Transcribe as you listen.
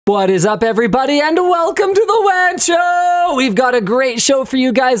What is up, everybody, and welcome to the WAN Show! We've got a great show for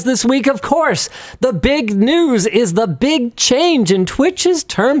you guys this week, of course. The big news is the big change in Twitch's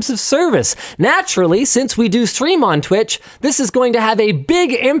terms of service. Naturally, since we do stream on Twitch, this is going to have a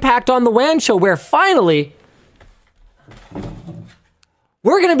big impact on the WAN Show, where finally,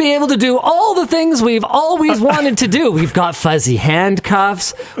 we're going to be able to do all the things we've always wanted to do. We've got fuzzy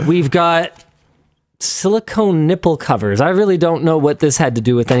handcuffs, we've got silicone nipple covers. I really don't know what this had to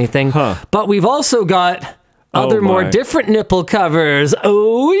do with anything, but we've also got other more different nipple covers.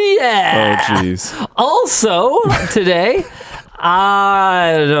 Oh yeah. Oh jeez. Also today,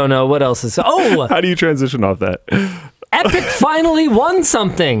 I don't know what else is. Oh, how do you transition off that? Epic finally won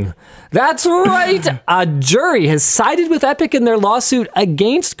something. That's right. A jury has sided with Epic in their lawsuit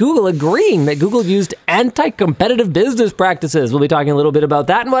against Google, agreeing that Google used anti-competitive business practices. We'll be talking a little bit about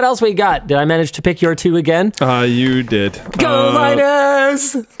that. And what else we got? Did I manage to pick your two again? You did. Go,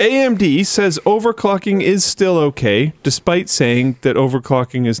 Linus! AMD says overclocking is still okay, despite saying that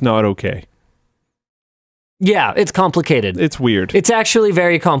overclocking is not okay. Yeah, it's complicated. It's weird. It's actually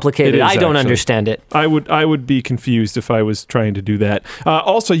very complicated. I don't understand it. I would be confused if I was trying to do that.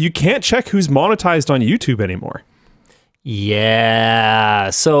 Also, you can't check who's monetized on YouTube anymore. Yeah.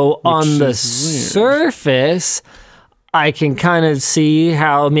 So on the surface, I can kind of see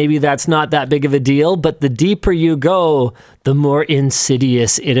how maybe that's not that big of a deal, but the deeper you go, the more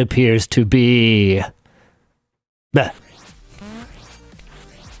insidious it appears to be. Bleh.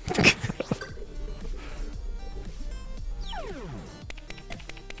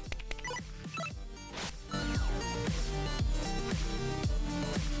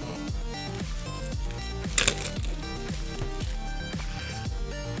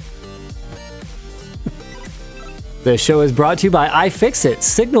 The show is brought to you by iFixit,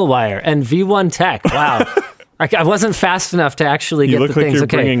 SignalWire, and V1 Tech. Wow. I wasn't fast enough to actually get the things. You look like you're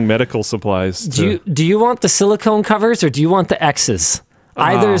bringing medical supplies. Do you want the silicone covers or do you want the X's?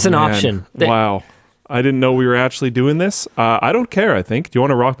 Either is an option. Wow. I didn't know we were actually doing this. I don't care, I think. Do you want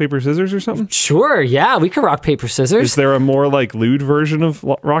to rock, paper, scissors or something? Sure, yeah. We could rock, paper, scissors. Is there a more, like, lewd version of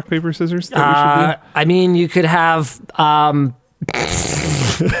rock, paper, scissors that we should do? I mean, you could have...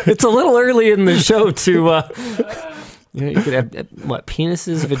 it's a little early in the show to... you could have, what,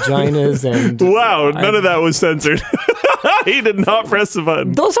 penises, vaginas, and... Wow, none of that was censored. He did not press the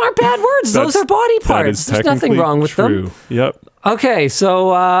button. Those aren't bad words. Those are body parts. There's nothing wrong with them. Yep. Okay,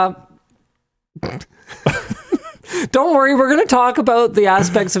 so... don't worry, we're going to talk about the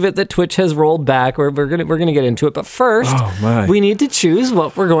aspects of it that Twitch has rolled back. We're going to get into it, but first, we need to choose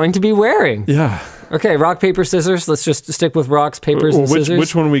what we're going to be wearing. Yeah. Okay, rock, paper, scissors. Let's just stick with rocks, papers, and scissors.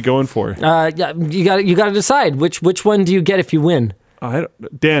 Which one are we going for? Yeah, you got to decide which one do you get if you win.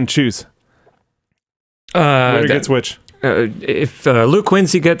 Dan, choose. Winner gets which? If Luke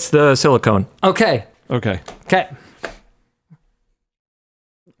wins, he gets the silicone. Okay. Okay. Okay.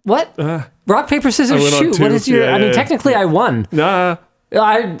 What? Rock, paper, scissors, shoot. What is your... I mean, technically, I won. Nah.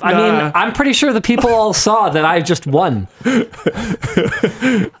 I mean, I'm pretty sure the people all saw that I just won. I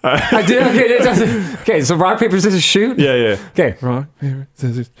did. Okay, it doesn't. Okay, so rock, paper, scissors, shoot? Yeah. Okay. Rock, paper,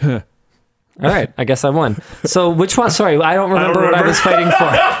 scissors. All right, I guess I won. So which one? Sorry, I don't remember what I was fighting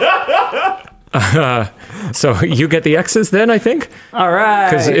for. So you get the X's then, I think? All right.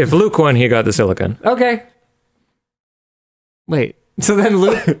 Because if Luke won, he got the silicone. Okay. Wait. So then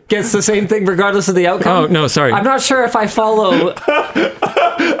Luke gets the same thing regardless of the outcome? Oh, no, sorry. I'm not sure if I follow...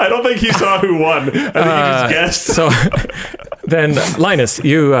 I don't think he saw who won. I think he just guessed. So then, Linus,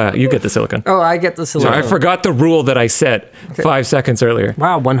 you get the silicone. Oh, I get the silicone. Sorry, I forgot the rule that I set 5 seconds earlier.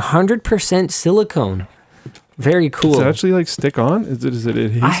 Wow, 100% silicone. Very cool. Does it actually, like, stick on? Is it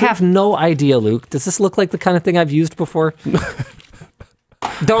adhesive? I have no idea, Luke. Does this look like the kind of thing I've used before?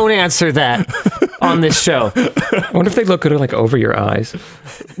 Don't answer that on this show. I wonder if they look good like over your eyes.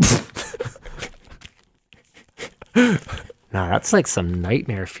 No, that's like some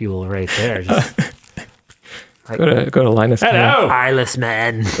nightmare fuel right there. Just, like, go to Linus. Hello, eyeless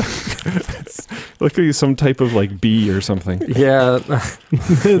man. Look like some type of like bee or something. Yeah,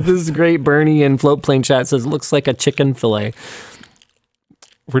 this is great. Bernie in Float Plane chat says looks like a chicken fillet.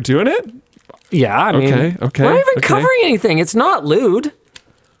 We're doing it. Yeah, I mean, okay. We're not even covering anything. It's not lewd.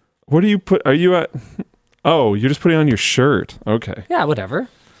 What do you put? Are you at? Oh, you're just putting on your shirt. Okay. Yeah, whatever.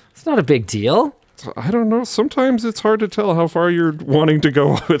 It's not a big deal. I don't know. Sometimes it's hard to tell how far you're wanting to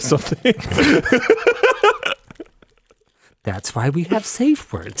go with something. That's why we have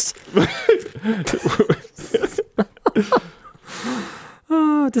safe words.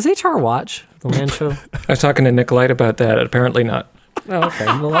 Does HR watch the WAN show? I was talking to Nick Light about that. Apparently not. Oh, okay.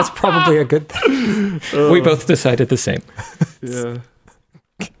 Well, that's probably a good thing. We both decided the same. Yeah.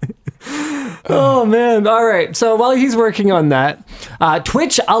 Oh, man. All right. So while he's working on that,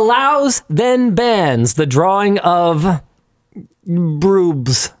 Twitch allows, then bans the drawing of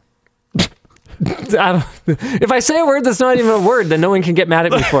broobs. If I say a word that's not even a word, then no one can get mad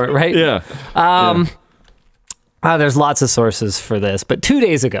at me for it, right? Yeah. There's lots of sources for this, but 2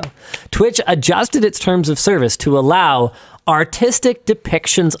 days ago, Twitch adjusted its terms of service to allow artistic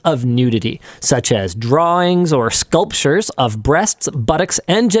depictions of nudity, such as drawings or sculptures of breasts, buttocks,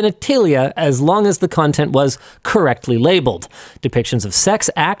 and genitalia, as long as the content was correctly labeled. Depictions of sex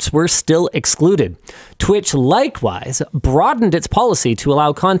acts were still excluded. Twitch likewise broadened its policy to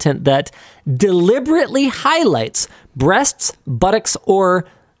allow content that deliberately highlights breasts, buttocks, or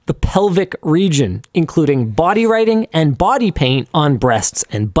the pelvic region, including body writing and body paint on breasts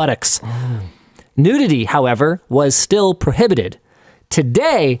and buttocks. Nudity, however, was still prohibited.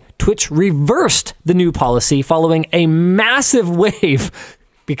 Today, Twitch reversed the new policy following a massive wave,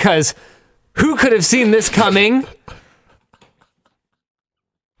 because who could have seen this coming?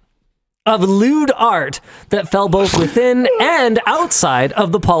 Of lewd art that fell both within and outside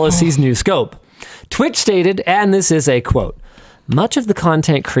of the policy's new scope. Twitch stated, and this is a quote, "Much of the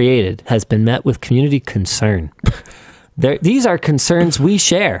content created has been met with community concern. These are concerns we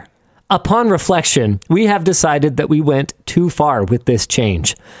share. Upon reflection, we have decided that we went too far with this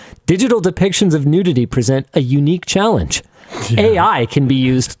change. Digital depictions of nudity present a unique challenge. AI can be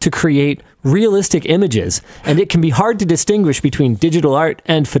used to create realistic images, and it can be hard to distinguish between digital art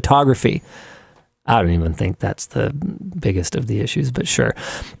and photography." I don't even think that's the biggest of the issues, but sure.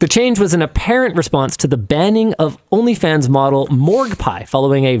 The change was an apparent response to the banning of OnlyFans model Morgue Pie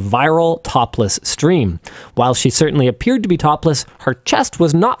following a viral topless stream. While she certainly appeared to be topless, her chest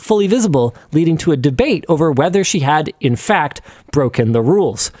was not fully visible, leading to a debate over whether she had, in fact, broken the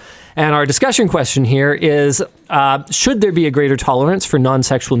rules. And our discussion question here is, should there be a greater tolerance for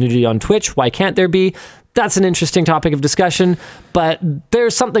non-sexual nudity on Twitch? Why can't there be? That's an interesting topic of discussion, but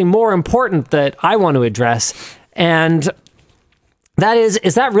there's something more important that I want to address, and that is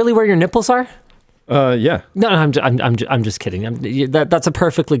that really where your nipples are? Yeah. No, I'm just kidding. That's a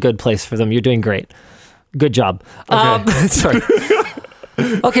perfectly good place for them. You're doing great. Good job. Okay. Sorry.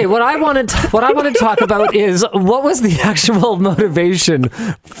 Okay, what I wanted to talk about is, what was the actual motivation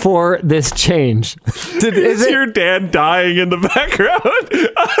for this change? Is your dad dying in the background?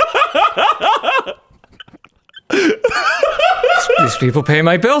 These people pay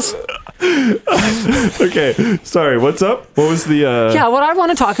my bills. Okay, sorry, what's up? What was the... Yeah, what I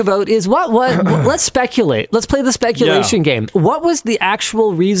want to talk about is let's speculate. Let's play the speculation game. What was the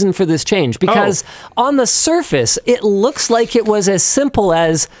actual reason for this change? Because on the surface, it looks like it was as simple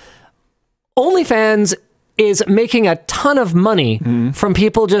as OnlyFans is making a ton of money from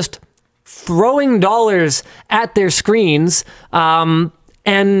people just throwing dollars at their screens,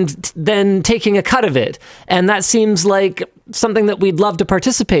 and then taking a cut of it. And that seems like something that we'd love to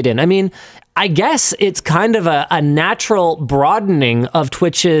participate in. I mean, I guess it's kind of a natural broadening of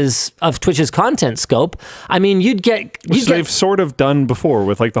Twitch's content scope. I mean, which they've sort of done before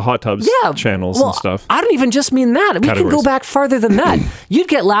with like the hot tubs channels and stuff. I don't even just mean that. We can go back farther than that. You'd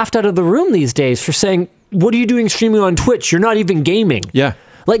get laughed out of the room these days for saying, "What are you doing streaming on Twitch? You're not even gaming." Yeah.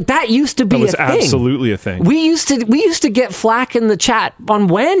 Like, that used to be a thing. That was absolutely a thing. We used to get flack in the chat on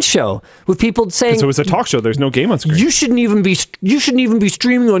WAN show with people saying, so it was a talk show. There's no game on screen. You shouldn't even be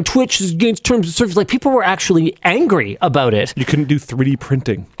streaming on Twitch against terms of service. Like, people were actually angry about it. You couldn't do 3D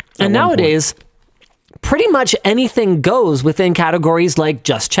printing. And nowadays, pretty much anything goes within categories like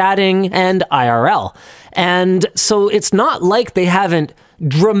just chatting and IRL. And so it's not like they haven't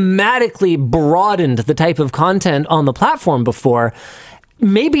dramatically broadened the type of content on the platform before.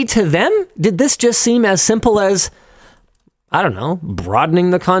 Maybe to them, did this just seem as simple as, I don't know,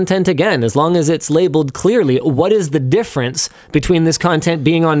 broadening the content again, as long as it's labeled clearly? What is the difference between this content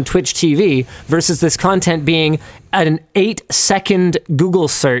being on Twitch TV versus this content being at an 8-second Google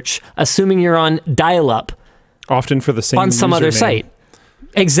search, assuming you're on dial-up? Often for the same on some other site.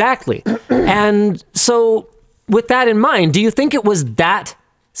 Exactly. And so with that in mind, do you think it was that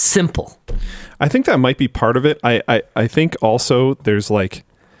simple? I think that might be part of it. I think also there's like,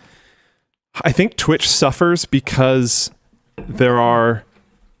 I think Twitch suffers because there are,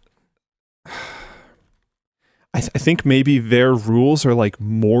 I think maybe their rules are like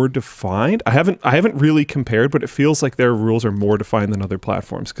more defined. I haven't really compared, but it feels like their rules are more defined than other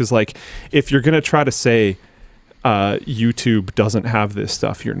platforms. Because like, if you're gonna try to say YouTube doesn't have this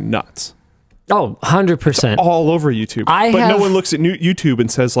stuff, you're nuts. Oh, 100%. All over YouTube. But no one looks at YouTube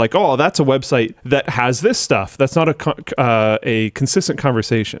and says like, oh, that's a website that has this stuff. That's not a consistent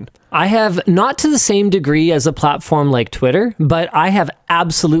conversation. I have, not to the same degree as a platform like Twitter, but I have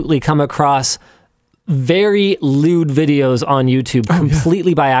absolutely come across very lewd videos on YouTube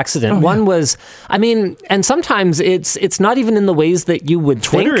completely by accident. One was, I mean, and sometimes it's not even in the ways that you would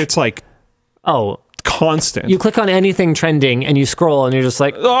Twitter, think. it's like, constant. You click on anything trending and you scroll and you're just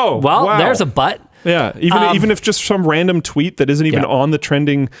like, oh, well, wow, there's a butt. Yeah, even if just some random tweet that isn't even on the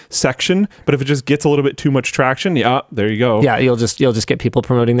trending section, but if it just gets a little bit too much traction, there you go. Yeah, you'll just get people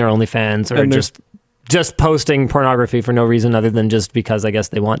promoting their OnlyFans or just posting pornography for no reason other than just because I guess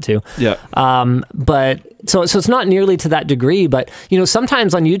they want to. Yeah. But so it's not nearly to that degree, but you know,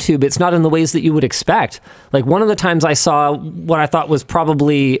 sometimes on YouTube it's not in the ways that you would expect. Like one of the times I saw what I thought was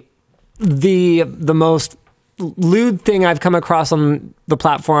probably the most lewd thing I've come across on the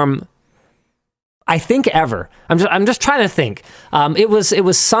platform, I think, ever. I'm just trying to think. It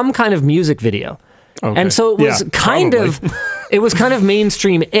was some kind of music video. Okay. And so it was it was kind of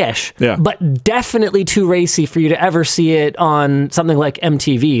mainstream-ish, but definitely too racy for you to ever see it on something like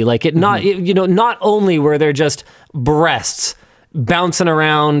MTV. Like not only were there just breasts bouncing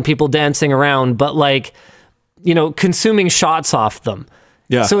around, people dancing around, but like, you know, consuming shots off them.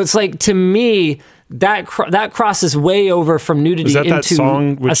 Yeah. So it's like, to me, that crosses way over from nudity into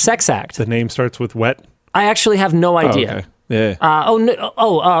song a sex act. The name starts with wet? I actually have no idea. Oh, okay.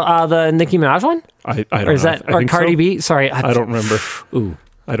 Yeah. The Nicki Minaj one? I don't know. Is that, or Cardi B? Sorry. I don't remember. Ooh.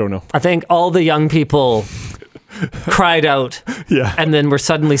 I don't know. I think all the young people cried out and then were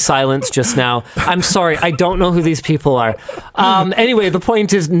suddenly silenced just now. I'm sorry. I don't know who these people are. Anyway, the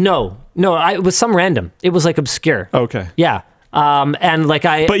point is, no, it was some random. It was like obscure. Okay. Yeah. And like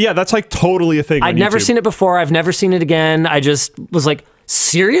but yeah, that's like totally a thing. I'd never seen it before. I've never seen it again. I just was like,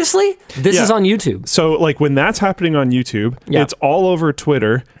 seriously? This is on YouTube. So like when that's happening on YouTube, it's all over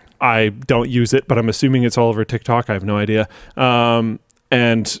Twitter. I don't use it, but I'm assuming it's all over TikTok. I have no idea.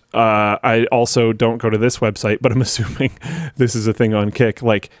 And I also don't go to this website, but I'm assuming this is a thing on Kick.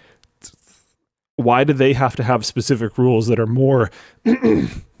 Like, why do they have to have specific rules that are more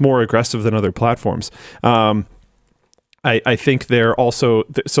aggressive than other platforms? I think they're also,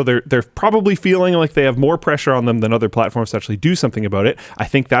 so they're probably feeling like they have more pressure on them than other platforms to actually do something about it. I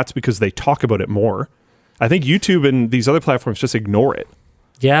think that's because they talk about it more. I think YouTube and these other platforms just ignore it.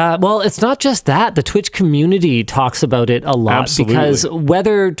 Yeah, well, it's not just that. The Twitch community talks about it a lot. Absolutely. Because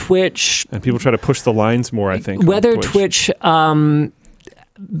whether Twitch... And people try to push the lines more, I think. Whether Twitch how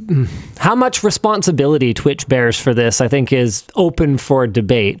much responsibility Twitch bears for this, I think, is open for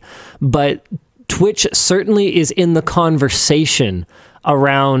debate. But Twitch certainly is in the conversation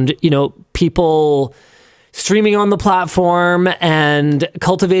around, you know, people streaming on the platform and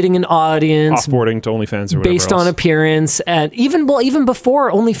cultivating an audience, offboarding to OnlyFans or whatever based on appearance, and even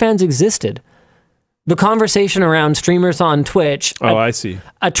before OnlyFans existed, the conversation around streamers on Twitch. I see.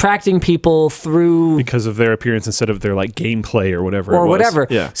 Attracting people through because of their appearance instead of their like gameplay or whatever.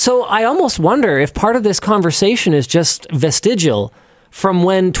 Yeah. So I almost wonder if part of this conversation is just vestigial from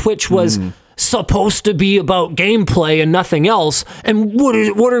when Twitch was supposed to be about gameplay and nothing else, and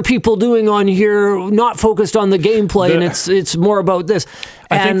what are people doing on here not focused on the gameplay, and it's more about this.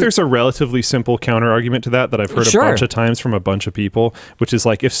 I think there's a relatively simple counter argument to that I've heard a bunch of times from a bunch of people, which is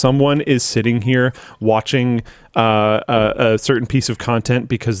like, if someone is sitting here watching a certain piece of content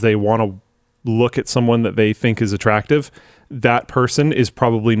because they want to look at someone that they think is attractive, that person is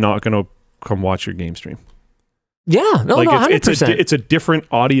probably not going to come watch your game stream. Yeah, no, 100%. It's a different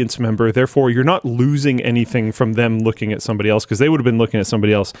audience member. Therefore, you're not losing anything from them looking at somebody else, because they would have been looking at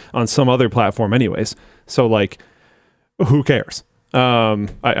somebody else on some other platform anyways. So, like, who cares?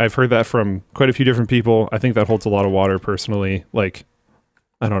 I've heard that from quite a few different people. I think that holds a lot of water personally. Like,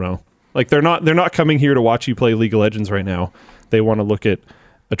 I don't know. Like, they're not coming here to watch you play League of Legends right now. They want to look at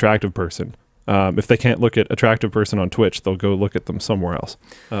attractive person. If they can't look at attractive person on Twitch, they'll go look at them somewhere else.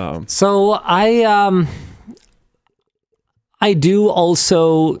 So I do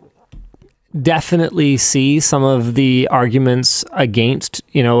also definitely see some of the arguments against,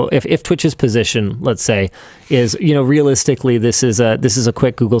 you know, if Twitch's position, let's say, is, you know, realistically, this is a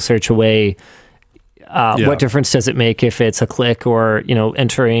quick Google search away. What difference does it make if it's a click or, you know,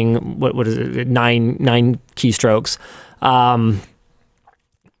 entering what is it, nine keystrokes?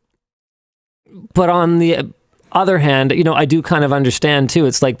 But on the other hand, you know, I do kind of understand too.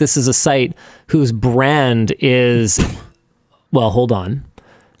 It's like, this is a site whose brand is... Well, hold on.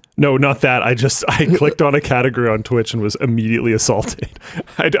 No, not that. I clicked on a category on Twitch and was immediately assaulted.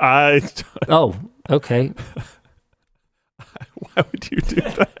 Oh, okay. Why would you do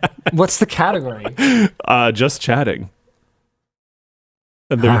that? What's the category? Just chatting.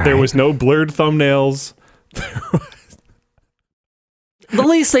 And there was no blurred thumbnails. The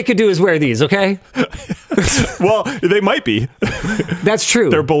least they could do is wear these, okay? Well, they might be. That's true.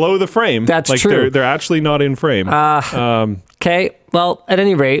 They're below the frame. That's like true. They're actually not in frame. Okay, well, at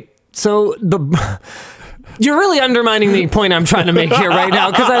any rate, so you're really undermining the point I'm trying to make here right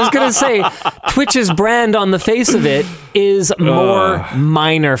now, because I was going to say Twitch's brand on the face of it is more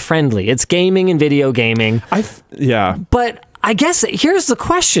minor friendly. It's gaming and video gaming. Yeah. But I guess here's the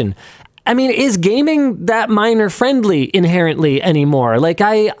question. I mean, is gaming that minor friendly inherently anymore? Like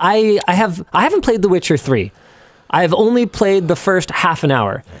I haven't played The Witcher 3. I've only played the first half an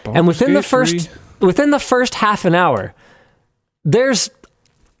hour. And within the first half an hour, there's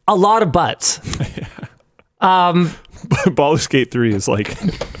a lot of butts. Baldur's Gate 3 is like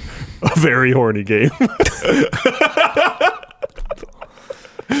a very horny game.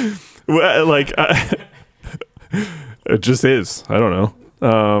 Like it just is. I don't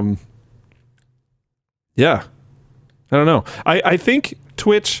know. Yeah. I don't know. I think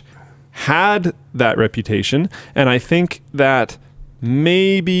Twitch had that reputation, and I think that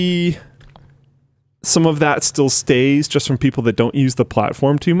maybe some of that still stays just from people that don't use the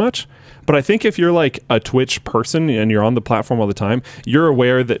platform too much. But I think if you're like a Twitch person and you're on the platform all the time, you're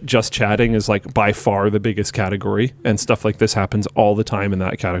aware that just chatting is like by far the biggest category, and stuff like this happens all the time in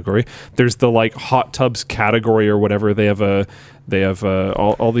that category. There's the like hot tubs category or whatever. They have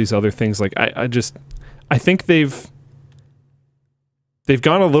all these other things. Like I think they've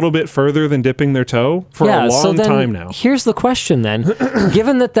gone a little bit further than dipping their toe for a long time now. Here's the question then.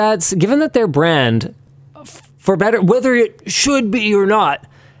 given that their brand, for better, whether it should be or not,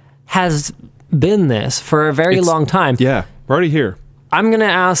 has been this for a very long time. Yeah, we're already here. I'm going to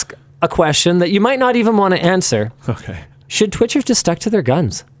ask a question that you might not even want to answer. Okay. Should Twitch have just stuck to their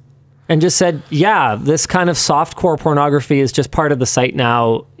guns and just said, yeah, this kind of softcore pornography is just part of the site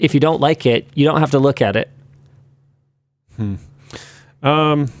now. If you don't like it, you don't have to look at it.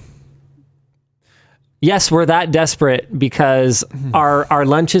 Yes, we're that desperate because our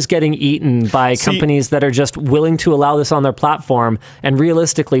lunch is getting eaten by companies that are just willing to allow this on their platform. And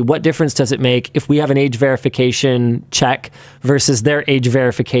realistically, what difference does it make if we have an age verification check versus their age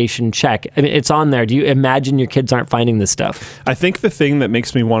verification check? I mean, it's on there. Do you imagine your kids aren't finding this stuff? I think the thing that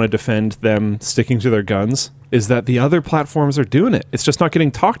makes me want to defend them sticking to their guns is that the other platforms are doing it. It's just not getting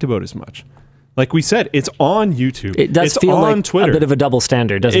talked about as much. Like we said, it's on YouTube. It does feel on like Twitter. A bit of a double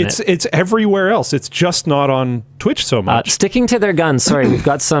standard, doesn't it? It's everywhere else. It's just not on Twitch so much. Sticking to their guns. Sorry, we've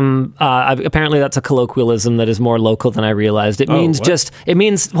got some. Apparently, that's a colloquialism that is more local than I realized. It means it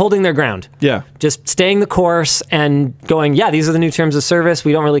means holding their ground. Yeah, just staying the course and going. Yeah, these are the new terms of service.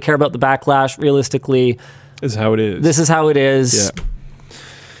 We don't really care about the backlash. Realistically, this is how it is. This is how it is.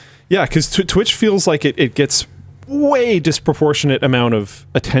 Yeah, because Twitch feels like it gets way disproportionate amount of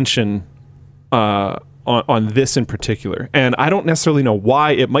attention on this in particular. And I don't necessarily know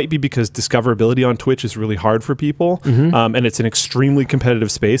why. It might be because discoverability on Twitch is really hard for people, and it's an extremely competitive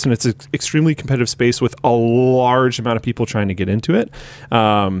space, and it's an extremely competitive space with a large amount of people trying to get into it.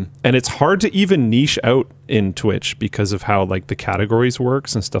 And it's hard to even niche out in Twitch because of how like the categories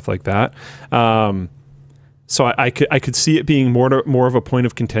works and stuff like that. So I could see it being more of a point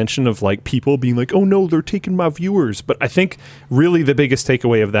of contention of like people being like, oh no, they're taking my viewers. But I think really the biggest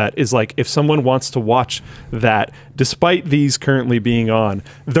takeaway of that is like if someone wants to watch that, despite these currently being on,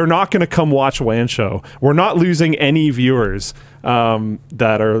 they're not going to come watch WAN Show. We're not losing any viewers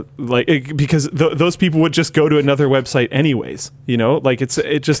that are like because those people would just go to another website anyways. You know, like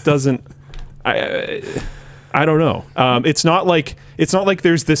it just doesn't. I don't know. It's not like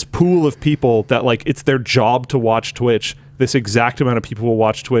there's this pool of people that like it's their job to watch Twitch. This exact amount of people will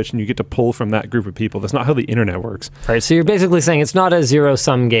watch Twitch, and you get to pull from that group of people. That's not how the internet works. Right. So you're basically saying it's not a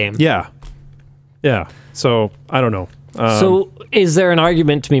zero-sum game. Yeah. Yeah. So I don't know. So is there an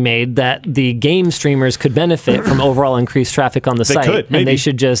argument to be made that the game streamers could benefit from overall increased traffic on the site, and they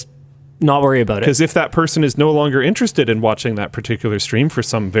should just not worry about it? Because if that person is no longer interested in watching that particular stream for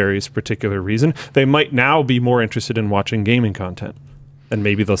some various particular reason, they might now be more interested in watching gaming content. And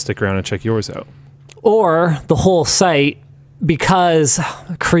maybe they'll stick around and check yours out. Or the whole site, because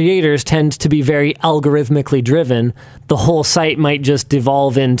creators tend to be very algorithmically driven, the whole site might just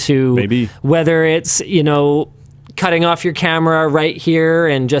devolve into whether it's, you know, cutting off your camera right here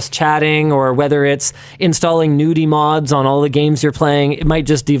and just chatting, or whether it's installing nudity mods on all the games you're playing. It might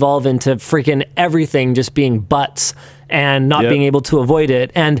just devolve into freaking everything just being butts and not being able to avoid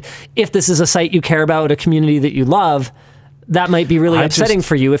it. And if this is a site you care about, a community that you love, that might be really upsetting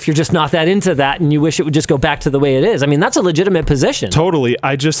for you if you're just not that into that and you wish it would just go back to the way it is. I mean, that's a legitimate position. Totally.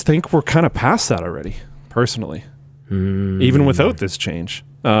 I just think we're kind of past that already, personally. Even without this change.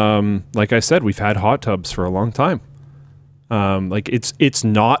 Like I said, we've had hot tubs for a long time. Like it's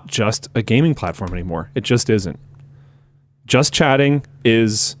not just a gaming platform anymore. It just isn't. Just chatting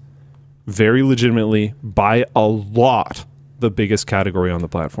is very legitimately, by a lot, the biggest category on the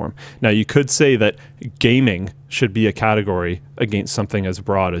platform. Now, you could say that gaming should be a category against something as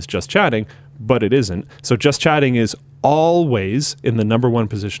broad as just chatting, but it isn't. So just chatting is always in the #1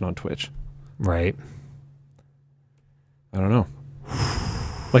 position on Twitch. Right. I don't know.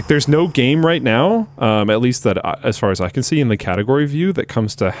 Like, there's no game right now, at least that as far as I can see in the category view, that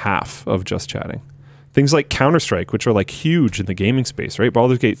comes to half of just chatting. Things like Counter-Strike, which are like huge in the gaming space, right?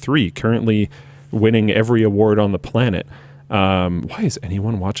 Baldur's Gate 3 currently winning every award on the planet. Why is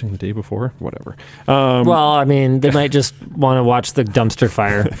anyone watching the day before? Whatever. Well, I mean, they might just want to watch the dumpster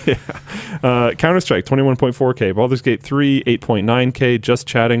fire. Yeah. Counter-Strike, 21.4K. Baldur's Gate 3, 8.9K. Just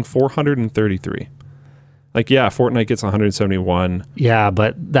chatting, 433. Like, yeah, Fortnite gets 171. Yeah,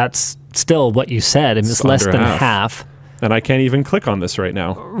 but that's still what you said. It's less than half. And I can't even click on this right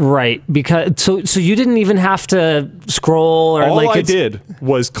now. Right, because so you didn't even have to scroll or all like I did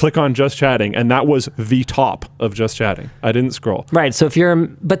was click on just chatting, and that was the top of just chatting. I didn't scroll. Right. So if you're,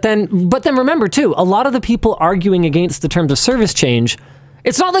 but then remember too, a lot of the people arguing against the terms of service change,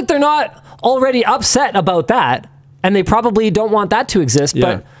 it's not like they're not already upset about that, and they probably don't want that to exist.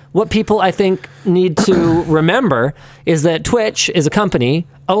 Yeah. But what people, I think, need to remember is that Twitch is a company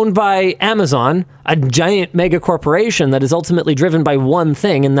owned by Amazon, a giant mega corporation that is ultimately driven by one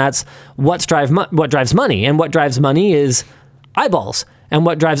thing, and that's what drives money. And what drives money is eyeballs. And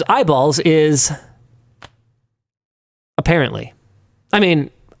what drives eyeballs is, apparently. I mean,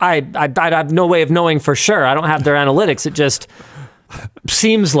 I have no way of knowing for sure. I don't have their analytics. It just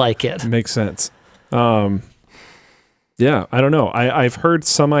seems like it. Makes sense. Yeah, I don't know. I've heard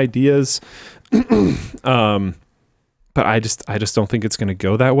some ideas, but I just don't think it's going to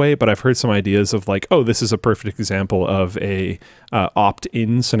go that way. But I've heard some ideas of like, oh, this is a perfect example of a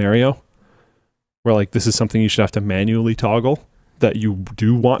opt-in scenario where like this is something you should have to manually toggle that you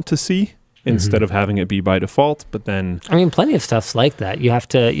do want to see instead of having it be by default. But then, I mean, plenty of stuff's like that. You have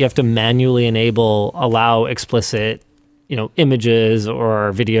to manually allow explicit, images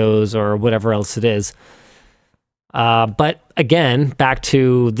or videos or whatever else it is. But again, back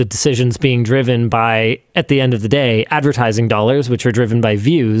to the decisions being driven by, at the end of the day, advertising dollars, which are driven by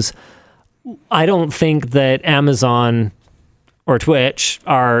views. I don't think that Amazon or Twitch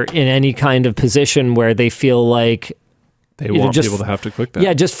are in any kind of position where they feel like they want people to have to click that.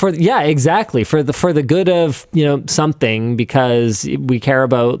 Yeah, exactly. For the good of, something, because we care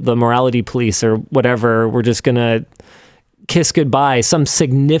about the morality police or whatever, we're just going to kiss goodbye some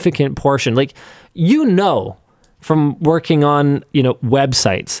significant portion. Like, from working on,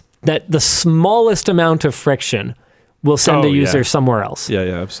 websites, that the smallest amount of friction will send a user somewhere else. Yeah,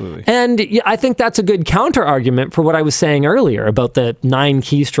 absolutely. And I think that's a good counter argument for what I was saying earlier about the 9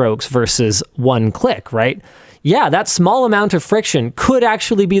 keystrokes versus 1 click, right? Yeah, that small amount of friction could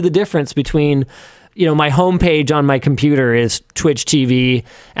actually be the difference between, my homepage on my computer is Twitch TV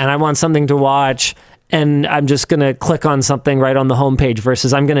and I want something to watch, and I'm just going to click on something right on the homepage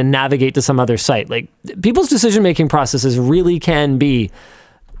versus I'm going to navigate to some other site. Like, people's decision-making processes really can be...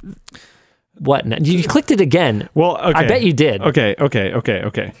 What? You clicked it again. Well, okay. I bet you did. Okay. He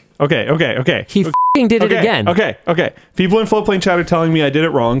f***ing did it again. Okay. People in Floatplane chat are telling me I did it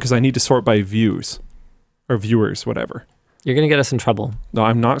wrong because I need to sort by views. Or viewers, whatever. You're going to get us in trouble. No,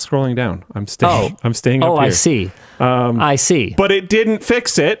 I'm not scrolling down. I'm staying up here. I see. I see. But it didn't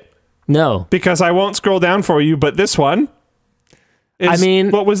fix it. No. Because I won't scroll down for you, but this one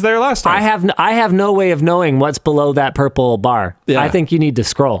is what was there last time. I have no way of knowing what's below that purple bar. Yeah. I think you need to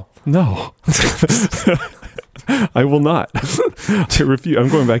scroll. No. I will not. To refuse. I'm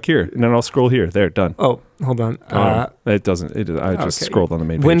going back here, and then I'll scroll here. There, done. Oh, hold on. It doesn't. I just scrolled on the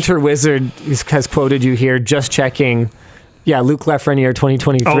main page. Winter Wizard has quoted you here. Just checking. Yeah, Luke Lafreniere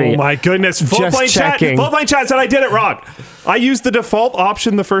 2023. Oh my goodness. Floatplane chat said I did it wrong. I used the default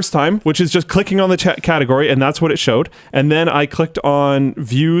option the first time, which is just clicking on the chat category, and that's what it showed. And then I clicked on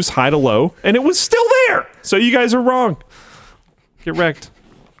views high to low, and it was still there. So you guys are wrong. Get wrecked.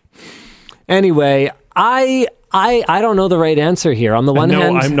 Anyway, I don't know the right answer here. On the one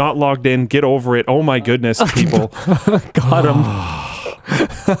hand, I'm not logged in. Get over it. Oh my goodness, people. Got him.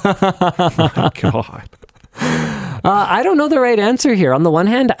 Oh my God. I don't know the right answer here. On the one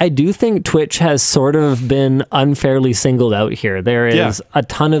hand, I do think Twitch has sort of been unfairly singled out here. There is a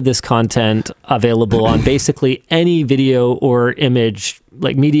ton of this content available on basically any video or image,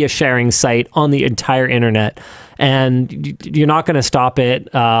 like media sharing site on the entire internet, and you're not going to stop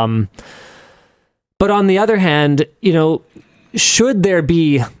it. But on the other hand, you know, should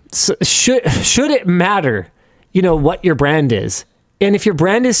it matter, you know, what your brand is? And if your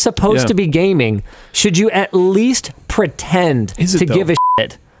brand is supposed to be gaming, should you at least pretend to give a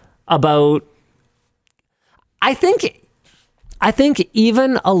shit about... I think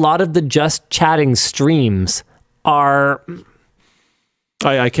even a lot of the just chatting streams are...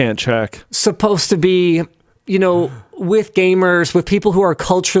 I can't check. Supposed to be, you know, with gamers, with people who are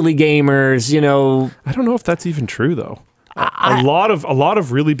culturally gamers, you know... I don't know if that's even true, though. A lot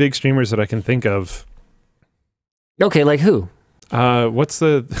of really big streamers that I can think of. Okay, like who? What's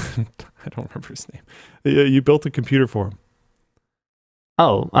the... I don't remember his name. You built a computer for him.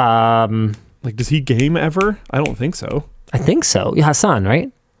 Oh, like, does he game ever? I don't think so. I think so. Hasan,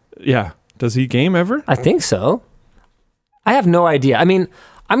 right? Yeah. Does he game ever? I think so. I have no idea. I mean,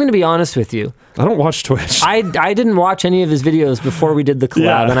 I'm going to be honest with you. I don't watch Twitch. I didn't watch any of his videos before we did the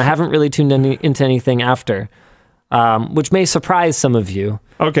collab, and I haven't really tuned into anything after, which may surprise some of you.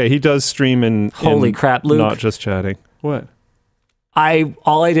 Okay, he does stream in... Holy crap, Luke. Not just chatting. What?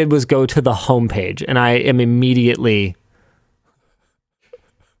 All I did was go to the homepage, and I am immediately...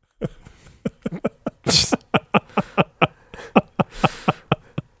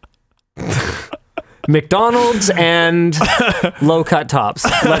 McDonald's and low-cut tops.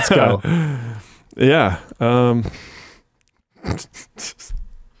 Let's go. Yeah. I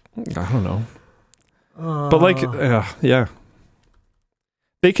don't know. But like, yeah.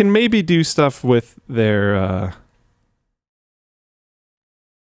 They can maybe do stuff with their...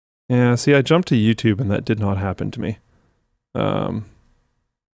 Yeah, see, I jumped to YouTube and that did not happen to me.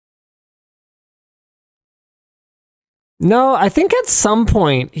 No, I think at some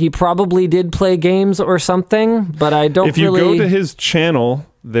point he probably did play games or something, but I don't really... If you go to his channel,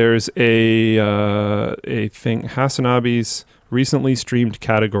 there's a thing, HasanAbi's recently streamed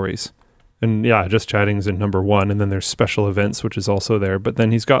categories. And yeah, just chatting's in #1, and then there's special events, which is also there. But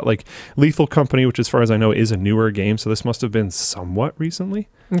then he's got like Lethal Company, which as far as I know is a newer game, so this must have been somewhat recently.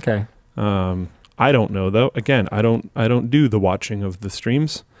 Okay. I don't know though. Again, I don't do the watching of the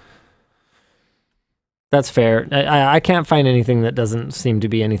streams. That's fair. I can't find anything that doesn't seem to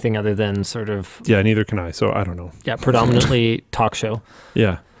be anything other than sort of... Yeah, neither can I, so I don't know. Yeah, predominantly talk show.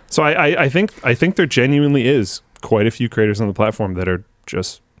 Yeah. So I think there genuinely is quite a few creators on the platform that are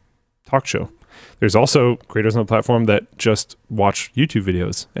just talk show. There's also creators on the platform that just watch YouTube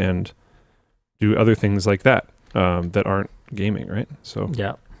videos and do other things like that that aren't gaming, right? So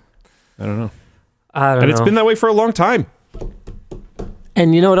yeah, I don't know. And it's been that way for a long time.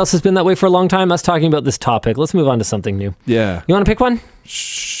 And you know what else has been that way for a long time? Us talking about this topic. Let's move on to something new. Yeah. You want to pick one?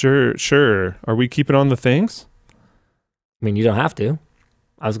 Sure. Are we keeping on the things? I mean, you don't have to.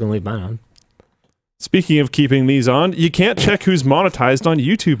 I was going to leave mine on. Speaking of keeping these on, you can't check who's monetized on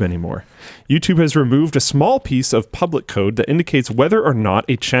YouTube anymore. YouTube has removed a small piece of public code that indicates whether or not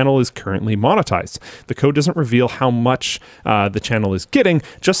a channel is currently monetized. The code doesn't reveal how much the channel is getting,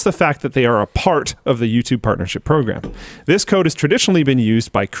 just the fact that they are a part of the YouTube partnership program. This code has traditionally been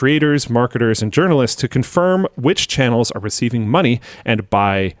used by creators, marketers, and journalists to confirm which channels are receiving money and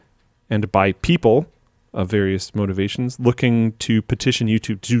by people of various motivations looking to petition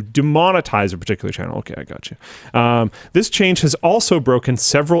YouTube to demonetize a particular channel. Okay, I got you. This change has also broken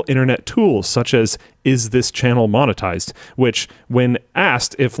several internet tools, such as "Is this channel monetized?", which, when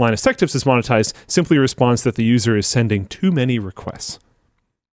asked if Linus Tech Tips is monetized, simply responds that the user is sending too many requests.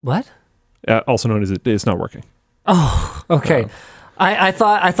 What? Also known as it's not working. Oh, okay. I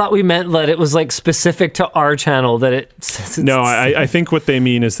thought we meant that it was like specific to our channel, that it's no, I think what they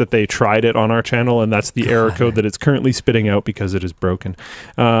mean is that they tried it on our channel, and that's the error code that it's currently spitting out because it is broken.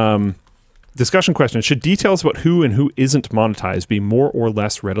 Discussion question: should details about who and who isn't monetized be more or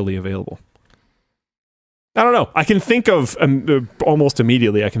less readily available? I don't know. I can think of almost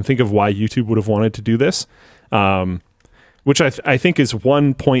immediately. I can think of why YouTube would have wanted to do this. Which I think is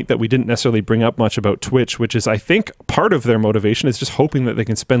one point that we didn't necessarily bring up much about Twitch, which is I think part of their motivation is just hoping that they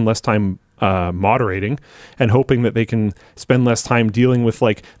can spend less time moderating and hoping that they can spend less time dealing with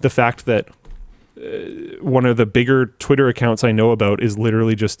like the fact that one of the bigger Twitter accounts I know about is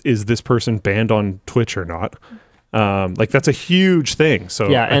literally just, is this person banned on Twitch or not? Like that's a huge thing. So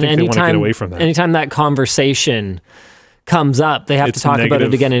yeah, I think they want to get away from that. Anytime that conversation comes up, they have to talk about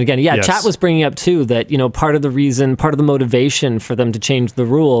it again and again. Yeah, yes. Chat was bringing up too that, you know, part of the motivation for them to change the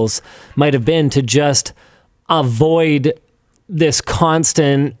rules might have been to just avoid this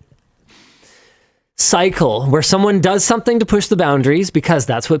constant cycle where someone does something to push the boundaries because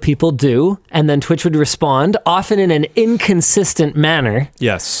that's what people do, and then Twitch would respond, often in an inconsistent manner.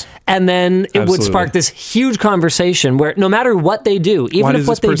 Yes. And then it would spark this huge conversation where no matter what they do, even if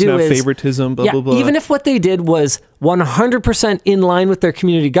what they do is favoritism, blah, blah, blah. Even if what they did was 100% in line with their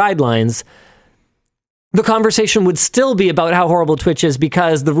community guidelines, the conversation would still be about how horrible Twitch is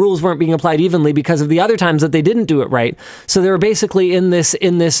because the rules weren't being applied evenly because of the other times that they didn't do it right. So they were basically in this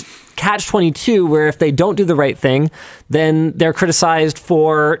catch-22 where if they don't do the right thing, then they're criticized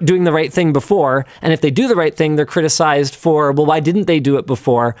for doing the right thing before. And if they do the right thing, they're criticized for, well, why didn't they do it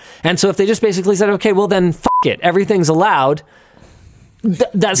before? And so if they just basically said, okay, well then f*** it, everything's allowed,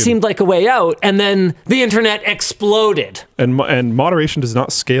 that seemed like a way out, and then the internet exploded. And moderation does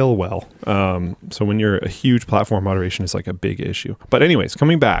not scale well. So when you're a huge platform, moderation is like a big issue. But anyways,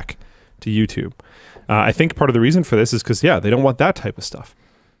 coming back to YouTube, I think part of the reason for this is because, yeah, they don't want that type of stuff.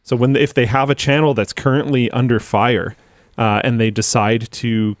 So if they have a channel that's currently under fire and they decide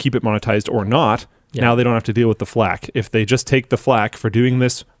to keep it monetized or not, now they don't have to deal with the flack. If they just take the flack for doing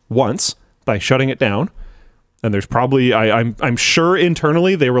this once by shutting it down, and there's probably, I'm sure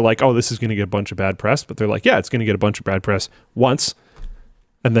internally they were like, oh, this is going to get a bunch of bad press. But they're like, yeah, it's going to get a bunch of bad press once.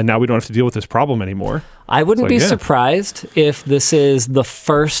 And then now we don't have to deal with this problem anymore. I wouldn't be surprised if this is the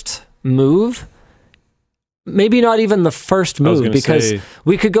first move. Maybe not even the first move, because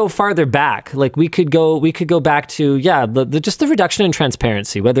we could go farther back. Like we could go back to, just the reduction in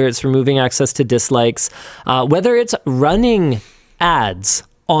transparency, whether it's removing access to dislikes, whether it's running ads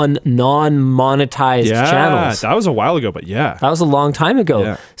on non-monetized channels. That was a while ago, but yeah. That was a long time ago.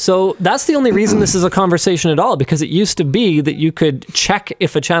 Yeah. So that's the only reason this is a conversation at all, because it used to be that you could check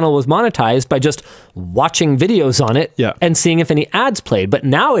if a channel was monetized by just watching videos on it and seeing if any ads played. But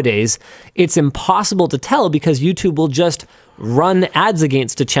nowadays, it's impossible to tell because YouTube will just run ads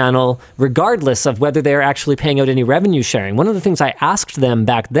against a channel regardless of whether they're actually paying out any revenue sharing. One of the things I asked them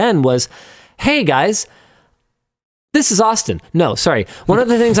back then was, hey guys, this is Austin. No, sorry. One of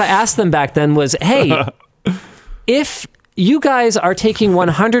the things I asked them back then was, hey, if you guys are taking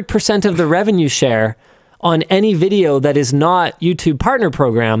 100% of the revenue share on any video that is not YouTube Partner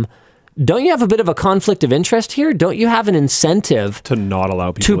Program, don't you have a bit of a conflict of interest here? Don't you have an incentive to not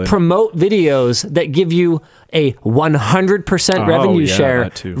allow people to promote videos that give you a 100% revenue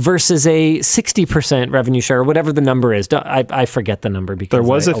share versus a 60% revenue share, or whatever the number is? I forget the number because there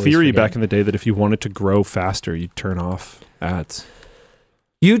was a theory back in the day that if you wanted to grow faster, you'd turn off ads.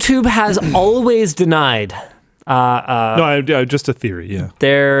 YouTube has always denied. No, just a theory. Yeah,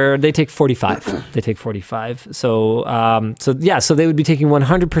 they take 45. They take 45. So so they would be taking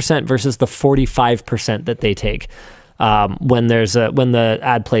 100% versus the 45% that they take when the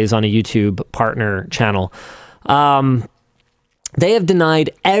ad plays on a YouTube partner channel. They have denied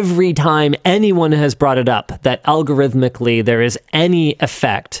every time anyone has brought it up that algorithmically there is any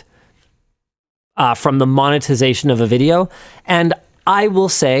effect from the monetization of a video, and I will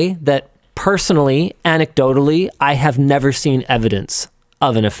say that. Personally, anecdotally, I have never seen evidence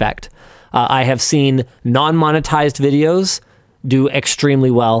of an effect. I have seen non-monetized videos do extremely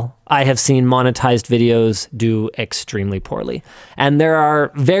well. I have seen monetized videos do extremely poorly. And there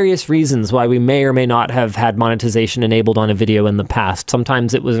are various reasons why we may or may not have had monetization enabled on a video in the past.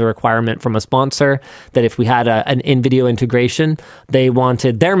 Sometimes it was a requirement from a sponsor that if we had an in-video integration, they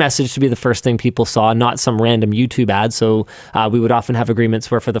wanted their message to be the first thing people saw, not some random YouTube ad. So we would often have agreements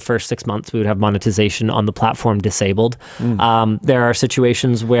where for the first 6 months, we would have monetization on the platform disabled. There are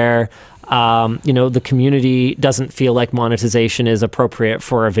situations where the community doesn't feel like monetization is appropriate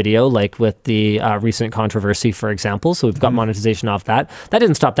for a video, like with the recent controversy, for example. So we've got monetization off that. That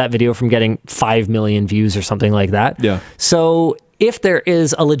didn't stop that video from getting 5 million views or something like that. Yeah. So if there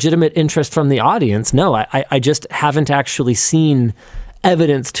is a legitimate interest from the audience, no, I just haven't actually seen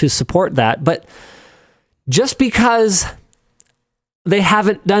evidence to support that. But just because they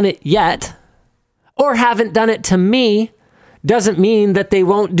haven't done it yet, or haven't done it to me, doesn't mean that they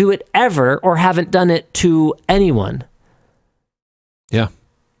won't do it ever or haven't done it to anyone. Yeah.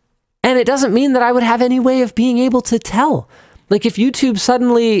 And it doesn't mean that I would have any way of being able to tell. Like if YouTube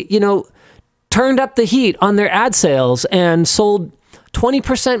suddenly, turned up the heat on their ad sales and sold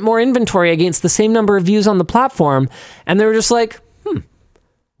 20% more inventory against the same number of views on the platform, and they were just like,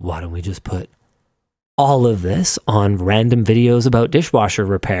 why don't we just put all of this on random videos about dishwasher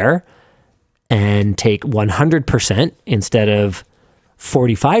repair and take 100% instead of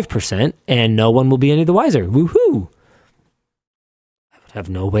 45%, and no one will be any the wiser. Woohoo! I would have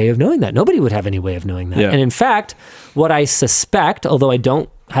no way of knowing that. Nobody would have any way of knowing that. Yeah. And in fact, what I suspect, although I don't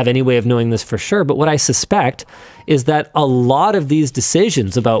have any way of knowing this for sure, but what I suspect is that a lot of these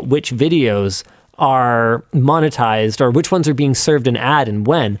decisions about which videos are monetized or which ones are being served an ad and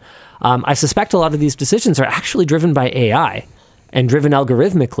when, I suspect a lot of these decisions are actually driven by AI and driven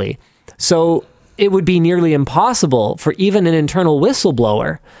algorithmically. So it would be nearly impossible for even an internal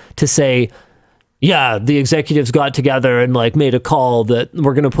whistleblower to say, yeah, the executives got together and like made a call that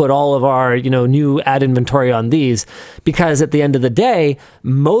we're going to put all of our, new ad inventory on these, because at the end of the day,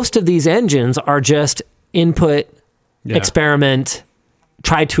 most of these engines are just input, experiment,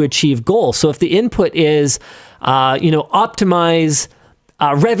 try to achieve goals. So if the input is, optimize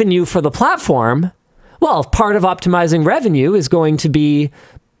revenue for the platform, well, part of optimizing revenue is going to be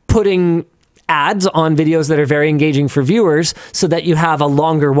putting ads on videos that are very engaging for viewers so that you have a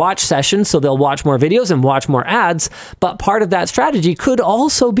longer watch session, so they'll watch more videos and watch more ads. But part of that strategy could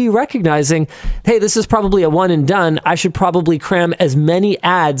also be recognizing, hey, this is probably a one and done. I should probably cram as many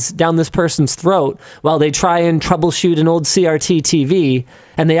ads down this person's throat while they try and troubleshoot an old CRT TV,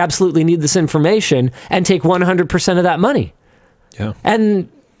 and they absolutely need this information, and take 100% of that money. Yeah. And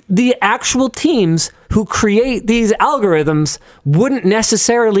the actual teams who create these algorithms wouldn't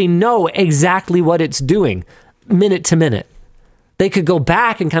necessarily know exactly what it's doing minute to minute. They could go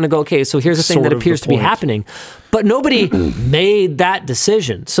back and kind of go, okay, so here's the thing that appears to be happening. But nobody made that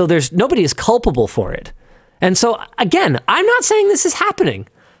decision. So nobody is culpable for it. And so, again, I'm not saying this is happening.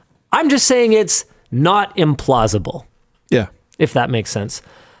 I'm just saying it's not implausible. Yeah. If that makes sense.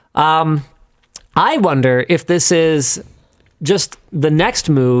 I wonder if this is just the next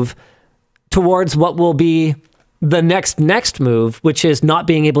move towards what will be the next move, which is not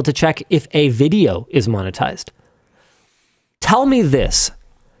being able to check if a video is monetized. Tell me this.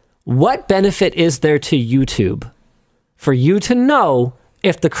 What benefit is there to YouTube for you to know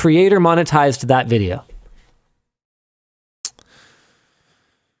if the creator monetized that video?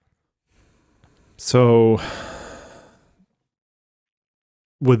 So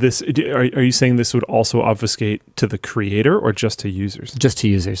would this, are you saying this would also obfuscate to the creator or just to users? Just to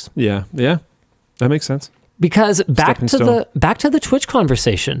users. Yeah. Yeah. That makes sense. Because back to the Twitch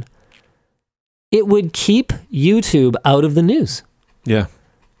conversation, it would keep YouTube out of the news. Yeah.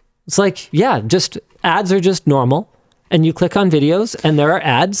 It's like, yeah, just ads are just normal, and you click on videos and there are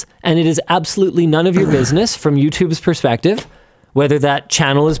ads, and it is absolutely none of your business from YouTube's perspective, whether that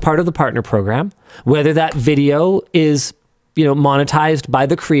channel is part of the partner program, whether that video is monetized by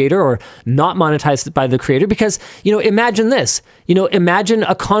the creator or not monetized by the creator. Because, imagine this, imagine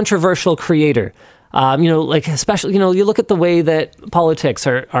a controversial creator, especially, you look at the way that politics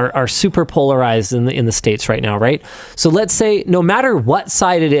are super polarized in the States right now, right? So let's say no matter what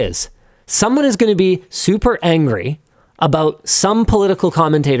side it is, someone is going to be super angry about some political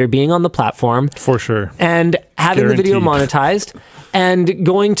commentator being on the platform. For sure. And having the video monetized and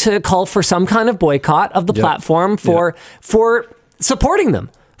going to call for some kind of boycott of the platform for supporting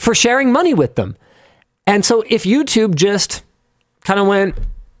them, for sharing money with them. And so if YouTube just kind of went,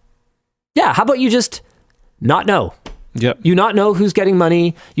 yeah, how about you just not know? Yep. You not know who's getting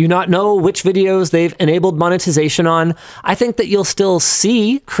money. You not know which videos they've enabled monetization on. I think that you'll still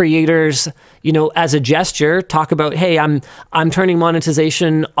see creators, as a gesture, talk about, hey, I'm turning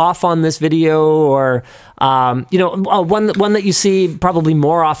monetization off on this video, or one that you see probably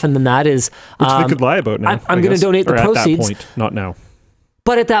more often than that is which they could lie about now. I'm going to donate the proceeds. At that point, not now.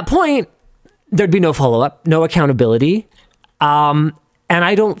 But at that point, there'd be no follow-up, no accountability. And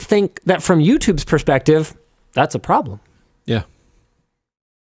I don't think that from YouTube's perspective, that's a problem. Yeah.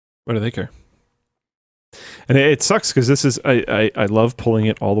 What do they care? And it sucks because this is, I love pulling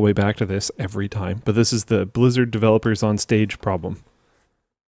it all the way back to this every time, but this is the Blizzard developers on stage problem,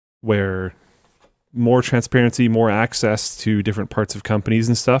 where more transparency, more access to different parts of companies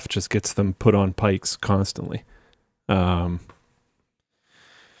and stuff just gets them put on pikes constantly.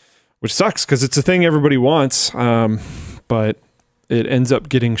 Which sucks because it's a thing everybody wants, but it ends up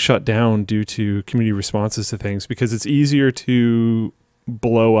getting shut down due to community responses to things, because it's easier to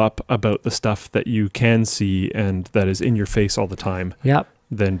blow up about the stuff that you can see and that is in your face all the time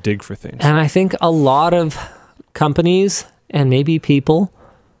than dig for things. And I think a lot of companies and maybe people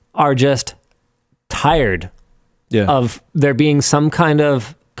are just tired of there being some kind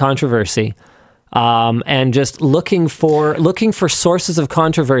of controversy, and just looking for sources of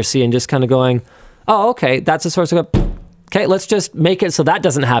controversy and just kind of going, oh, okay, that's a source of... Okay, let's just make it so that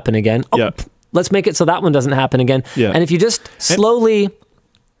doesn't happen again. Oh, let's make it so that one doesn't happen again. Yeah. And if you just slowly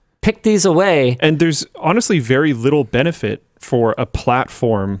pick these away... And there's honestly very little benefit for a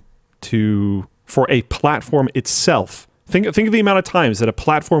platform itself Think of the amount of times that a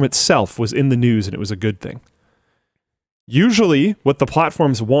platform itself was in the news and it was a good thing. Usually, what the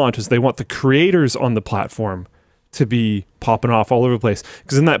platforms want is they want the creators on the platform to be popping off all over the place,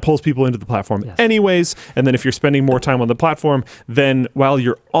 because then that pulls people into the platform anyways. And then if you're spending more time on the platform, then while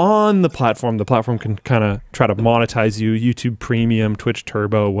you're on the platform can kind of try to monetize you, YouTube Premium, Twitch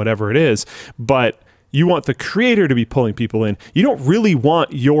Turbo, whatever it is. But you want the creator to be pulling people in. You don't really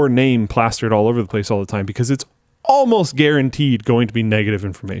want your name plastered all over the place all the time, because it's almost guaranteed going to be negative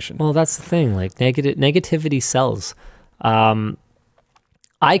information. Well, that's the thing. Like, negativity sells.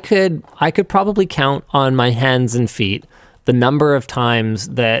 I could probably count on my hands and feet the number of times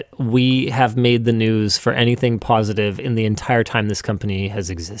that we have made the news for anything positive in the entire time this company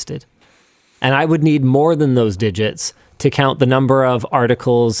has existed. And I would need more than those digits to count the number of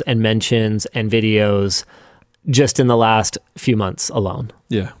articles and mentions and videos just in the last few months alone.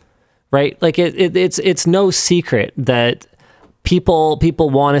 Yeah. Right? Like it's no secret that people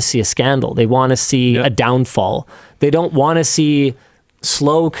want to see a scandal. They want to see a downfall. They don't want to see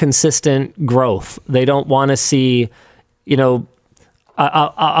slow, consistent growth. They don't want to see,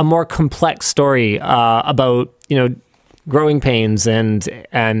 a more complex story about, growing pains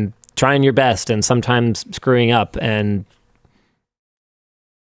and trying your best and sometimes screwing up. And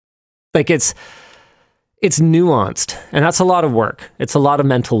like, it's nuanced, and that's a lot of work. It's a lot of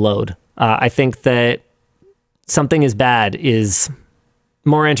mental load. I think that something is bad is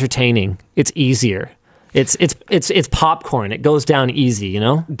more entertaining. It's easier. It's popcorn. It goes down easy,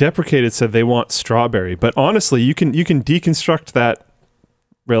 Deprecated said they want strawberry, but honestly, you can deconstruct that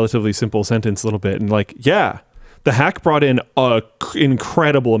relatively simple sentence a little bit, and the hack brought in a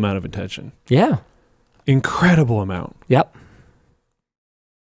incredible amount of attention. Yeah, incredible amount. Yep.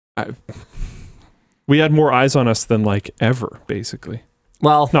 We had more eyes on us than ever, basically.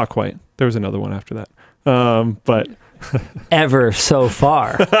 Well, not quite. There was another one after that, but ever so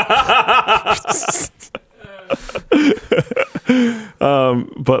far.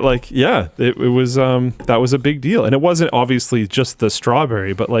 But it was that was a big deal, and it wasn't obviously just the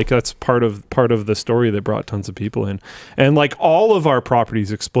strawberry, but that's part of the story that brought tons of people in, and all of our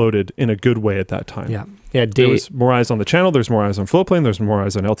properties exploded in a good way at that time. Yeah. There was more eyes on the channel. There's more eyes on Flowplane. There's more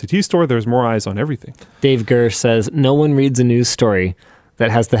eyes on LTT Store. There's more eyes on everything. Dave Gurr says no one reads a news story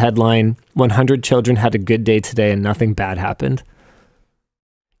that has the headline 100 children had a good day today and nothing bad happened.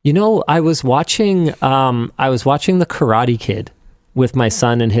 I was watching The Karate Kid with my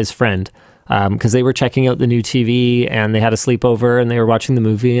son and his friend, because they were checking out the new TV and they had a sleepover and they were watching the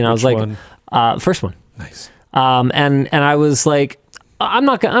movie, and I was first one. Nice. And I was like, I'm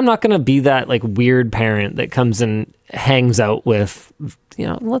not gonna be that weird parent that comes and hangs out with,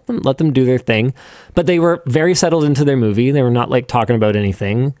 let them do their thing. But they were very settled into their movie. They were not talking about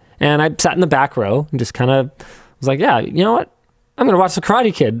anything. And I sat in the back row and just kind of was like, yeah, you know what? I'm going to watch The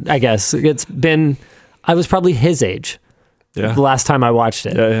Karate Kid, I guess. I was probably his age the last time I watched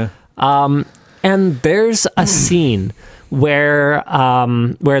it. Yeah. And there's a scene where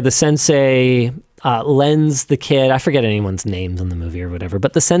the sensei lends the kid, I forget anyone's names in the movie or whatever,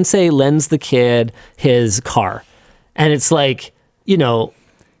 but the sensei lends the kid his car. And it's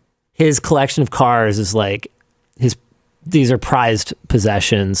his collection of cars is these are prized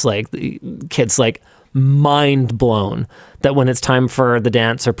possessions. The kid's mind blown that when it's time for the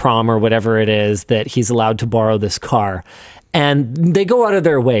dance or prom or whatever it is, that he's allowed to borrow this car. And they go out of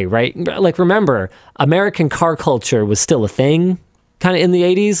their way, right? Remember, American car culture was still a thing kind of in the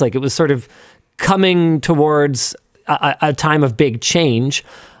 80s. It was sort of coming towards a time of big change.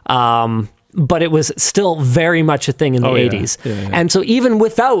 But it was still very much a thing in the 80s. Yeah. And so even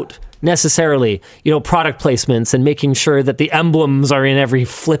without necessarily, product placements and making sure that the emblems are in every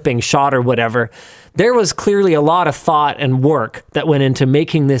flipping shot or whatever, there was clearly a lot of thought and work that went into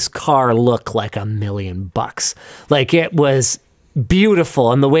making this car look like $1 million. It was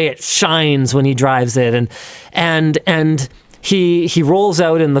beautiful, and the way it shines when he drives it, and he rolls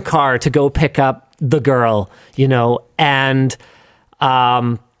out in the car to go pick up the girl, and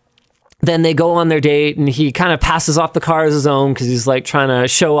then they go on their date, and he kind of passes off the car as his own because he's trying to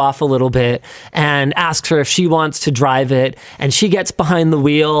show off a little bit, and asks her if she wants to drive it, and she gets behind the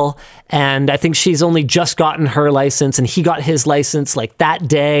wheel, and I think she's only just gotten her license, and he got his license that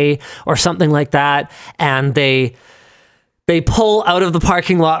day or something like that, and they pull out of the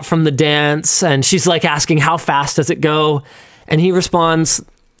parking lot from the dance, and she's asking how fast does it go, and he responds,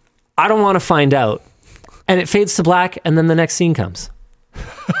 I don't want to find out, and it fades to black, and then the next scene comes.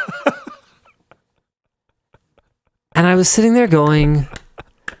 And I was sitting there going,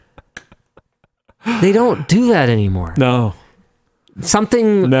 they don't do that anymore. No.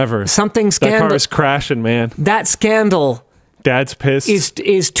 Something Never. Something That scandal. car is crashing, man. That scandal Dad's pissed.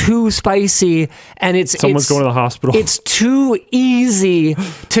 is too spicy, and Someone's going to the hospital. It's too easy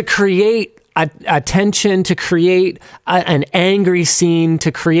to create a tension, to create an angry scene,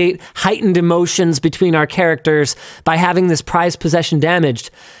 to create heightened emotions between our characters by having this prized possession damaged.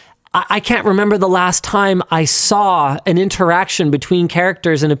 I can't remember the last time I saw an interaction between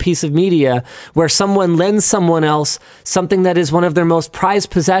characters in a piece of media where someone lends someone else something that is one of their most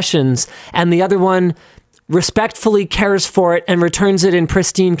prized possessions, and the other one respectfully cares for it and returns it in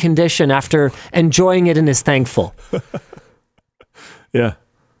pristine condition after enjoying it and is thankful. Yeah.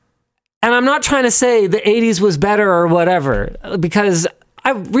 And I'm not trying to say the 80s was better or whatever, because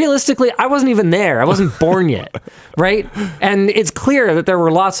realistically, I wasn't even there. I wasn't born yet, right? And it's clear that there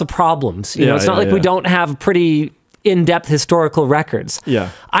were lots of problems. You know, it's not like we don't have pretty in-depth historical records. Yeah.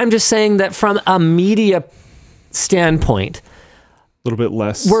 I'm just saying that from a media standpoint, A little bit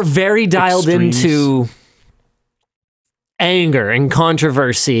less. we're very dialed extremes. into anger and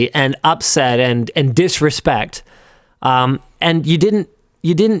controversy and upset and disrespect. And you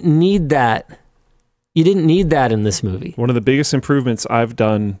didn't need that. You didn't need that in this movie. One of the biggest improvements I've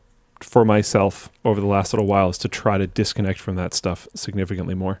done for myself over the last little while is to try to disconnect from that stuff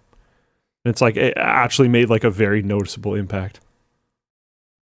significantly more. And it's like, it actually made like a very noticeable impact.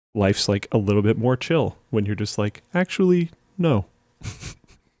 Life's like a little bit more chill when you're just like, actually, no.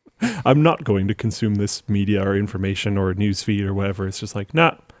 I'm not going to consume this media or information or news feed or whatever. It's just like,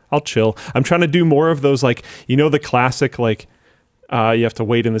 nah, I'll chill. I'm trying to do more of those, like, you know, the classic, like, you have to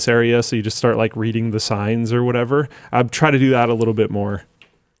wait in this area, so you just start like reading the signs or whatever. I'm trying to do that a little bit more.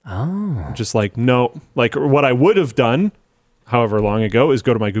 Oh. Just like, no, like what I would have done however long ago is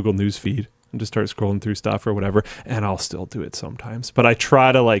go to my Google News feed and just start scrolling through stuff or whatever. And I'll still do it sometimes, but I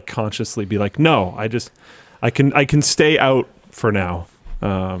try to like consciously be like, no, I can stay out for now.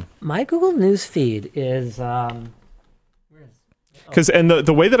 My Google News feed is Because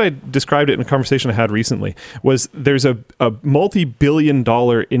the way that I described it in a conversation I had recently was there's a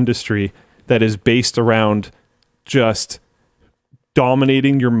multi-billion-dollar industry that is based around just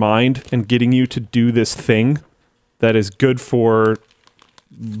dominating your mind and getting you to do this thing that is good for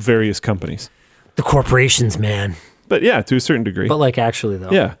various companies. the corporations, man. But yeah, to a certain degree. But like actually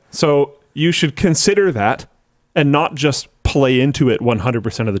though. Yeah. So you should consider that and not just play into it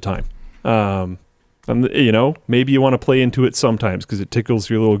 100% of the time. And, you know, maybe you want to play into it sometimes because it tickles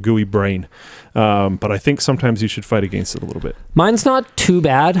your little gooey brain. But I think sometimes you should fight against it a little bit. Mine's not too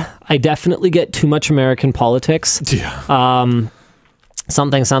bad. I definitely get too much American politics. Yeah.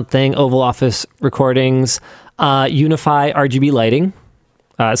 Something, Oval Office recordings, Unify RGB lighting,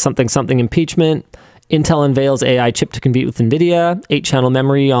 something impeachment, Intel unveils AI chip to compete with NVIDIA, 8-channel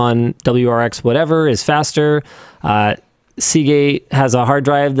memory on WRX whatever is faster, Seagate has a hard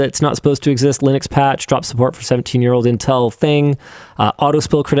drive that's not supposed to exist, Linux patch, drop support for 17-year-old Intel thing, auto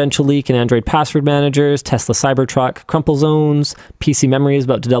spill credential leak in Android password managers, Tesla Cybertruck, crumple zones, PC memory is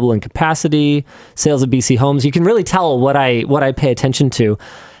about to double in capacity, sales of BC homes. You can really tell what I pay attention to.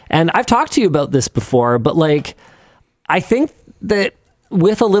 And I've talked to you about this before, but like, I think that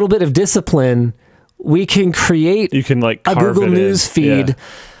with a little bit of discipline, we can create You can like a carve Google it News in. feed. Yeah.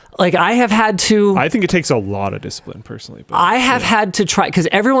 Like I have had to... I think it takes a lot of discipline personally. But, I have had to try, because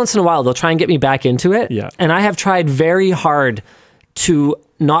every once in a while they'll try and get me back into it. Yeah. And I have tried very hard to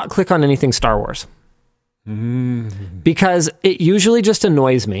not click on anything Star Wars. Because it usually just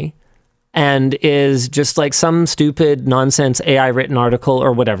annoys me and is just like some stupid nonsense AI written article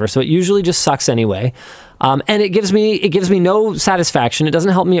or whatever. So it usually just sucks anyway. And it gives me no satisfaction. It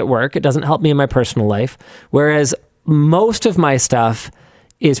doesn't help me at work. It doesn't help me in my personal life. Whereas most of my stuff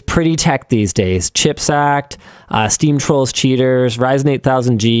is pretty tech these days. Chips Act, Steam Trolls Cheaters, Ryzen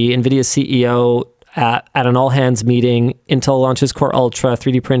 8000G, NVIDIA CEO at an all-hands meeting, Intel launches Core Ultra,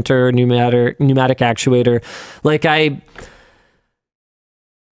 3D printer, pneumatic actuator. Like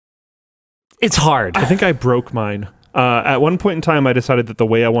it's hard. I think I broke mine. At one point in time, I decided that the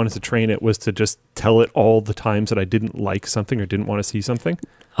way I wanted to train it was to just tell it all the times that I didn't like something or didn't want to see something.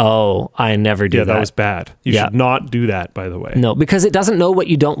 Oh, I never do that. Yeah, that was bad. You should not do that, by the way. No, because it doesn't know what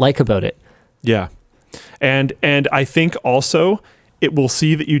you don't like about it. Yeah. And I think also it will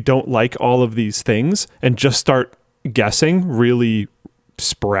see that you don't like all of these things and just start guessing really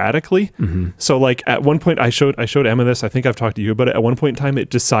sporadically. So like at one point I showed Emma this. I think I've talked to you about it. At one point in time,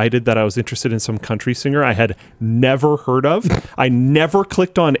 it decided that I was interested in some country singer I had never heard of. I never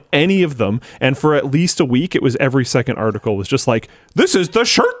clicked on any of them. And for at least a week, it was every second article was just like, this is the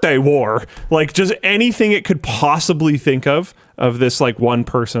shirt they wore. Like just anything it could possibly think of of this like one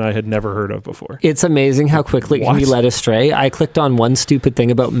person I had never heard of before. It's amazing how quickly it can be led astray. I clicked on one stupid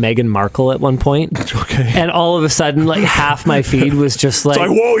thing about Meghan Markle at one point. Okay. And all of a sudden, like half my feed was just like,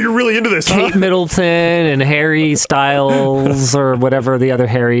 whoa, you're really into this, Kate Middleton and Harry Styles or whatever the other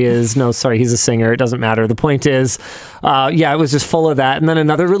Harry is. No, sorry, he's a singer. It doesn't matter. The point is, yeah, it was just full of that. And then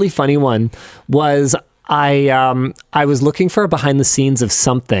another really funny one was I was looking for a behind the scenes of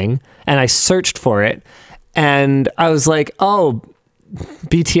something and I searched for it. And I was like, oh,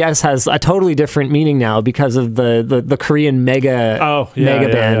 BTS has a totally different meaning now because of the Korean mega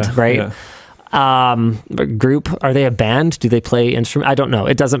band, right? Yeah. Group, are they a band? Do they play instrument? I don't know.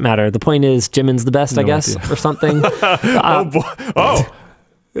 It doesn't matter. The point is Jimin's the best, I guess, or something. Oh, boy. Oh.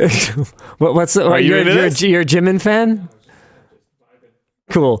 What's the, you're a Jimin fan?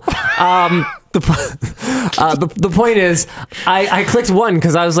 Cool. The point is, I clicked one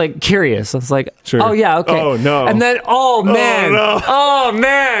because I was like curious. I was like, oh yeah, okay. Oh no. And then, oh man, oh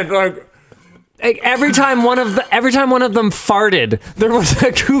man, like every time one of them farted, there was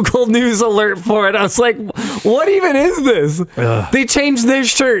a Google News alert for it. I was like, what even is this? Ugh. They changed their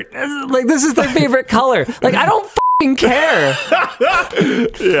shirt. Like this is their favorite color. Like I don't fucking care.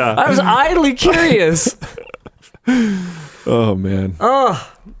 Yeah. I was idly curious. Oh man. Oh.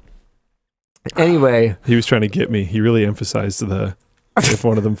 Anyway, he was trying to get me. He really emphasized the if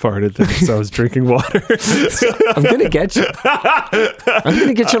one of them farted, then I was drinking water. I'm gonna get you. I'm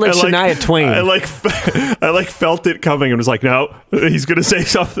gonna get you like Shania Twain. I felt it coming and was like, no, he's gonna say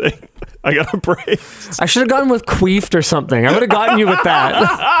something. I gotta break. I should have gone with queefed or something. I would have gotten you with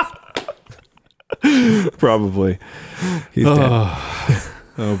that. Probably. He's dead.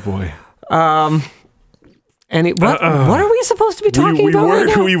 Oh boy. And what are we supposed to be talking about right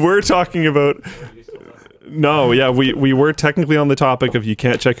now? We were talking about... No, yeah, we were technically on the topic of you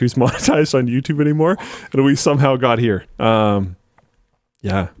can't check who's monetized on YouTube anymore, and we somehow got here.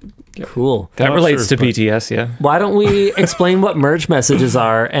 Yeah. Cool. That relates to BTS, yeah. Why don't we explain what merch messages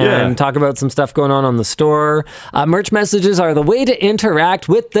are and talk about some stuff going on the store? Merch messages are the way to interact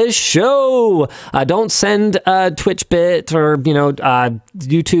with the show. Don't send a Twitch bit or,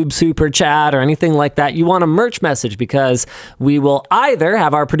 YouTube super chat or anything like that. You want a merch message because we will either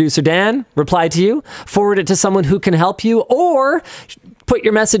have our producer Dan reply to you, forward it to someone who can help you, or put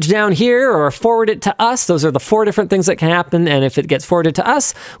your message down here or forward it to us. Those are the 4 different things that can happen. And if it gets forwarded to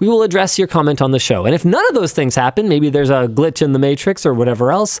us, we will address your comment on the show. And if none of those things happen, maybe there's a glitch in the matrix or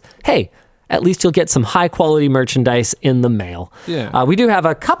whatever else, hey, at least you'll get some high quality merchandise in the mail. Yeah. We do have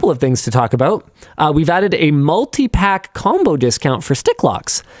a couple of things to talk about. We've added a multi-pack combo discount for stick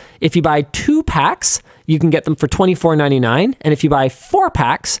locks. If you buy 2 packs, you can get them for $24.99. And if you buy 4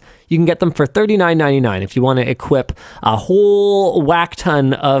 packs, you can get them for $39.99 if you want to equip a whole whack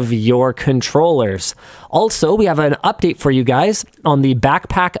ton of your controllers. Also, we have an update for you guys on the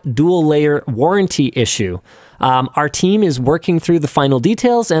backpack dual layer warranty issue. Our team is working through the final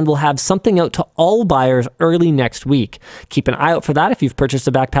details and we'll have something out to all buyers early next week. Keep an eye out for that if you've purchased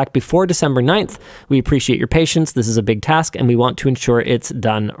a backpack before December 9th. We appreciate your patience. This is a big task and we want to ensure it's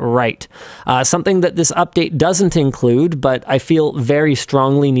done right. Something that this update doesn't include, but I feel very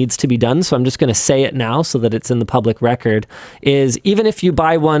strongly needs to be done, so I'm just going to say it now so that it's in the public record, is even if you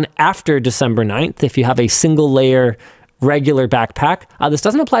buy one after December 9th, if you have a single layer regular backpack, this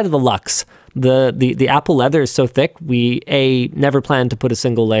doesn't apply to the Luxe. The Apple leather is so thick, we A, never planned to put a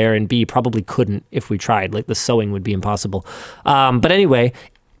single layer, and B, probably couldn't if we tried. Like the sewing would be impossible. But anyway,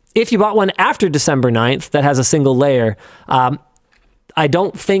 if you bought one after December 9th that has a single layer, I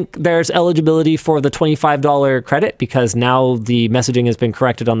don't think there's eligibility for the $25 credit because now the messaging has been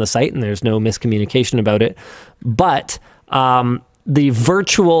corrected on the site and there's no miscommunication about it. But the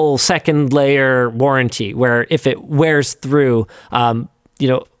virtual second layer warranty, where if it wears through,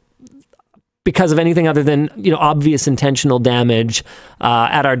 because of anything other than obvious intentional damage,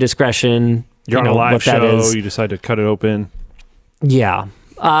 at our discretion, you're on a live show, you decide to cut it open. Yeah.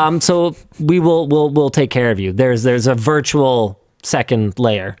 So we'll take care of you. There's a virtual second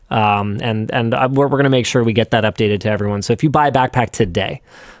layer, and we're going to make sure we get that updated to everyone. So if you buy a backpack today,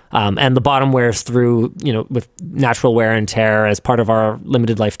 and the bottom wears through, with natural wear and tear as part of our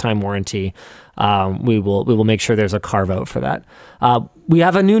limited lifetime warranty, we will make sure there's a carve out for that. We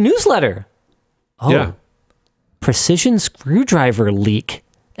have a new newsletter. Oh, yeah. Precision screwdriver leak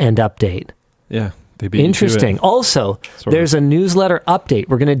and update. Yeah. They beat Interesting. Also, there's a newsletter update.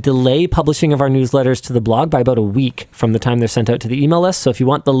 We're going to delay publishing of our newsletters to the blog by about a week from the time they're sent out to the email list. So if you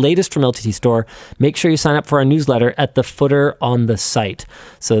want the latest from LTT Store, make sure you sign up for our newsletter at the footer on the site.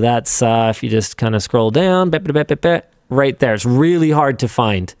 So that's, if you just kind of scroll down, right there. It's really hard to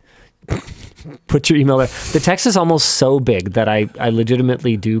find. put your email there. The text is almost so big that I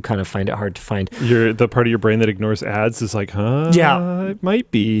legitimately do kind of find it hard to find. The part of your brain that ignores ads is like, huh? Yeah. It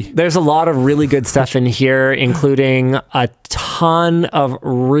might be. There's a lot of really good stuff in here, including a ton of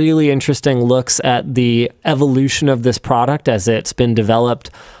really interesting looks at the evolution of this product as it's been developed,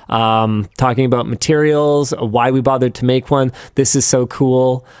 talking about materials, why we bothered to make one. This is so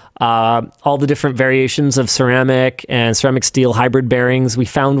cool. All the different variations of ceramic and ceramic steel hybrid bearings. We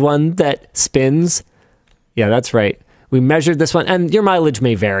found one that spins. Yeah, that's right. We measured this one, and your mileage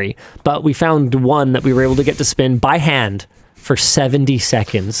may vary, but we found one that we were able to get to spin by hand for 70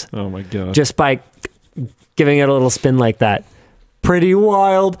 seconds. Oh my God. Just by giving it a little spin like that. Pretty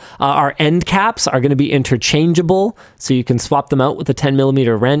wild. Our end caps are going to be interchangeable, so you can swap them out with a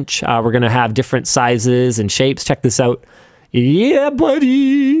 10mm wrench. We're going to have different sizes and shapes. Check this out. Yeah,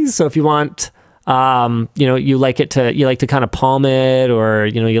 buddy. So if you want, you like to kind of palm it, or,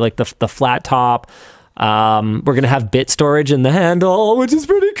 you like the flat top. We're going to have bit storage in the handle, which is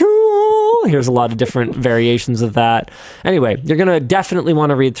pretty cool. Here's a lot of different variations of that. Anyway, you're going to definitely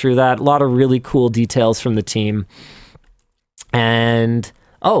want to read through that. A lot of really cool details from the team. And,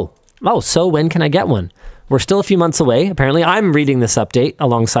 so when can I get one? We're still a few months away. Apparently, I'm reading this update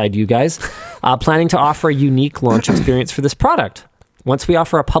alongside you guys, planning to offer a unique launch experience for this product. Once we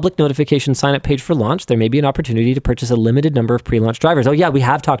offer a public notification sign-up page for launch, there may be an opportunity to purchase a limited number of pre-launch drivers. Oh yeah, we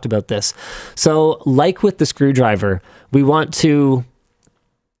have talked about this. So like with the screwdriver, we want to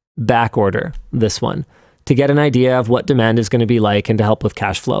back order this one to get an idea of what demand is going to be like and to help with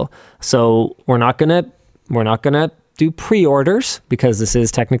cash flow. So we're not gonna do pre-orders because this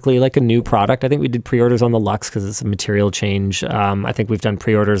is technically like a new product. I think we did pre-orders on the Lux because it's a material change. I think we've done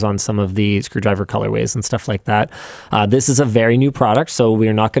pre-orders on some of the screwdriver colorways and stuff like that. This is a very new product, so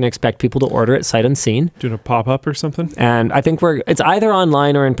we're not going to expect people to order it sight unseen. Doing a pop-up or something? And I think it's either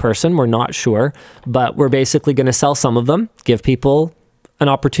online or in person. We're not sure, but we're basically going to sell some of them, give people an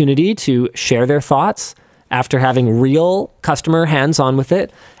opportunity to share their thoughts after having real customer hands-on with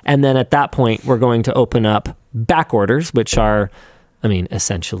it. And then at that point, we're going to open up back orders, which are,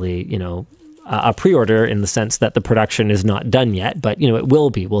 essentially, a pre-order in the sense that the production is not done yet, but, it will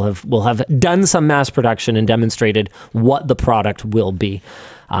be. We'll have done some mass production and demonstrated what the product will be.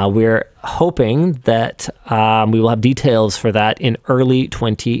 We're hoping that we will have details for that in early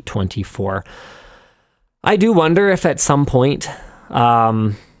 2024. I do wonder if at some point,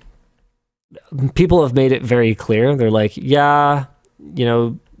 people have made it very clear. They're like, yeah,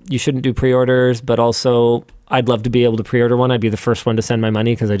 you shouldn't do pre-orders, but also I'd love to be able to pre-order one. I'd be the first one to send my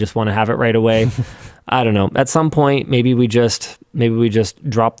money because I just want to have it right away. I don't know. At some point, maybe we just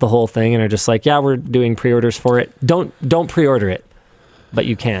drop the whole thing and are just like, yeah, we're doing pre-orders for it. Don't pre-order it, but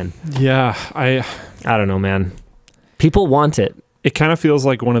you can. Yeah, I don't know, man. People want it. It kind of feels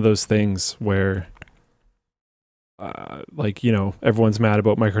like one of those things where, everyone's mad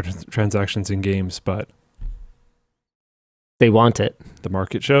about microtransactions in games, but they want it. The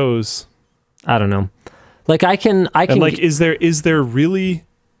market shows. I don't know. Like I can and like is there really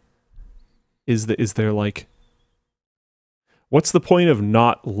like what's the point of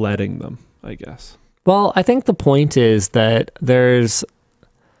not letting them, I guess? Well, I think the point is that there's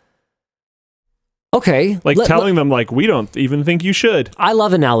telling them like we don't even think you should. I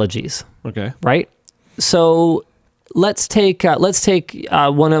love analogies. Okay. Right? So let's take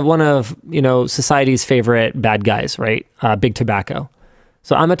one of society's favorite bad guys, right? Big Tobacco.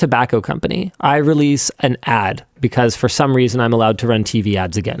 So I'm a tobacco company. I release an ad because for some reason I'm allowed to run TV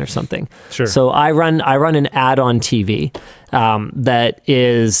ads again or something. Sure. So I run an ad on TV that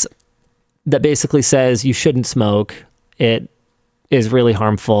basically says you shouldn't smoke. It is really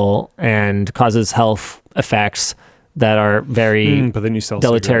harmful and causes health effects that are very but then you sell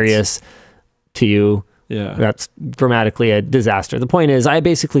deleterious cigarettes to you. Yeah. That's dramatically a disaster. The point is I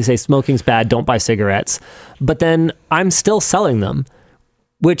basically say smoking's bad, don't buy cigarettes, but then I'm still selling them,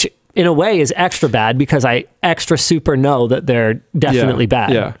 which in a way is extra bad because I extra super know that they're definitely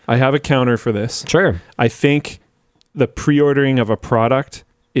bad. Yeah, I have a counter for this. Sure. I think the pre-ordering of a product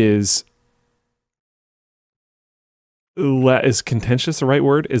is contentious, the right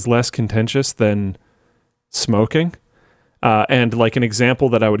word? Is less contentious than smoking. And like an example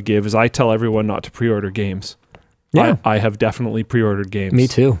that I would give is I tell everyone not to pre-order games. Yeah. I have definitely pre-ordered games. Me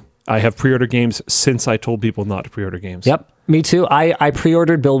too. I have pre-ordered games since I told people not to pre-order games. Yep. Me too. I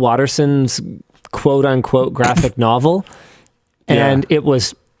pre-ordered Bill Watterson's quote-unquote graphic novel, and it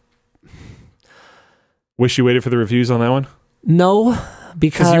was... Wish you waited for the reviews on that one? No,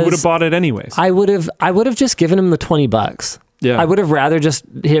 because... you would have bought it anyways. I would have just given him the $20. Yeah. I would have rather just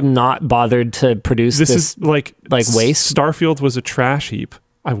him not bothered to produce this is like waste. Starfield was a trash heap.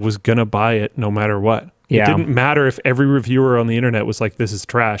 I was gonna buy it no matter what. Yeah. It didn't matter if every reviewer on the internet was like, this is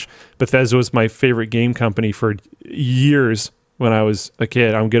trash. Bethesda was my favorite game company for years when I was a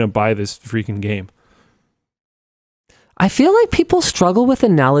kid. I'm gonna buy this freaking game. I feel like people struggle with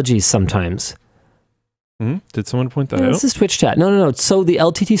analogies sometimes. Did someone point that out? This is Twitch chat. No. So the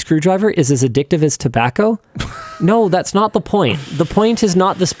LTT screwdriver is as addictive as tobacco? No, that's not the point. The point is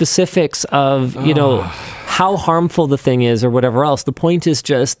not the specifics of, you know, how harmful the thing is or whatever else. The point is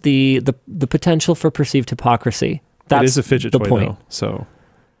just the potential for perceived hypocrisy. That's it is a fidget toy, though, so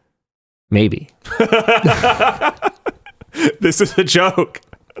maybe. This is a joke.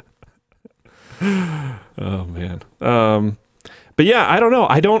 Oh man. But yeah, I don't know.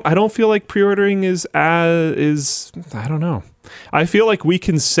 I don't feel like pre-ordering is I don't know. I feel like we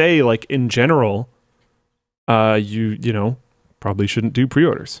can say, like, in general, you know, probably shouldn't do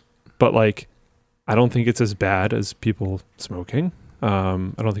pre-orders. But like, I don't think it's as bad as people smoking. I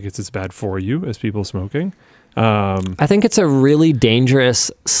don't think it's as bad for you as people smoking. I think it's a really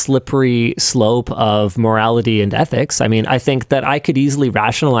dangerous, slippery slope of morality and ethics. I mean, I think that I could easily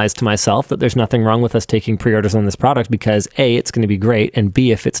rationalize to myself that there's nothing wrong with us taking pre-orders on this product because A, it's going to be great, and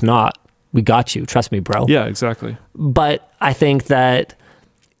B, if it's not, we got you. Trust me, bro. Yeah, exactly. But I think that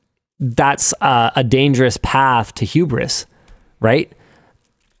that's a dangerous path to hubris, right?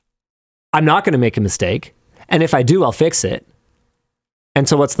 I'm not going to make a mistake, and if I do, I'll fix it. And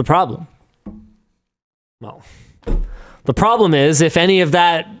so what's the problem? Well, the problem is if any of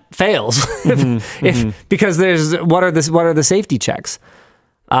that fails, because there's what are the safety checks?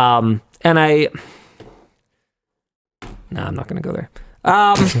 And I'm not going to go there.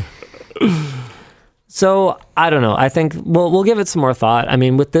 So I don't know. I think we'll give it some more thought. I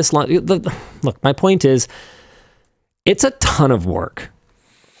mean, with this look, my point is, it's a ton of work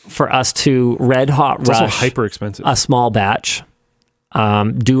for us to red hot rush. It's also hyper expensive. A small batch.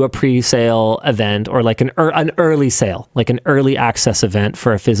 Do a pre-sale event or like an early sale, like an early access event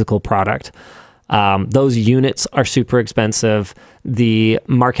for a physical product. Those units are super expensive. The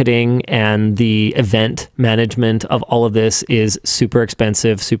marketing and the event management of all of this is super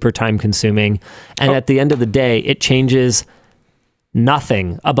expensive, super time consuming. And at the end of the day, it changes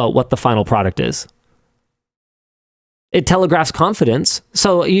nothing about what the final product is. It telegraphs confidence.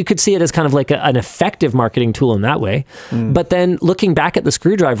 So you could see it as kind of like an effective marketing tool in that way. But then looking back at the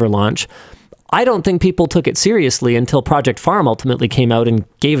screwdriver launch, I don't think people took it seriously until Project Farm ultimately came out and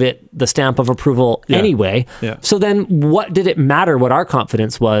gave it the stamp of approval anyway. Yeah. So then what did it matter what our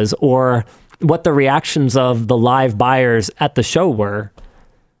confidence was or what the reactions of the live buyers at the show were?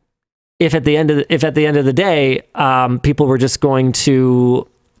 If at the end of the day, people were just going to...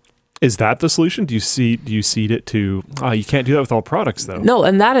 Is that the solution? Do you seed it to? You can't do that with all products, though. No,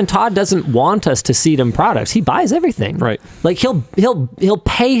 and Todd doesn't want us to seed him products. He buys everything, right? Like he'll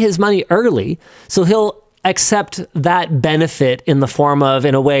pay his money early, so he'll accept that benefit in the form of,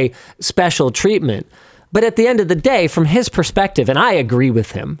 in a way, special treatment. But at the end of the day, from his perspective, and I agree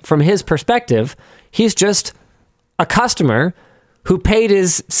with him, from his perspective, he's just a customer who paid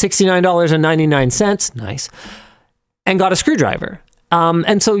his $69.99, nice, and got a screwdriver.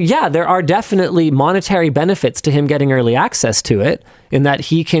 And so, yeah, there are definitely monetary benefits to him getting early access to it in that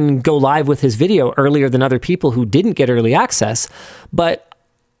he can go live with his video earlier than other people who didn't get early access. But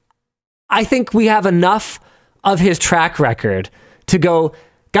I think we have enough of his track record to go,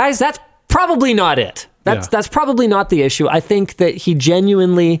 guys, that's probably not it. That's probably not the issue. I think that he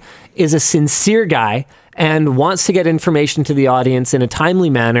genuinely is a sincere guy and wants to get information to the audience in a timely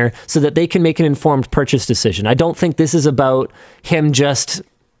manner so that they can make an informed purchase decision. I don't think this is about him just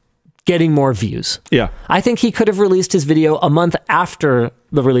getting more views. Yeah. I think he could have released his video a month after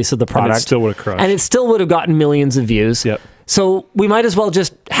the release of the product. And it still would have crushed. And it still would have gotten millions of views. Yep. So we might as well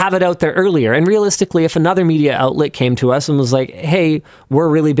just have it out there earlier. And realistically, if another media outlet came to us and was like, hey, we're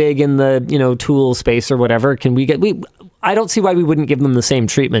really big in the, tool space or whatever, can we get... I don't see why we wouldn't give them the same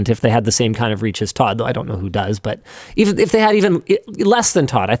treatment if they had the same kind of reach as Todd, though I don't know who does, but even if they had even less than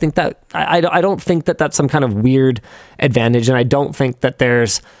Todd, I think that I don't think that that's some kind of weird advantage, and I don't think that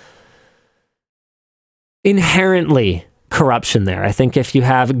there's inherently corruption there. I think if you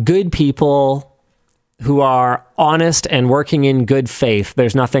have good people who are honest and working in good faith,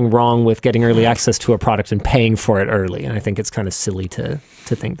 there's nothing wrong with getting early access to a product and paying for it early, and I think it's kind of silly to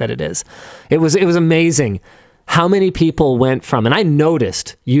think that it is. It was amazing how many people went from, and I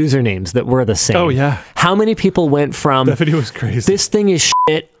noticed usernames that were the same. Oh, yeah. How many people went from, That video was crazy. this thing is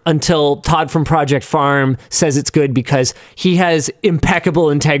shit, until Todd from Project Farm says it's good because he has impeccable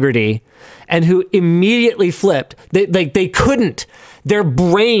integrity, and who immediately flipped. They couldn't, their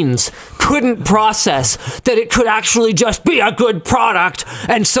brains couldn't process that it could actually just be a good product.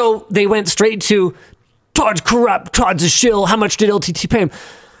 And so they went straight to, Todd's corrupt, Todd's a shill, how much did LTT pay him?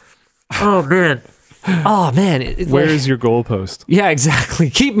 Oh, man. Oh man, where is your goalpost? Yeah,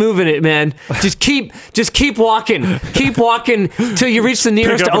 exactly. Keep moving it, man. Just keep walking. Keep walking till you reach the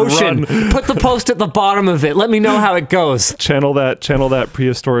nearest ocean. Put the post at the bottom of it. Let me know how it goes. Channel that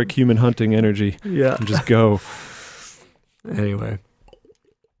prehistoric human hunting energy. Yeah, and just go. Anyway.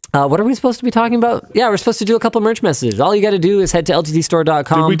 What are we supposed to be talking about? Yeah, we're supposed to do a couple merch messages. All you got to do is head to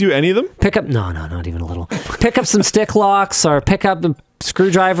lttstore.com. Did we do any of them? Pick up, no, not even a little. Pick up some stick locks, or pick up a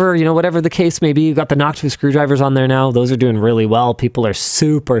screwdriver, whatever the case may be. You've got the Noctua screwdrivers on there now. Those are doing really well. People are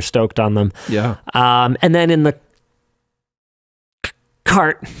super stoked on them. Yeah. And then in the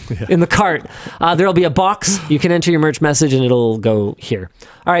cart, there'll be a box. You can enter your merch message and it'll go here.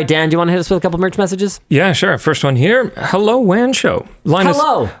 All right, Dan, do you want to hit us with a couple merch messages? Yeah, sure. First one here. Hello, WAN show. Linus,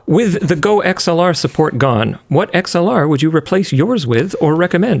 hello. With the Go XLR support gone, what XLR would you replace yours with or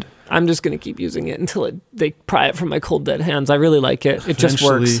recommend? I'm just going to keep using it until they pry it from my cold, dead hands. I really like it. It just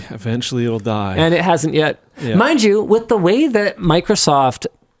works. Eventually it'll die. And it hasn't yet. Yeah. Mind you, with the way that Microsoft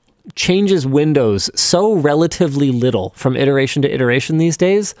changes Windows so relatively little from iteration to iteration these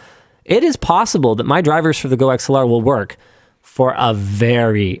days, it is possible that my drivers for the Go XLR will work for a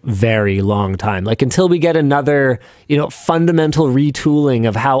very, very long time. Like until we get another, fundamental retooling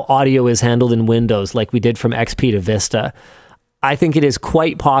of how audio is handled in Windows, like we did from XP to Vista. I think it is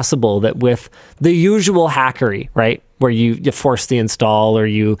quite possible that with the usual hackery, right, where you force the install, or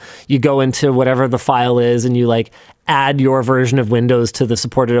you go into whatever the file is and you add your version of Windows to the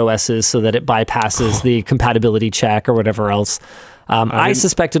supported OSs so that it bypasses the compatibility check or whatever else. I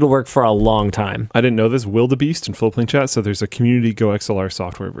suspect it'll work for a long time. I didn't know this. Wildebeest in Full Plane Chat, so there's a community Go XLR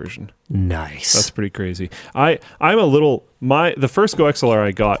software version. Nice. That's pretty crazy. The first Go XLR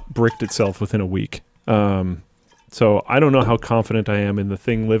I got bricked itself within a week. So I don't know how confident I am in the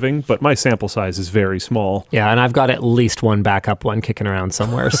thing living, but my sample size is very small. Yeah, and I've got at least one backup one kicking around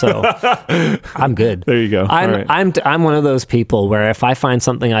somewhere, so I'm good. There you go. I'm one of those people where if I find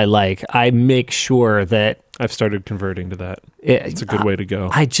something I like, I make sure that I've started converting to that. It's a good way to go.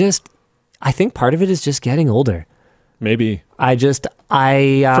 I think part of it is just getting older. Maybe. For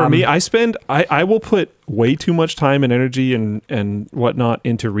me, I will put way too much time and energy and whatnot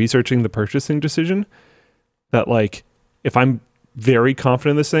into researching the purchasing decision. That if I'm very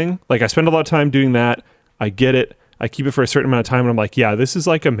confident in this thing, I spend a lot of time doing that, I get it, I keep it for a certain amount of time, and I'm like, yeah, this is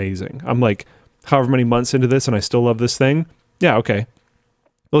amazing. I'm however many months into this and I still love this thing. Yeah, okay.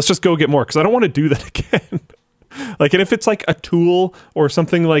 Let's just go get more, because I don't want to do that again. And if it's a tool or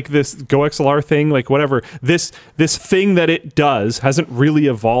something like this Go XLR thing, whatever, this thing that it does hasn't really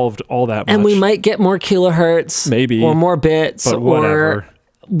evolved all that much. And we might get more kilohertz, maybe, or more bits, but or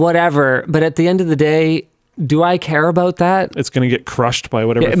whatever. But at the end of the day, do I care about that? It's going to get crushed by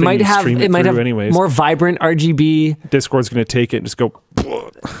whatever thing you stream it through anyways. More vibrant RGB. Discord's going to take it and just go...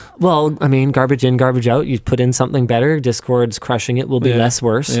 Well, I mean, garbage in, garbage out. You put in something better, Discord's crushing it will be less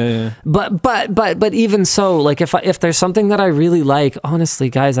worse. Yeah. But even so, if there's something that I really like, honestly,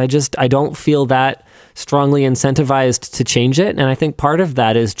 guys, I don't feel that strongly incentivized to change it. And I think part of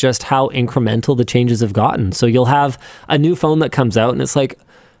that is just how incremental the changes have gotten. So you'll have a new phone that comes out and it's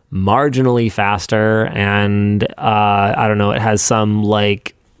marginally faster, and I don't know, it has some I'm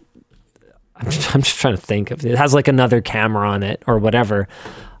just trying to think of it. It has another camera on it or whatever,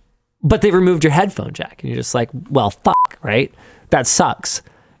 but they removed your headphone jack, and you're just well, fuck, right? That sucks.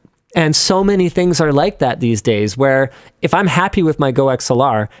 And so many things are like that these days, where if I'm happy with my Go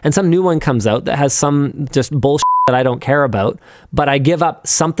XLR and some new one comes out that has some just bullshit that I don't care about, but I give up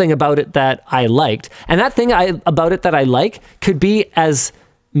something about it that I liked, and that thing about it that I like could be as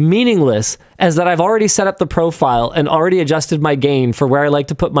meaningless as that I've already set up the profile and already adjusted my gain for where I like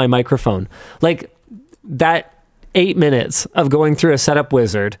to put my microphone. That 8 minutes of going through a setup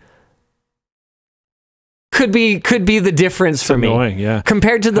wizard could be the difference for annoying, me, yeah,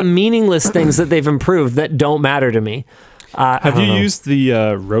 compared to the meaningless things that they've improved that don't matter to me. Have you used the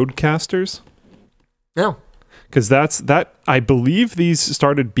Roadcasters? No. Because I believe these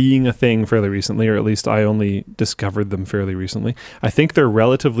started being a thing fairly recently, or at least I only discovered them fairly recently. I think they're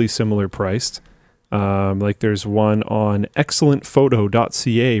relatively similar priced. There's one on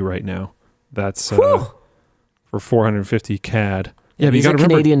excellentphoto.ca right now. That's for 450 CAD. Yeah, but these you are gotta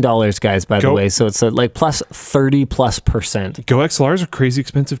remember, Canadian dollars, guys, by the way. So it's like plus 30+%. Go XLRs are crazy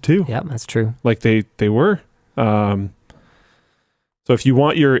expensive too. Yeah, that's true. Like they were. So if you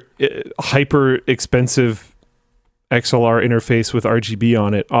want your hyper expensive XLR interface with RGB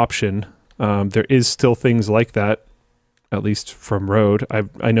on it option, there is still things like that, at least from Rode.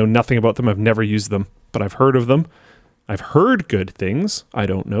 I know nothing about them. I've never used them, but I've heard of them. I've heard good things. I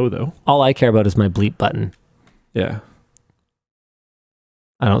don't know though. All I care about is my bleep button. Yeah.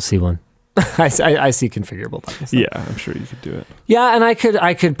 I don't see one. I see configurable buttons. Yeah, I'm sure you could do it. Yeah, and I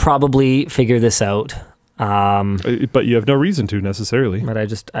could probably figure this out. But you have no reason to necessarily. But I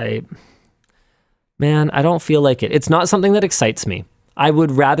don't feel like it. It's not something that excites me. I would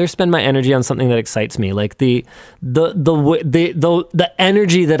rather spend my energy on something that excites me, like the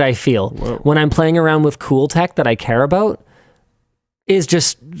energy that I feel when I'm playing around with cool tech that I care about is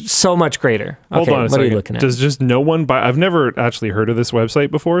just so much greater. Hold on a second. What are you looking at? Does just no one buy? I've never actually heard of this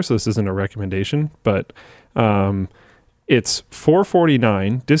website before, so this isn't a recommendation, but it's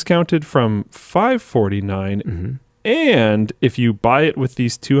 $449 discounted from $549, and if you buy it with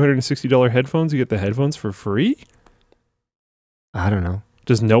these $260 headphones, you get the headphones for free. I don't know.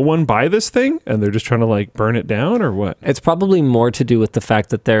 Does no one buy this thing and they're just trying to like burn it down or what? It's probably more to do with the fact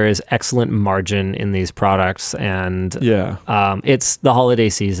that there is excellent margin in these products, and it's the holiday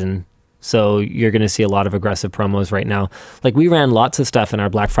season. So you're going to see a lot of aggressive promos right now. Like we ran lots of stuff in our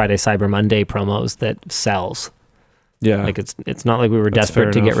Black Friday, Cyber Monday promos that sells. Yeah. Like it's not like we were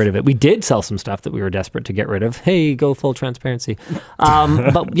desperate to get rid of it. We did sell some stuff that we were desperate to get rid of. Hey, go full transparency.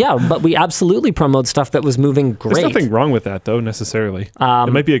 But we absolutely promoted stuff that was moving great. There's nothing wrong with that though, necessarily.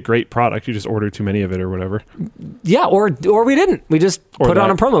 It might be a great product. You just order too many of it or whatever. Yeah, or we didn't. We just put it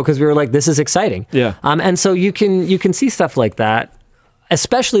on a promo because we were like, this is exciting. Yeah. And so you can see stuff like that,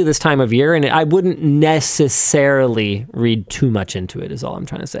 especially this time of year. And I wouldn't necessarily read too much into it, is all I'm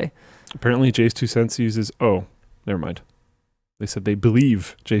trying to say. Apparently, Jay's 2 Cents uses... Oh, never mind. They said they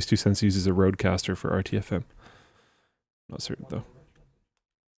believe Jay's 2 Cents uses a Rodecaster for RTFM. Not certain, though.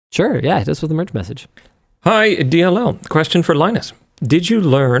 Sure, yeah, just with a merge message. Hi, DLL. Question for Linus. Did you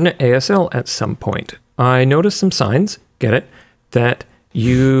learn ASL at some point? I noticed some signs, get it, that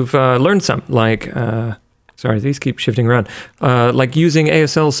you've learned some, like... sorry, these keep shifting around. Like using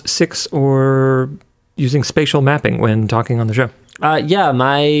ASL's 6 or using spatial mapping when talking on the show. Yeah,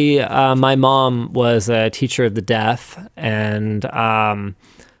 my mom was a teacher of the deaf, and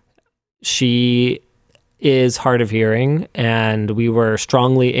she is hard of hearing, and we were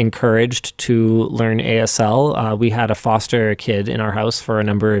strongly encouraged to learn ASL. We had a foster kid in our house for a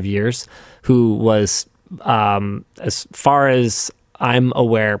number of years who was, as far as I'm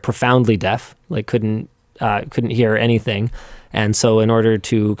aware, profoundly deaf, like couldn't hear anything. And so in order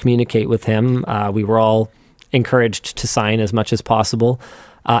to communicate with him, we were all encouraged to sign as much as possible.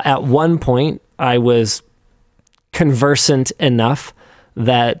 At one point, I was conversant enough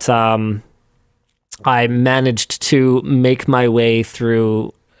that I managed to make my way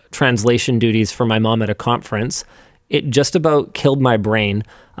through translation duties for my mom at a conference. It just about killed my brain.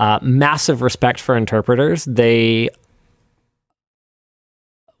 Massive respect for interpreters.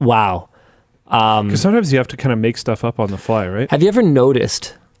 Wow. Because sometimes you have to kind of make stuff up on the fly, right? Have you ever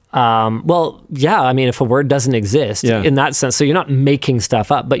noticed... well, yeah, I mean, if a word doesn't exist in that sense, so you're not making stuff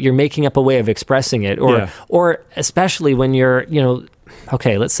up, but you're making up a way of expressing it, or especially when you're,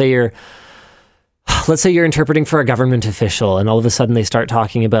 okay, let's say you're interpreting for a government official, and all of a sudden they start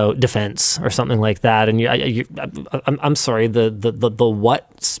talking about defense or something like that, and I'm sorry, the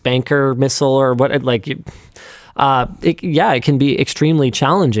what spanker missile or what, like. It can be extremely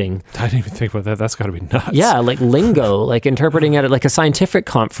challenging. I didn't even think about that. That's got to be nuts. Yeah, like lingo, like interpreting at like a scientific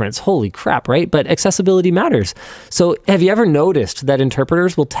conference. Holy crap, right? But accessibility matters. So have you ever noticed that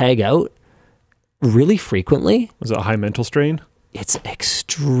interpreters will tag out really frequently? Was it a high mental strain? It's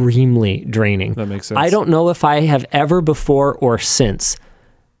extremely draining. That makes sense. I don't know if I have ever before or since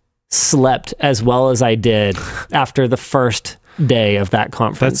slept as well as I did after the first day of that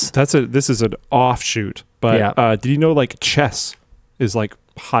conference. This is an offshoot. But did you know like chess is like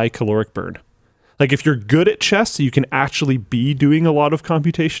high caloric burn? Like if you're good at chess, you can actually be doing a lot of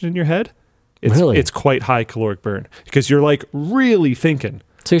computation in your head. It's quite high caloric burn because you're like really thinking.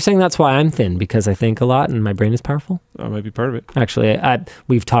 So you're saying that's why I'm thin, because I think a lot and my brain is powerful? That might be part of it. Actually,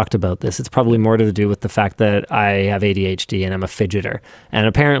 we've talked about this. It's probably more to do with the fact that I have ADHD and I'm a fidgeter. And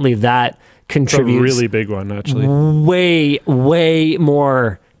apparently that contributes... It's a really big one, actually. Way, way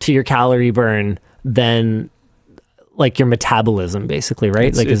more to your calorie burn than like your metabolism, basically,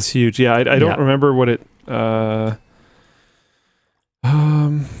 right? It's huge. Yeah, I don't remember what it...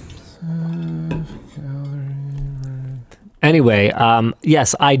 Anyway,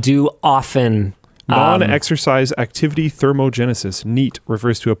 yes, I do often... Non-exercise activity thermogenesis, NEAT,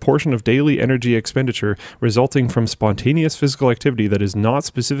 refers to a portion of daily energy expenditure resulting from spontaneous physical activity that is not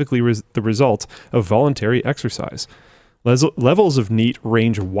specifically the result of voluntary exercise. Levels of NEAT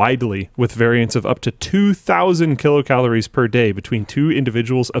range widely, with variance of up to 2,000 kilocalories per day between two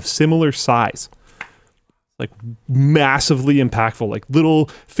individuals of similar size. Like massively impactful, like little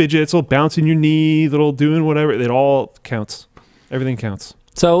fidgets, little bouncing your knee, little doing whatever. It all counts. Everything counts.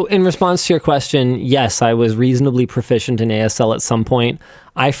 So in response to your question, yes, I was reasonably proficient in ASL at some point.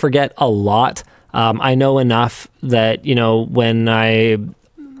 I forget a lot. I know enough that, you know, when I'm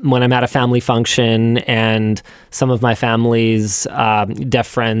at a family function and some of my family's deaf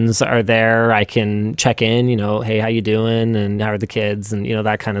friends are there, I can check in, you know, hey, how you doing? And how are the kids? And, you know,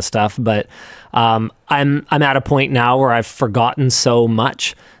 that kind of stuff. But I'm at a point now where I've forgotten so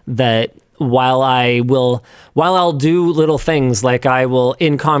much that while I'll do little things, like I will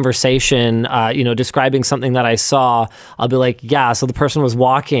in conversation, you know, describing something that I saw, I'll be like, yeah, so the person was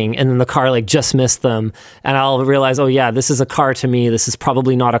walking and then the car like just missed them. And I'll realize, oh yeah, this is a car to me. This is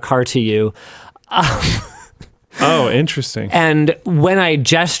probably not a car to you. Oh, interesting. And when I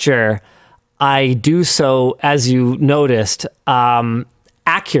gesture, I do so, as you noticed,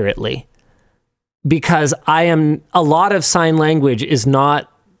 accurately, because a lot of sign language is not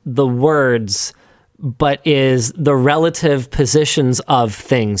the words, but is the relative positions of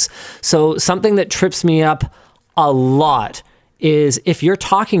things. So something that trips me up a lot is if you're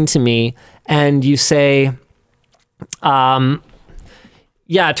talking to me and you say, yeah,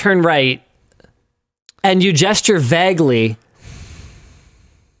 turn right, and you gesture vaguely,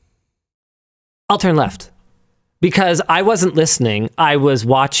 I'll turn left. Because I wasn't listening, I was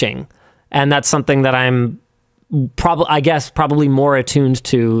watching. And that's something that I'm probably more attuned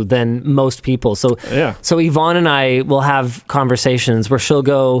to than most people. So, yeah. So Yvonne and I will have conversations where she'll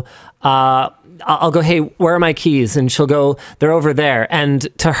go, I'll go, hey, where are my keys? And she'll go, they're over there. And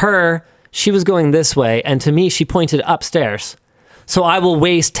to her, she was going this way. And to me, she pointed upstairs. So I will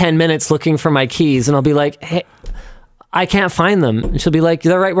waste 10 minutes looking for my keys. And I'll be like, hey, I can't find them. And she'll be like,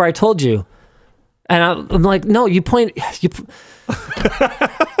 they're right where I told you. And I'm like, no, you pointed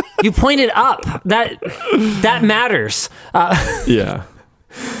up. That matters. Yeah.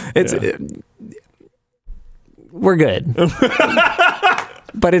 We're good.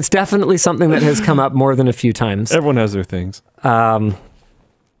 But it's definitely something that has come up more than a few times. Everyone has their things.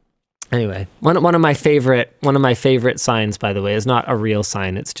 Anyway, one of my favorite signs, by the way, is not a real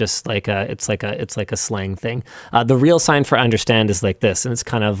sign. It's just like it's like a slang thing. The real sign for understand is like this, and it's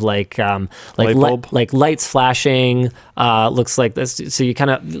kind of like like lights flashing. Looks like this. So you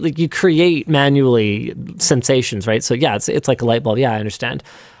kind of like you create manually sensations, right? So yeah, it's like a light bulb. Yeah, I understand.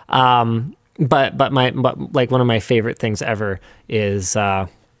 But like one of my favorite things ever is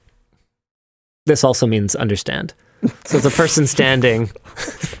this also means understand. So it's a person standing.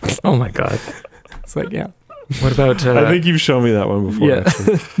 Oh my God. It's like, yeah. What about... I think you've shown me that one before. Yeah.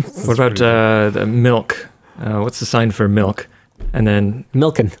 What about the milk? What's the sign for milk? And then...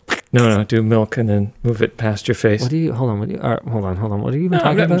 Milking. No, do milk and then move it past your face. Hold on. Hold on. What are you even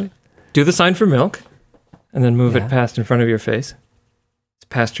talking about? Do the sign for milk and then move it past in front of your face. It's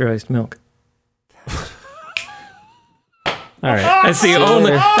pasteurized milk. All right. That's the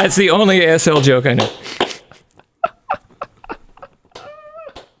only ASL joke I know.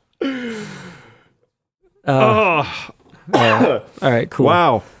 All right, cool.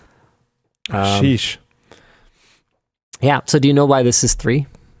 Wow. Sheesh. Yeah, so do you know why this is 3?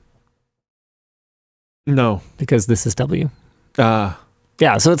 No. Because this is W. Yeah,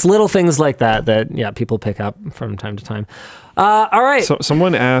 so it's little things like that people pick up from time to time. All right. So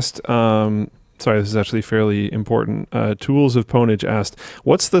someone asked, sorry, this is actually fairly important. Tools of Ponage asked,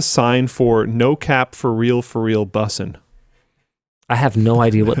 what's the sign for no cap for real bussin'? I have no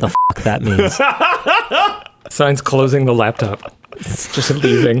idea what the fuck that means. Sign's closing the laptop. It's just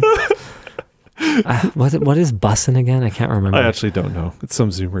leaving. What is bussin' again? I can't remember. I actually don't know. It's some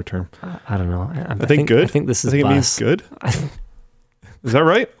Zoomer term. I don't know. I think good. I think this is I think bus. it means good. Is that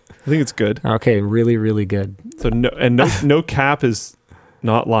right? I think it's good. Okay, really, really good. So no cap is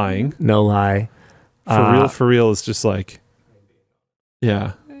not lying. No lie. For real is just like,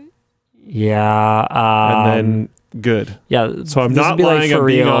 yeah. Yeah. And then good. Yeah. So I'm not lying, I'm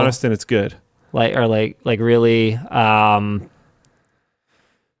being honest, and it's good. Like really,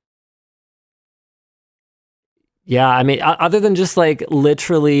 yeah, I mean, other than just like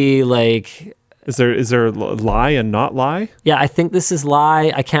literally like Is there lie and not lie? Yeah, I think this is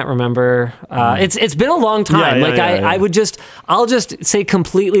lie. I can't remember. It's been a long time. I'll just say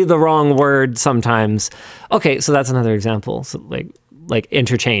completely the wrong word sometimes. Okay, so that's another example. So like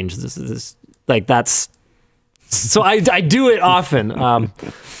interchange. This like that's. So I do it often.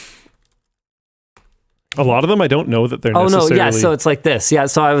 A lot of them I don't know that they're necessarily... Oh, no, yeah, so it's like this. Yeah,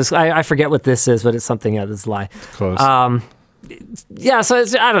 so I forget what this is, but it's something, that's a lie. Close. Yeah, so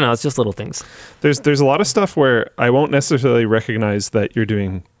I don't know, it's just little things. There's a lot of stuff where I won't necessarily recognize that you're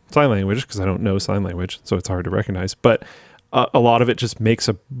doing sign language, because I don't know sign language, so it's hard to recognize, but a lot of it just makes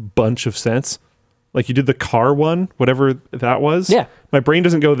a bunch of sense. Like you did the car one, whatever that was. Yeah. My brain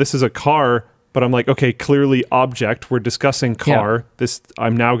doesn't go, this is a car, but I'm like, okay, clearly object, we're discussing car. Yeah.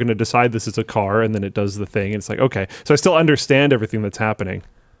 I'm now going to decide this is a car, and then it does the thing. And it's like, okay. So I still understand everything that's happening.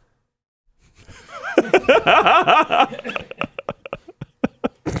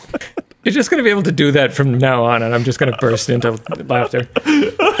 You're just going to be able to do that from now on, and I'm just going to burst into laughter.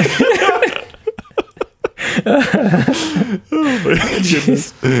 Oh my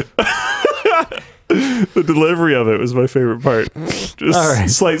goodness. The delivery of it was my favorite part.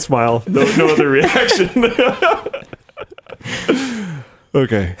 Just slight smile. No other reaction.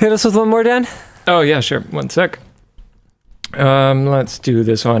 Okay. Hit us with one more, Dan. Oh, yeah, sure. One sec. Let's do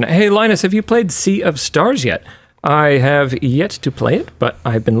this one. Hey, Linus, have you played Sea of Stars yet? I have yet to play it, but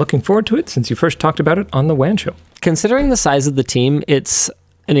I've been looking forward to it since you first talked about it on the WAN show. Considering the size of the team, it's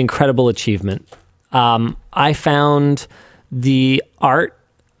an incredible achievement. I found the art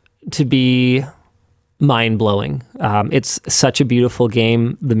to be mind-blowing. It's such a beautiful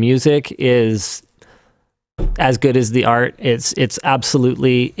game. The music is as good as the art. It's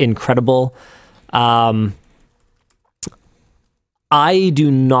absolutely incredible. I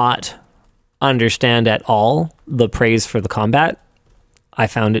do not understand at all the praise for the combat. I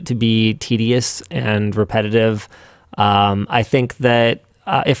found it to be tedious and repetitive. I think that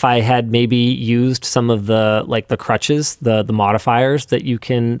if I had maybe used some of the crutches, the modifiers that you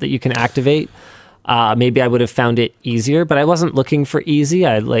can activate, maybe I would have found it easier. But I wasn't looking for easy.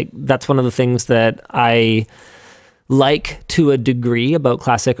 That's one of the things that I like to a degree about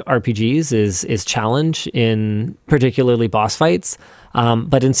classic RPGs is challenge in particularly boss fights.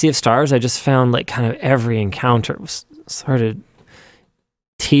 But in Sea of Stars, I just found kind of every encounter was sort of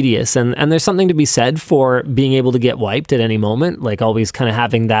tedious, and there's something to be said for being able to get wiped at any moment, always kind of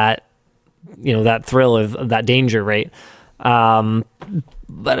having that, that thrill of that danger, right?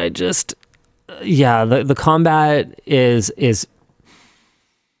 But I just, the combat is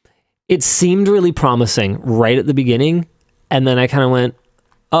it seemed really promising right at the beginning, and then I kind of went,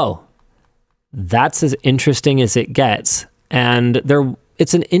 oh, that's as interesting as it gets. And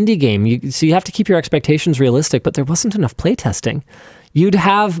it's an indie game, so you have to keep your expectations realistic, but there wasn't enough playtesting. You'd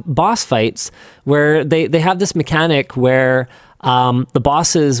have boss fights where they have this mechanic where the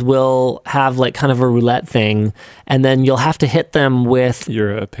bosses will have kind of a roulette thing, and then you'll have to hit them with...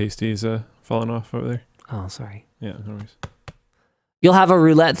 Your pasties falling off over there. Oh, sorry. Yeah, no worries. You'll have a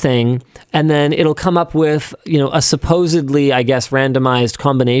roulette thing, and then it'll come up with, a supposedly, I guess, randomized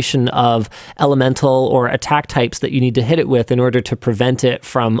combination of elemental or attack types that you need to hit it with in order to prevent it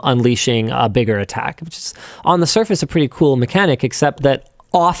from unleashing a bigger attack, which is, on the surface, a pretty cool mechanic, except that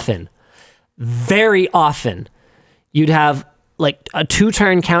often, very often, you'd have a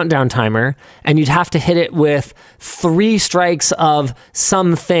 2-turn countdown timer, and you'd have to hit it with 3 strikes of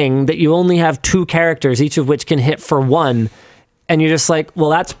something that you only have 2 characters, each of which can hit for 1. And you're just like, well,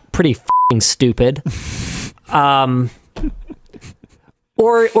 that's pretty f***ing stupid. Or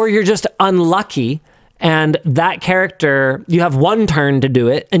you're just unlucky, and that character, you have 1 turn to do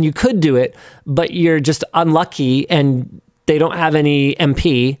it, and you could do it, but you're just unlucky, and they don't have any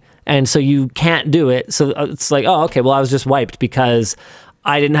MP, and so you can't do it. So it's like, oh, okay, well, I was just wiped because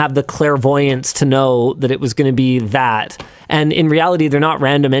I didn't have the clairvoyance to know that it was going to be that. And in reality, they're not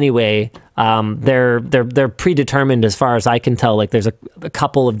random anyway. They're predetermined as far as I can tell. There's a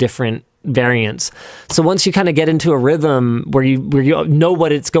couple of different variants. So once you kind of get into a rhythm where you know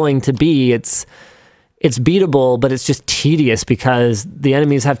what it's going to be, it's beatable, but it's just tedious because the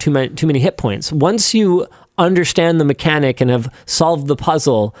enemies have too many hit points. Once you understand the mechanic and have solved the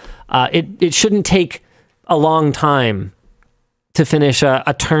puzzle, it shouldn't take a long time to finish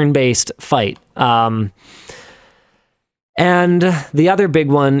a turn-based fight. And the other big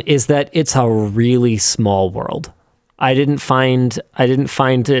one is that it's a really small world. I didn't find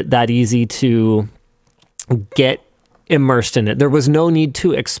it that easy to get immersed in it. There was no need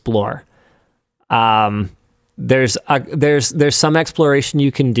to explore. There's some exploration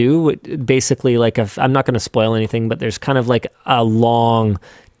you can do. Basically, I'm not going to spoil anything, but there's kind of a long,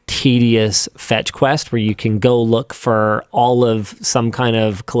 tedious fetch quest where you can go look for all of some kind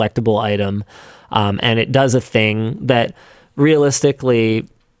of collectible item, and it does a thing that realistically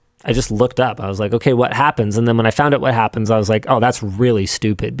I just looked up. I was like, okay, what happens? And then when I found out what happens, I was like, oh, that's really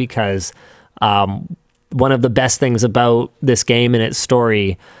stupid, because one of the best things about this game and its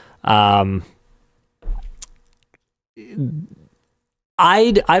story, I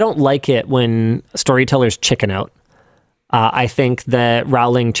don't like it when storytellers chicken out. I think that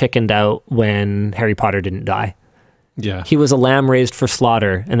Rowling chickened out when Harry Potter didn't die. Yeah. He was a lamb raised for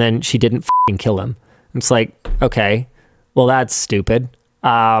slaughter, and then she didn't fucking kill him. It's like, okay, well, that's stupid.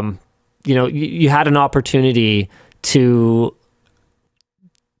 You had an opportunity to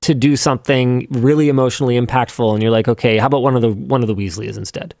do something really emotionally impactful, and you're like, okay, how about one of the Weasleys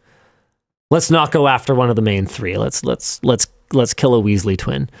instead? Let's not go after one of the main three. Let's kill a Weasley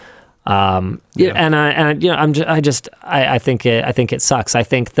twin. I think it sucks. I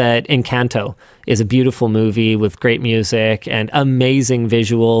think that Encanto is a beautiful movie with great music and amazing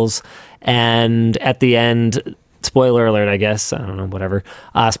visuals, and at the end, spoiler alert, I guess, I don't know, whatever.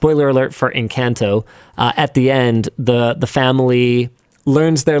 Spoiler alert for Encanto. At the end, the family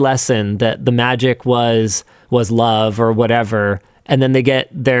learns their lesson that the magic was love or whatever, and then they get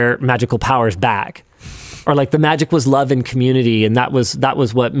their magical powers back. Or like the magic was love and community, and that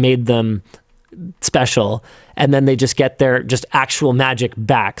was what made them special. And then they just get their just actual magic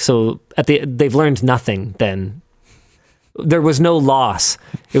back. So they've learned nothing then. There was no loss.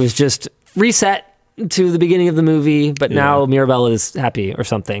 It was just reset to the beginning of the movie, but now Mirabelle is happy or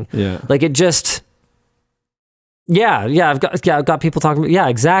something. Yeah. Like it just I've got people talking about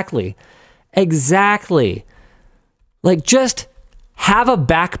exactly. Like just have a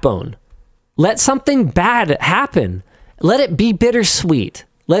backbone. Let something bad happen. Let it be bittersweet.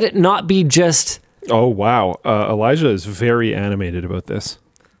 Let it not be just... Oh, wow. Elijah is very animated about this.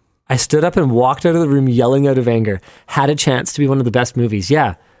 I stood up and walked out of the room yelling out of anger. Had a chance to be one of the best movies.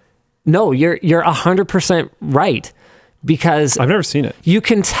 Yeah. No, you're 100% right. Because... I've never seen it. You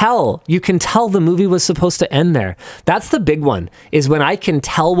can tell the movie was supposed to end there. That's the big one, is when I can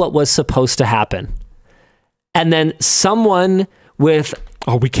tell what was supposed to happen. And then someone with...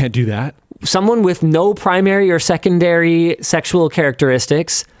 Oh, we can't do that? Someone with no primary or secondary sexual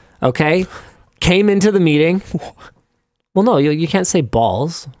characteristics, okay, came into the meeting. Well, no, you can't say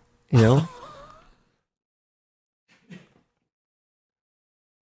balls, you know.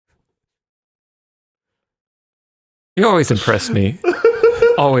 You always impress me.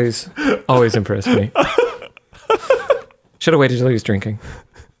 Always impress me. Should have waited till he was drinking.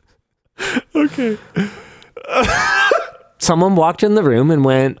 Okay. Someone walked in the room and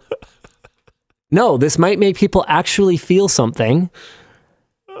went, no, this might make people actually feel something.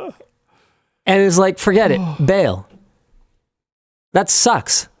 And it's like, forget it, bail. That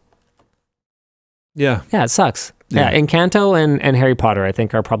sucks. Yeah. Yeah, it sucks. Yeah, Encanto and Harry Potter, I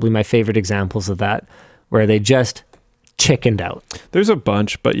think, are probably my favorite examples of that, where they just chickened out. There's a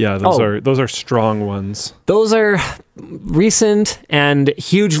bunch, but yeah, those are strong ones. Those are recent and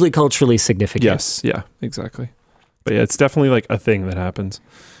hugely culturally significant. Yes, yeah, exactly. But yeah, it's definitely like a thing that happens.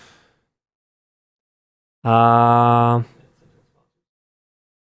 All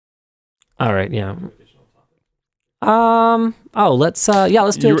right, yeah. Let's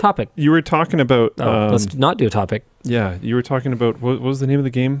do a topic. You were talking about let's not do a topic. Yeah, you were talking about what was the name of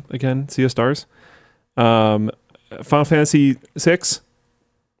the game again? Sea of Stars? Final Fantasy VI?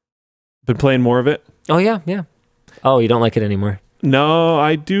 Been playing more of it? Oh yeah. Oh, you don't like it anymore? No,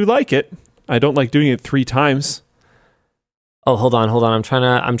 I do like it. I don't like doing it 3 times. Oh, hold on. I'm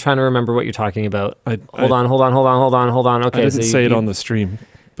trying to remember what you're talking about. Hold on. Okay, I didn't say it on the stream,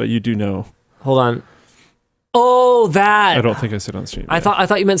 but you do know. Hold on. Oh, that. I don't think I said it on the stream. I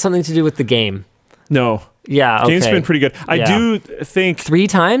thought you meant something to do with the game. No. Yeah, okay. Game's been pretty good. I do think 3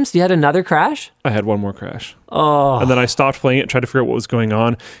 times? You had another crash? I had one more crash. Oh. And then I stopped playing it, tried to figure out what was going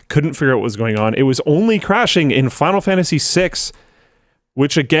on. Couldn't figure out what was going on. It was only crashing in Final Fantasy VI,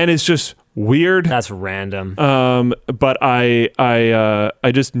 which again is just weird. That's random. But I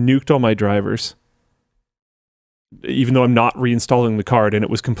just nuked all my drivers, even though I'm not reinstalling the card, and it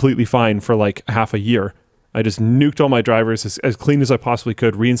was completely fine for like half a year. I just nuked all my drivers as clean as I possibly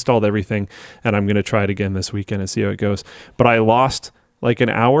could, reinstalled everything, and I'm going to try it again this weekend and see how it goes. But I lost like an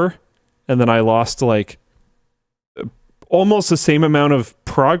hour, and then I lost like almost the same amount of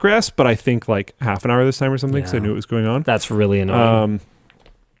progress, but I think like half an hour this time or something, because I knew what was going on. That's really annoying.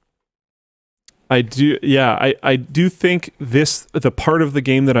 I do think the part of the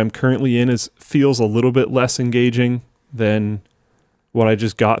game that I'm currently in feels a little bit less engaging than what I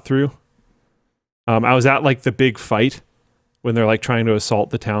just got through. I was at like the big fight when they're like trying to assault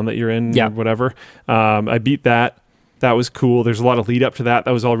the town that you're in Yeah. or whatever. I beat that. That was cool. There's a lot of lead up to that.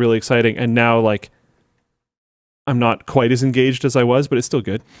 That was all really exciting. And now like I'm not quite as engaged as I was, but it's still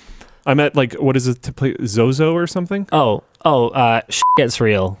good. I'm at like, what is it to play, Zozo or something? Shit gets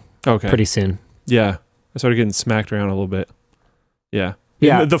real Okay. pretty soon. Yeah. I started getting smacked around a little bit. Yeah.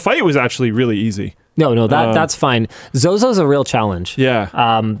 Yeah. The fight was actually really easy. No, that's fine. Zozo's a real challenge.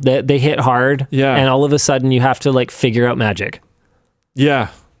 Yeah. They hit hard. Yeah. And all of a sudden you have to like figure out magic. Yeah.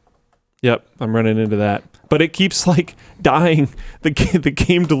 Yep. I'm running into that. But it keeps like dying. The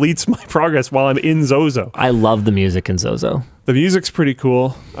game deletes my progress while I'm in Zozo. I love the music in Zozo. The music's pretty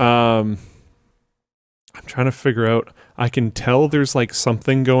cool. I'm trying to figure out. I can tell there's like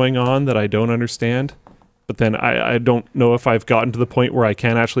something going on that I don't understand, but then I don't know if I've gotten to the point where I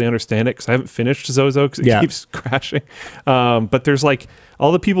can actually understand it because I haven't finished Zozo because it keeps crashing. But there's like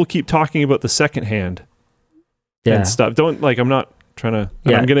all the people keep talking about the second hand and stuff. I'm not trying to.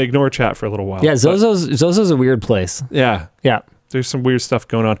 I'm going to ignore chat for a little while. Yeah, Zozo's a weird place. Yeah. There's some weird stuff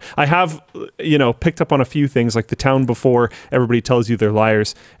going on. I have, picked up on a few things, like the town before, everybody tells you they're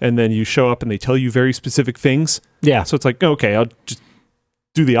liars, and then you show up and they tell you very specific things. Yeah. So it's like, okay, I'll just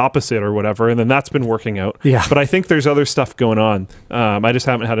do the opposite or whatever, and then that's been working out. Yeah. But I think there's other stuff going on. I just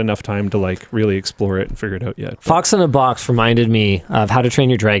haven't had enough time to like really explore it and figure it out yet. But Fox in a Box reminded me of How to Train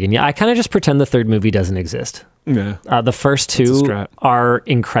Your Dragon. Yeah, I kind of just pretend the third movie doesn't exist. yeah. The first two are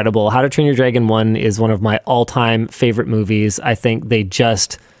incredible. How to Train Your Dragon 1 is one of my all-time favorite movies. I think they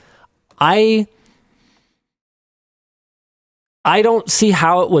just... I don't see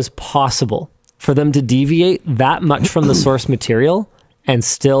how it was possible for them to deviate that much from the source material and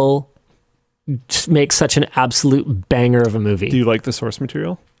still just make such an absolute banger of a movie. Do you like the source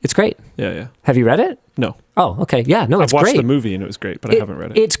material? It's great. Yeah. Have you read it? No. Oh, okay. Yeah, no, it's I've watched great. the movie and it was great, but I haven't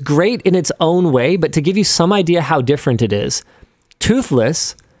read it. It's great in its own way, but to give you some idea how different it is,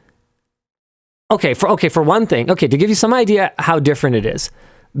 Toothless... For one thing, to give you some idea how different it is,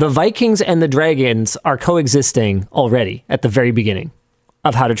 the Vikings and the dragons are coexisting already at the very beginning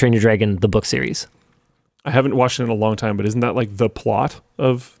of How to Train Your Dragon, the book series. I haven't watched it in a long time, but isn't that like the plot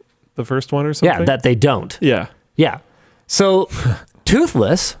of the first one or something? Yeah, that they don't. Yeah. Yeah. So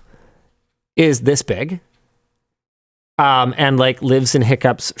Toothless is this big and like lives in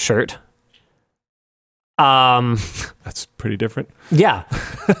Hiccup's shirt. That's pretty different. Yeah.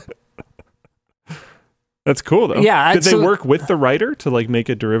 That's cool though. Yeah. Did they work with the writer to like make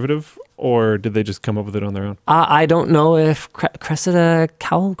a derivative, or did they just come up with it on their own? I don't know if Cressida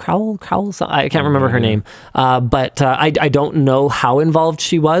Crowell, I can't remember her name, but I don't know how involved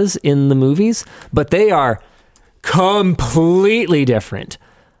she was in the movies, but they are completely different.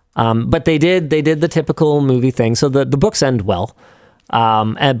 But they did the typical movie thing. So the books end well,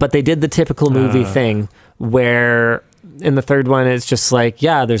 but they did the typical movie thing where in the third one it's just like,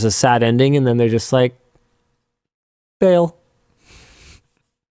 yeah, there's a sad ending, and then they're just like, fail.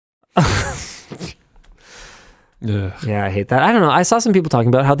 Yeah, I hate that. I don't know. I saw some people talking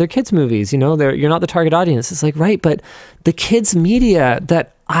about how they're kids' movies. You're not the target audience. It's like, right, but the kids' media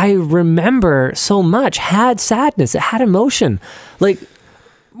that I remember so much had sadness. It had emotion. Like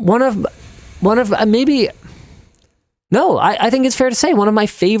one of maybe. No, I think it's fair to say one of my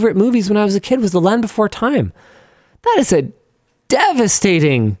favorite movies when I was a kid was The Land Before Time. That is a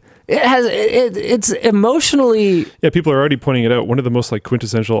devastating. It's emotionally. Yeah, people are already pointing it out. One of the most like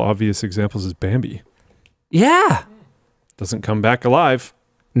quintessential obvious examples is Bambi. Yeah. Doesn't come back alive.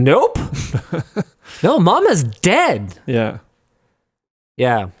 Nope. No, Mama's dead. Yeah.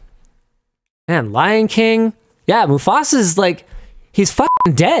 Yeah. Man, Lion King. Yeah, Mufasa's like, he's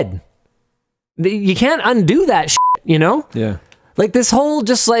fucking dead. You can't undo that shit, Yeah. Like this whole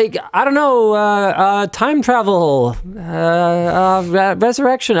just like, I don't know, time travel,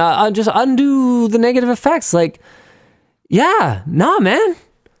 resurrection, just undo the negative effects. Like, yeah, nah, man.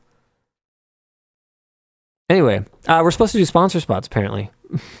 Anyway, we're supposed to do sponsor spots, apparently.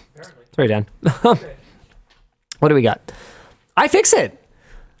 Sorry, Dan. What do we got? iFixit.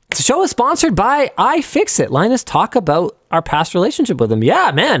 The show is sponsored by iFixit. Linus, talk about our past relationship with them.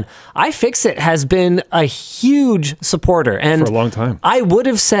 Yeah, man. iFixit has been a huge supporter. And for a long time. I would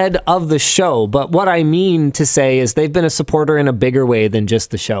have said of the show, but what I mean to say is they've been a supporter in a bigger way than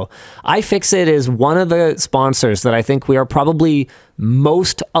just the show. iFixit is one of the sponsors that I think we are probably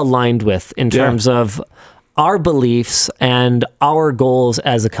most aligned with in terms of our beliefs and our goals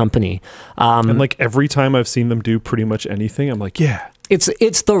as a company. And like every time I've seen them do pretty much anything, I'm like, yeah. It's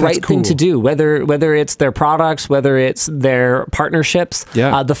the right thing to do, whether it's their products, whether it's their partnerships.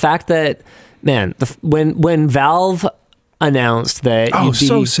 Yeah. The fact that, man, when Valve announced that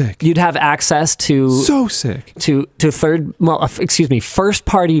you'd have access to first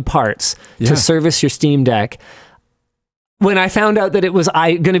party parts to service your Steam Deck. When I found out that it was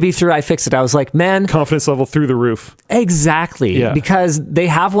going to be through iFixit, I was like, man, confidence level through the roof. Exactly, because they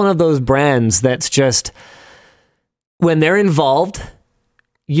have one of those brands that's just, when they're involved,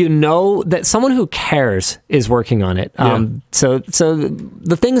 you know that someone who cares is working on it. So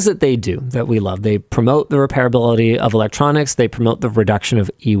the things that they do that we love, they promote the repairability of electronics, they promote the reduction of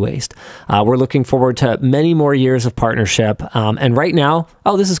e-waste. We're looking forward to many more years of partnership. And right now,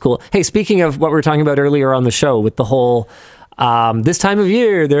 this is cool. Hey, speaking of what we were talking about earlier on the show with the whole, this time of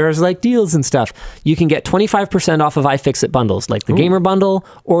year, there's like deals and stuff. You can get 25% off of iFixit bundles, like the Gamer Bundle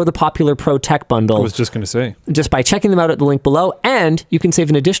or the popular Pro Tech Bundle. I was just going to say. Just by checking them out at the link below, and you can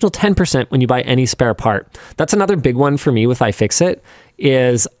save an additional 10% when you buy any spare part. That's another big one for me with iFixit,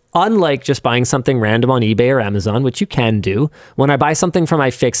 is unlike just buying something random on eBay or Amazon, which you can do, when I buy something from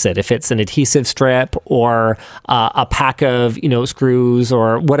iFixit, if it's an adhesive strip or a pack of screws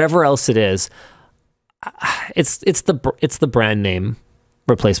or whatever else it is, it's the brand name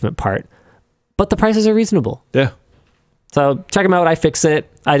replacement part, but the prices are reasonable. Yeah. So check them out. iFixit.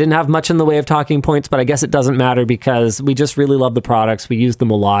 I didn't have much in the way of talking points, but I guess it doesn't matter because we just really love the products. We use them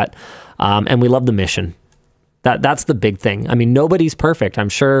a lot, and we love the mission. That's the big thing. I mean, nobody's perfect. I'm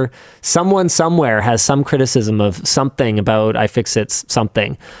sure someone somewhere has some criticism of something about iFixit's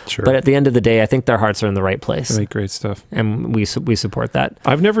something. Sure. But at the end of the day, I think their hearts are in the right place. They make great stuff. And we support that.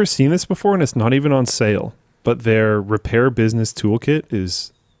 I've never seen this before, and it's not even on sale. But their repair business toolkit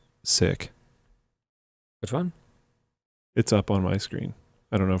is sick. Which one? It's up on my screen.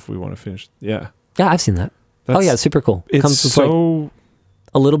 I don't know if we want to finish. Yeah. Yeah, I've seen that. It's super cool. It's comes with so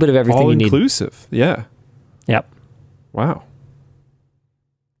a little bit of everything you need. All inclusive. Yeah. Yep. Wow.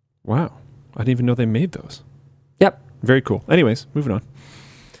 I didn't even know they made those. Yep. Very cool. Anyways, moving on.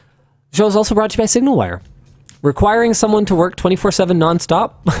 The show is also brought to you by SignalWire. Requiring someone to work 24/7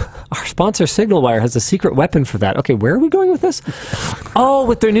 nonstop? Our sponsor, SignalWire, has a secret weapon for that. Okay, where are we going with this?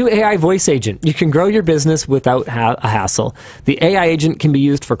 With their new AI voice agent, you can grow your business without a hassle. The AI agent can be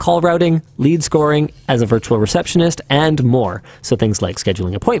used for call routing, lead scoring, as a virtual receptionist, and more. So things like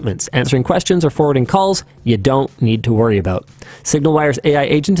scheduling appointments, answering questions, or forwarding calls, you don't need to worry about. SignalWire's AI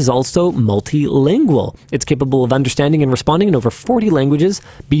agent is also multilingual. It's capable of understanding and responding in over 40 languages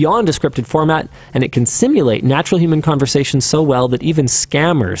beyond a scripted format, and it can simulate natural human conversations so well that even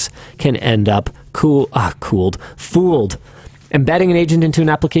scammers can end up fooled. Embedding an agent into an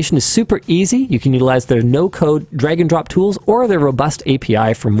application is super easy. You can utilize their no-code drag-and-drop tools or their robust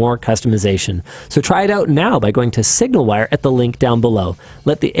API for more customization. So try it out now by going to SignalWire at the link down below.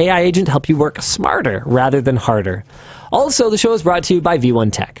 Let the AI agent help you work smarter rather than harder. Also, the show is brought to you by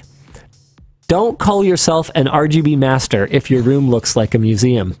V1 Tech. Don't call yourself an RGB master if your room looks like a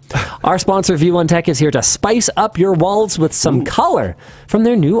museum. Our sponsor, V1 Tech, is here to spice up your walls with some color from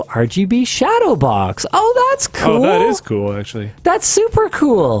their new RGB shadow box. Oh, that's cool. Oh, that is cool, actually. That's super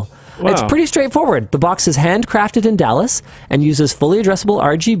cool. Wow. It's pretty straightforward. The box is handcrafted in Dallas and uses fully addressable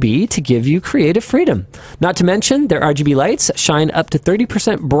RGB to give you creative freedom. Not to mention, their RGB lights shine up to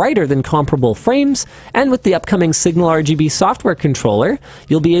 30% brighter than comparable frames, and with the upcoming Signal RGB software controller,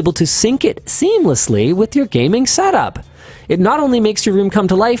 you'll be able to sync it seamlessly with your gaming setup. It not only makes your room come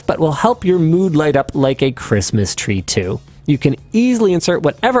to life, but will help your mood light up like a Christmas tree too. You can easily insert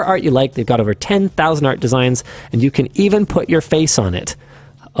whatever art you like. They've got over 10,000 art designs, and you can even put your face on it.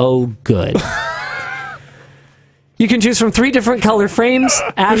 Oh, good. You can choose from 3 different color frames,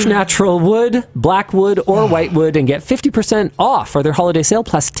 ash natural wood, black wood, or white wood, and get 50% off for their holiday sale,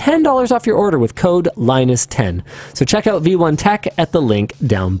 plus $10 off your order with code Linus10. So check out V1 Tech at the link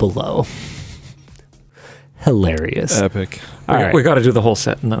down below. Hilarious. Epic. All right. We got to do the whole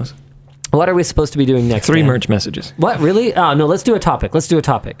set in those. What are we supposed to be doing next? 3 merge messages. What, really? Oh, no, let's do a topic.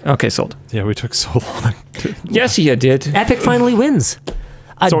 Okay, sold. Yeah, we took so long. Yes, you did. Epic finally wins.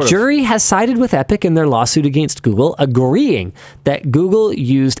 A jury has sided with Epic in their lawsuit against Google, agreeing that Google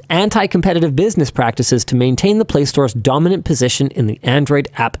used anti-competitive business practices to maintain the Play Store's dominant position in the Android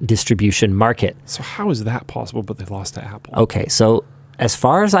app distribution market. So how is that possible, but they lost to Apple? Okay, so as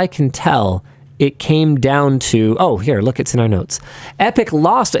far as I can tell, it came down to, here, look, it's in our notes. Epic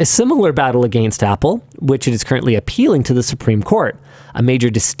lost a similar battle against Apple, which it is currently appealing to the Supreme Court. A major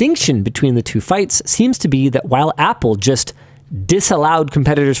distinction between the two fights seems to be that while Apple just disallowed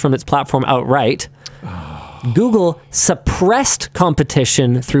competitors from its platform outright, Google suppressed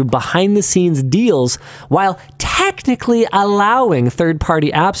competition through behind-the-scenes deals while technically allowing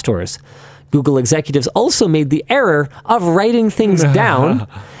third-party app stores. Google executives also made the error of writing things down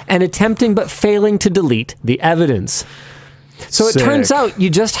and attempting but failing to delete the evidence. So it turns out you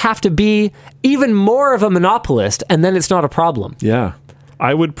just have to be even more of a monopolist, and then it's not a problem. Yeah.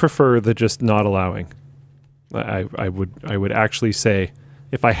 I would prefer the just not allowing. I would actually say,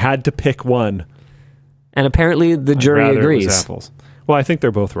 if I had to pick one. And apparently the jury agrees. It was Apple's. Well, I think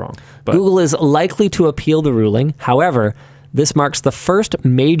they're both wrong. But Google is likely to appeal the ruling. However, this marks the first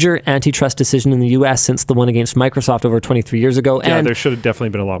major antitrust decision in the U.S. since the one against Microsoft over 23 years ago. yeah, And there should have definitely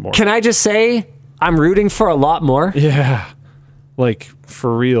been a lot more. can I just say, I'm rooting for a lot more. Yeah. Like,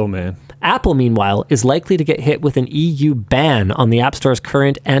 for real, man. Apple, meanwhile, is likely to get hit with an EU ban on the App Store's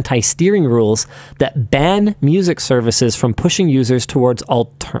current anti-steering rules that ban music services from pushing users towards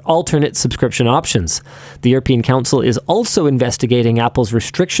alternate subscription options. The European Council is also investigating Apple's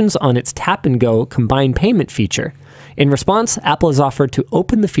restrictions on its tap-and-go combined payment feature. In response, Apple has offered to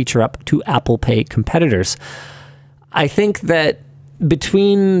open the feature up to Apple Pay competitors. I think that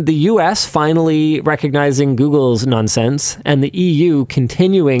between the US finally recognizing Google's nonsense and the EU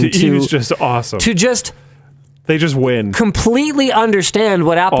continuing The EU's just awesome. They just win. completely understand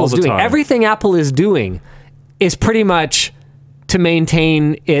what Apple's All the doing. time. Everything Apple is doing is pretty much to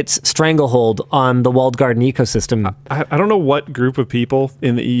maintain its stranglehold on the walled garden ecosystem. I don't know what group of people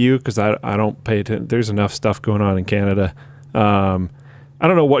in the EU, because I don't pay attention. There's enough stuff going on in Canada. I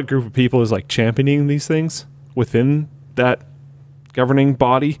don't know what group of people is like championing these things within that governing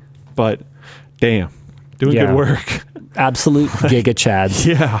body, but damn, doing Yeah. good work. Absolute giga chads.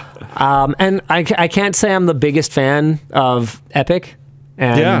 Yeah. And I can't say I'm the biggest fan of Epic.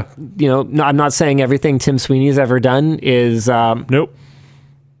 And, Yeah. you know, no, I'm not saying everything Tim Sweeney's ever done is Nope.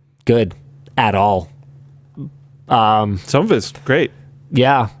 good at all. Some of it's great.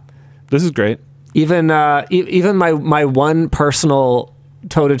 Yeah. This is great. Even even my one personal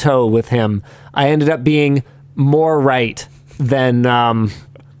toe-to-toe with him, I ended up being more right than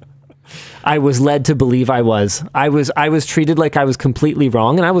I was led to believe I was. I was treated like I was completely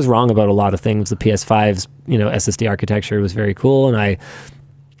wrong, and I was wrong about a lot of things. The PS5's, SSD architecture was very cool, and I,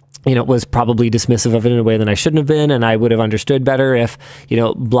 was probably dismissive of it in a way that I shouldn't have been, and I would have understood better if,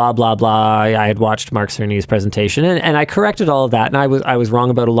 blah, blah, blah. I had watched Mark Cerny's presentation, and I corrected all of that, and I was wrong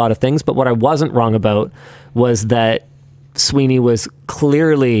about a lot of things, but what I wasn't wrong about was that Sweeney was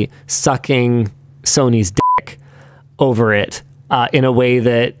clearly sucking Sony's dick over it in a way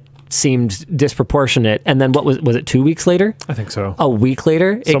that seemed disproportionate. And then what was it 2 weeks later? I think so. A week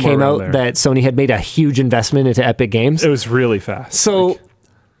later, it came out there. that Sony had made a huge investment into Epic Games. It was really fast. So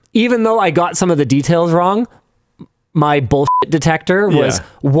even though I got some of the details wrong, my bullshit detector was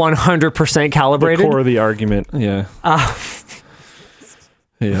 100% calibrated. The core of the argument. Yeah.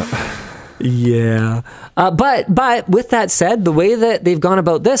 Yeah. Yeah. But with that said, the way that they've gone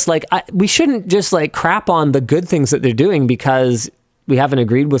about this, we shouldn't just crap on the good things that they're doing because we haven't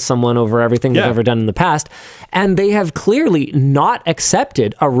agreed with someone over everything they've ever done in the past. And they have clearly not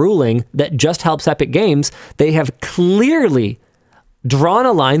accepted a ruling that just helps Epic Games. They have clearly drawn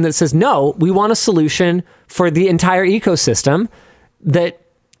a line that says, no, we want a solution for the entire ecosystem that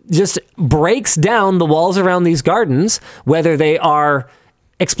just breaks down the walls around these gardens, whether they are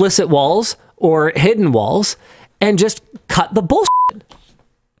explicit walls or hidden walls, and just cut the bullshit.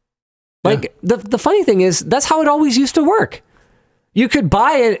 The funny thing is, that's how it always used to work. You could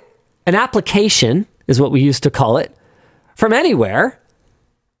buy an application, is what we used to call it, from anywhere,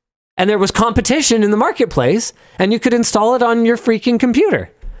 and there was competition in the marketplace, and you could install it on your freaking computer.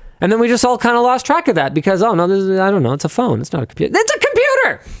 And then we just all kind of lost track of that because, I don't know, it's a phone, it's not a computer. It's a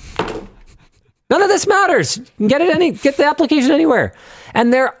computer! None of this matters. You can get the application anywhere.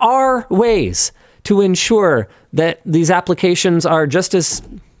 And there are ways to ensure that these applications are just as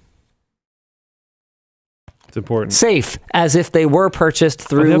It's important. safe as if they were purchased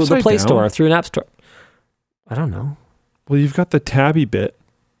through the Play Store, through an app store. I don't know. Well, you've got the tabby bit.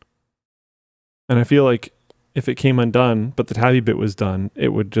 And I feel like if it came undone, but the tabby bit was done, it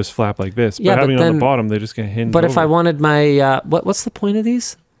would just flap like this. Yeah, but having but it on then- the bottom, they're just going to hinge But over. if I wanted my, what's the point of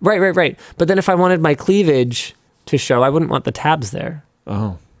these? Right. But then if I wanted my cleavage to show, I wouldn't want the tabs there.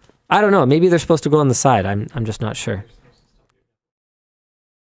 Oh. I don't know. Maybe they're supposed to go on the side. I'm just not sure.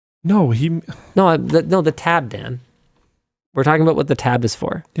 No, The tab, Dan. We're talking about what the tab is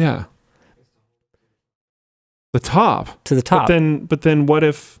for. yeah. The top. To the top. But then what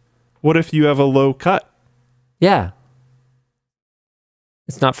if you have a low cut? Yeah.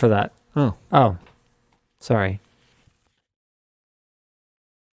 It's not for that. Oh. Sorry.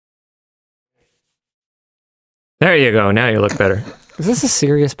 There you go. Now you look better. Is this a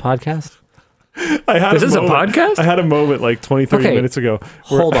serious podcast? Is this a podcast? I had a moment like 20, 30 minutes ago.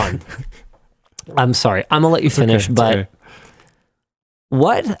 Hold on. I'm sorry. I'm going to let you finish, but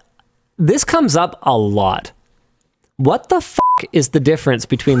okay. this comes up a lot. What the fuck is the difference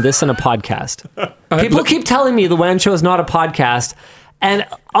between this and a podcast? People keep telling me the WAN show is not a podcast. And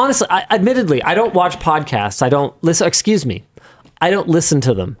honestly, admittedly, I don't watch podcasts. I don't listen. Excuse me. I don't listen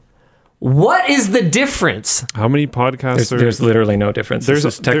to them. What is the difference? How many podcasts There's literally no difference. This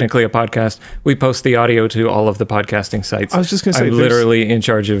is technically a podcast. We post the audio to all of the podcasting sites. I was just going to say, I'm literally in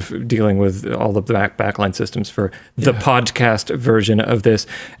charge of dealing with all of the backline systems for the podcast version of this.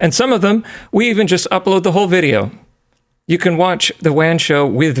 And some of them, we even just upload the whole video. You can watch the WAN show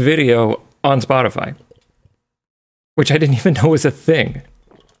with video on Spotify, which I didn't even know was a thing.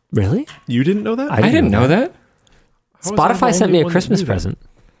 Really? You didn't know that? I didn't know that. Spotify sent me a Christmas present.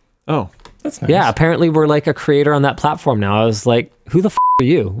 Oh, that's nice. Yeah, apparently we're like a creator on that platform now. I was like, who the f are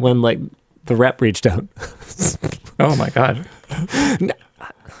you? When like the rep reached out. Oh my God.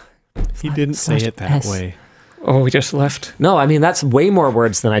 He didn't say it that way. Oh, we just left. No, I mean, that's way more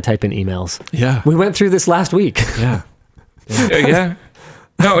words than I type in emails. Yeah. We went through this last week. Yeah. Yeah.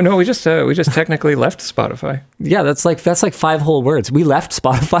 No, we just technically left Spotify. Yeah, that's like 5 whole words. We left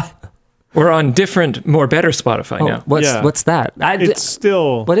Spotify. We're on different, more better Spotify now. What's that? It's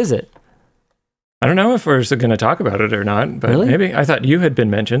still... What is it? I don't know if we're going to talk about it or not, but Really? maybe. I thought you had been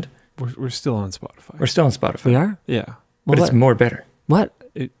mentioned. We're still on Spotify. We're still on Spotify. We are? Yeah. But Well, it's more better. What?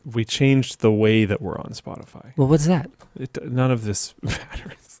 We changed the way that we're on Spotify. Well, what's that? None of this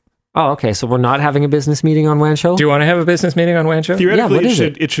matters. Oh, okay. So we're not having a business meeting on WAN Show? Do you want to have a business meeting on WAN Show? Theoretically, what is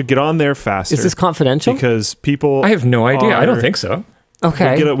it should get on there faster. Is this confidential? Because people... I have no idea. I don't think so.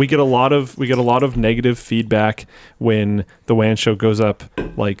 Okay. We get a lot of negative feedback when the WAN show goes up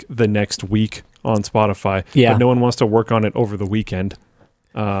like the next week on Spotify. Yeah. But no one wants to work on it over the weekend.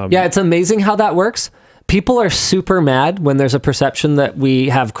 Yeah, it's amazing how that works. People are super mad when there's a perception that we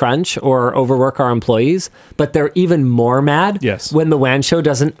have crunch or overwork our employees, but they're even more mad when the WAN show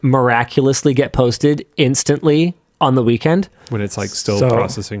doesn't miraculously get posted instantly on the weekend. When it's like still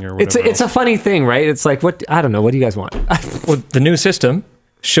processing or whatever. It's a funny thing, right? It's like, what? I don't know. What do you guys want? Well, the new system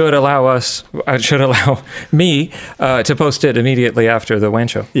should allow me to post it immediately after the WAN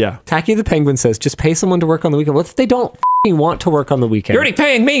show. Yeah. Tacky the Penguin says, just pay someone to work on the weekend. What if they don't want to work on the weekend? You're already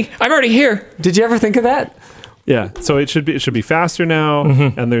paying me. I'm already here. Did you ever think of that? Yeah. So it should be faster now,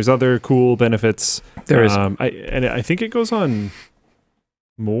 and there's other cool benefits. There is. I think it goes on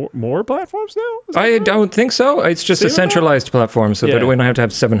more platforms now? I don't think so. It's just a centralized platform, so that we don't have to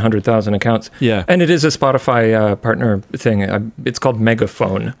have 700,000 accounts. Yeah. And it is a Spotify partner thing. It's called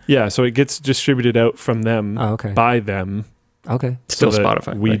Megaphone. Yeah, so it gets distributed out from them by them. Okay. Still so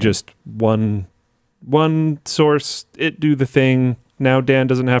Spotify. We just one source, it do the thing. Now Dan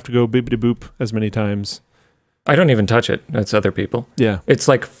doesn't have to go bibbidi boop as many times. I don't even touch it. That's other people. Yeah. It's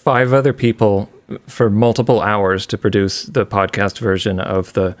like 5 other people for multiple hours to produce the podcast version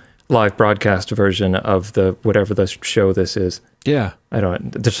of the live broadcast version of the whatever the show this is. Yeah.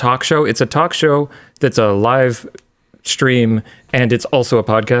 The talk show. It's a talk show that's a live stream and it's also a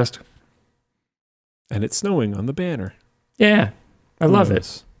podcast. And it's snowing on the banner. Yeah. I love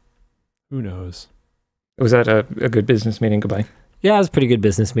it. Who knows? Was that a good business meeting? Goodbye. Yeah, it was a pretty good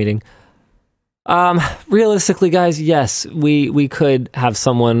business meeting. Realistically, guys, yes, we could have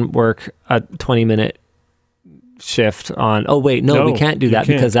someone work a 20-minute shift on... Oh, wait, no, we can't do that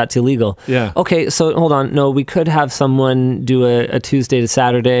because that's illegal. Yeah. Okay, so hold on. No, we could have someone do a Tuesday to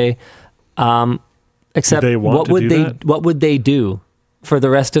Saturday. Except what would they do for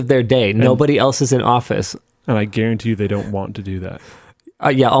the rest of their day? Nobody else is in office. And I guarantee you they don't want to do that.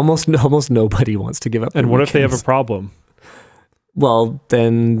 Yeah, almost nobody wants to give up. And what if they have a problem? Well,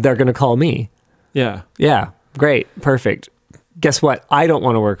 then they're going to call me. Yeah. Yeah. Great. Perfect. Guess what? I don't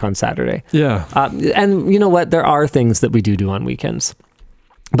want to work on Saturday. Yeah. And you know what? There are things that we do on weekends,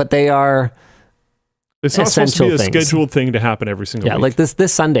 but they are It's not supposed to be a scheduled thing to happen every single week. Yeah, like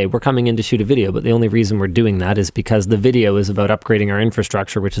this Sunday, we're coming in to shoot a video, but the only reason we're doing that is because the video is about upgrading our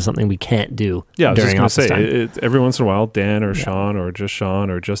infrastructure, which is something we can't do during office time. Every once in a while, Dan or Sean or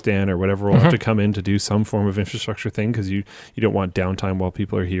just Dan or whatever will have to come in to do some form of infrastructure thing because you don't want downtime while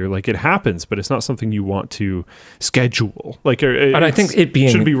people are here. Like, it happens, but it's not something you want to schedule. Like, and I think it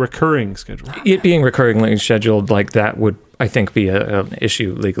should be recurring scheduled. It being recurringly scheduled like that would, I think, be an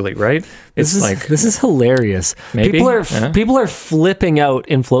issue legally, right? This is hilarious. Maybe? People are flipping out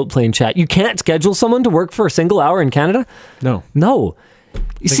in Floatplane chat. You can't schedule someone to work for a single hour in Canada? No.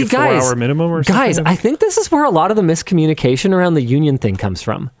 You see, guys, 4-hour minimum or something? Guys, I think this is where a lot of the miscommunication around the union thing comes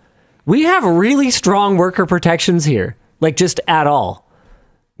from. We have really strong worker protections here, like just at all.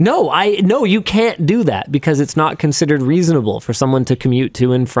 No, you can't do that because it's not considered reasonable for someone to commute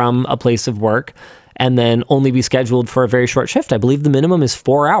to and from a place of work and then only be scheduled for a very short shift. I believe the minimum is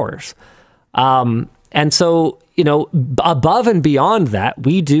 4 hours. And so, you know, above and beyond that,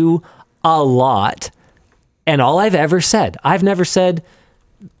 we do a lot. And all I've ever said, I've never said,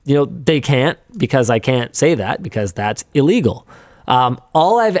 you know, they can't, because I can't say that because that's illegal.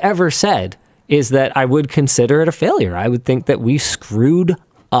 All I've ever said is that I would consider it a failure. I would think that we screwed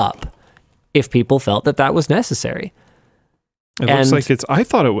up if people felt that that was necessary. It looks like it's, I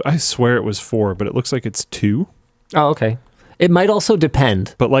swear it was 4, but it looks like it's 2. Oh, okay. It might also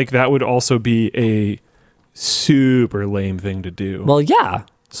depend. But like that would also be a super lame thing to do. Well, yeah.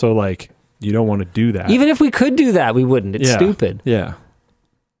 So like you don't want to do that. Even if we could do that, we wouldn't. It's stupid. Yeah.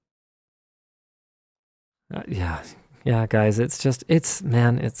 Yeah, guys.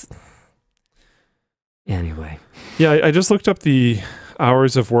 Anyway. Yeah, I just looked up the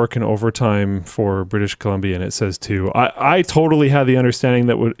hours of work and overtime for British Columbia, and it says 2. I totally had the understanding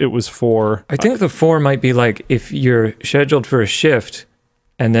that it was 4. I think the 4 might be like if you're scheduled for a shift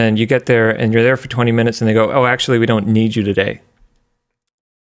and then you get there and you're there for 20 minutes and they go, oh, actually, we don't need you today.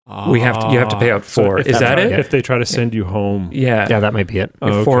 You have to pay out 4. Is that it? If they try to send you home. Yeah. Yeah, that might be it.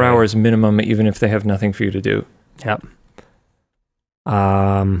 4 hours minimum, even if they have nothing for you to do. Yep.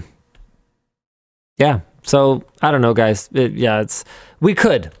 Yeah. So I don't know, guys. We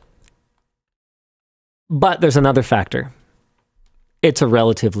could, but there's another factor. It's a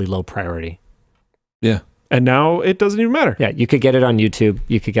relatively low priority. Yeah. And now it doesn't even matter. Yeah, you could get it on YouTube.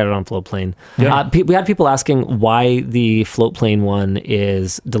 You could get it on Floatplane. Yeah. We had people asking why the Floatplane one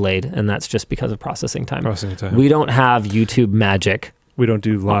is delayed, and that's just because of processing time. We don't have YouTube magic. We don't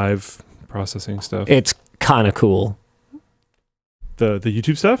do live processing stuff. It's kind of cool. The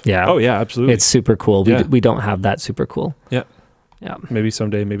YouTube stuff? Yeah. Oh, yeah, absolutely. It's super cool. We don't have that super cool. Yeah. Yeah. Maybe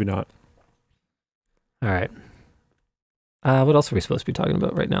someday, maybe not. All right. What else are we supposed to be talking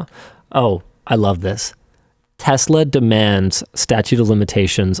about right now? Oh, I love this. Tesla demands statute of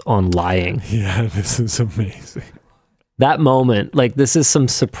limitations on lying. Yeah, this is amazing. That moment, like this is some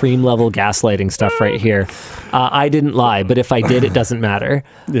supreme level gaslighting stuff right here. I didn't lie, but if I did, it doesn't matter.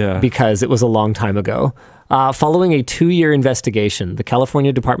 Yeah. Because it was a long time ago. Following a 2-year investigation, the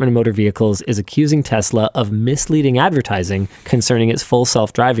California Department of Motor Vehicles is accusing Tesla of misleading advertising concerning its full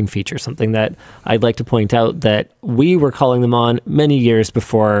self-driving feature, something that I'd like to point out that we were calling them on many years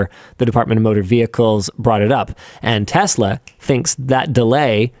before the Department of Motor Vehicles brought it up. And Tesla thinks that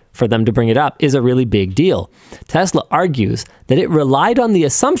delay for them to bring it up is a really big deal. Tesla argues that it relied on the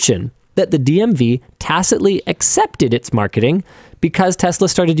assumption that the DMV tacitly accepted its marketing because Tesla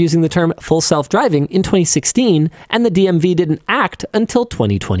started using the term full self-driving in 2016 and the DMV didn't act until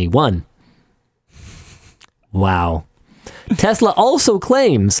 2021. Wow. Tesla also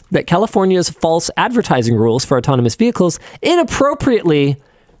claims that California's false advertising rules for autonomous vehicles inappropriately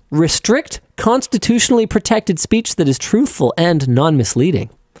restrict constitutionally protected speech that is truthful and non-misleading.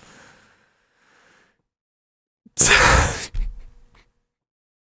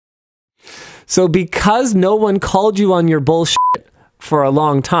 So because no one called you on your bullshit for a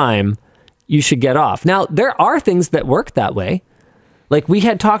long time, you should get off. Now, there are things that work that way. Like we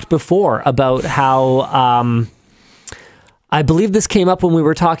had talked before about how, I believe this came up when we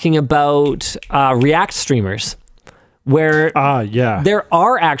were talking about React streamers, where there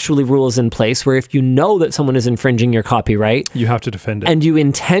are actually rules in place where if you know that someone is infringing your copyright, you have to defend it. And you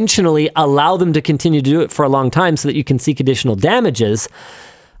intentionally allow them to continue to do it for a long time so that you can seek additional damages,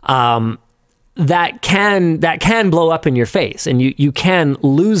 that can blow up in your face, and you can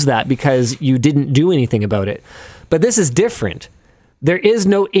lose that because you didn't do anything about it. But this is different. There is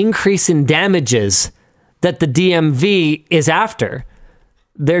no increase in damages that the DMV is after.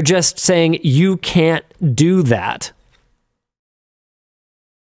 They're just saying you can't do that.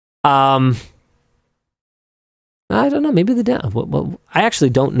 I don't know. Maybe I actually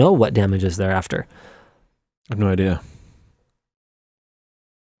don't know what damages they're after. I have no idea.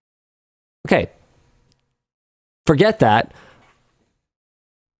 Okay. Forget that.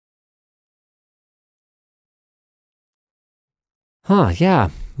 Huh, yeah.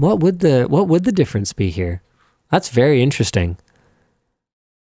 What would the difference be here? That's very interesting.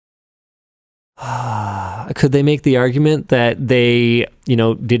 Could they make the argument that they,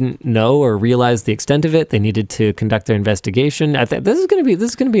 didn't know or realize the extent of it? They needed to conduct their investigation. I think this is going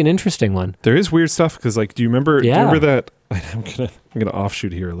to be an interesting one. There is weird stuff because, like, do you remember that? I'm gonna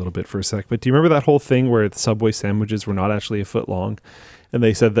offshoot here a little bit for a sec, but do you remember that whole thing where the Subway sandwiches were not actually a foot long, and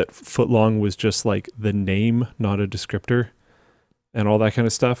they said that foot long was just like the name, not a descriptor, and all that kind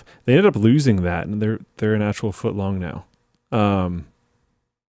of stuff? They ended up losing that, and they're an actual foot long now.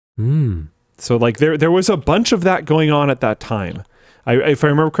 So like there was a bunch of that going on at that time. If I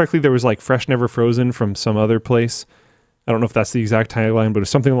remember correctly, there was like Fresh Never Frozen from some other place I don't know if that's the exact tagline, but it was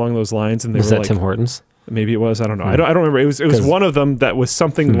something along those lines. And they Was were that like, Tim Hortons? Maybe it was. I don't know. I don't remember. It was one of them that was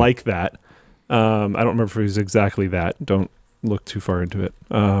something like that. I don't remember if it was exactly that. Don't look too far into it.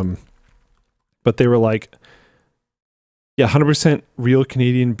 But they were like, yeah, 100% real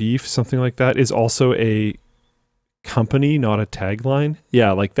Canadian beef, something like that, is also a company, not a tagline.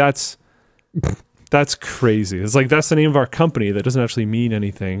 Yeah, like that's crazy. It's like, that's the name of our company. That doesn't actually mean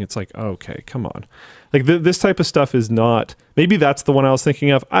anything. It's like, okay, come on. Like this type of stuff is not, maybe that's the one I was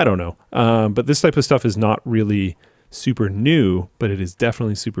thinking of. I don't know. But this type of stuff is not really super new, but it is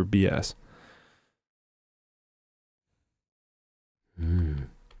definitely super BS.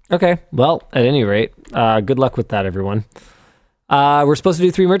 Okay. Well, at any rate, good luck with that, everyone. We're supposed to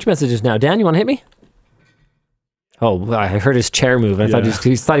do 3 merch messages now. Dan, you want to hit me? Oh, I heard his chair move. I thought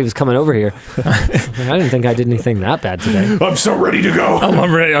he thought he was coming over here. I didn't think I did anything that bad today. I'm so ready to go.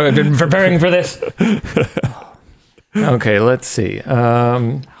 I'm ready. I've been preparing for this. Okay, let's see.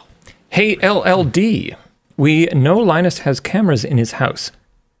 Hey, LLD. We know Linus has cameras in his house.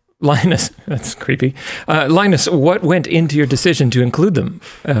 Linus, that's creepy. Linus, what went into your decision to include them?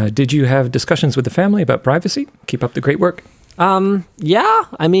 Did you have discussions with the family about privacy? Keep up the great work. Yeah,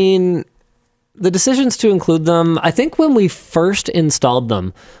 I mean, the decisions to include them, I think when we first installed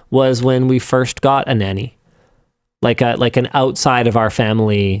them was when we first got a nanny, like an outside of our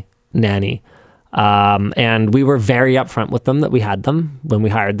family nanny. And we were very upfront with them that we had them when we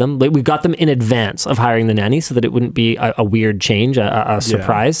hired them. Like, we got them in advance of hiring the nanny so that it wouldn't be a weird change, a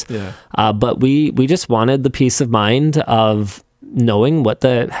surprise. Yeah. But we just wanted the peace of mind of knowing what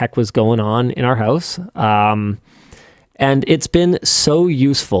the heck was going on in our house. And it's been so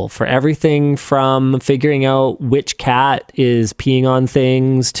useful for everything from figuring out which cat is peeing on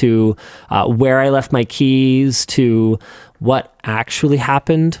things to where I left my keys to what actually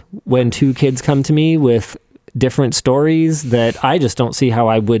happened when 2 kids come to me with different stories that I just don't see how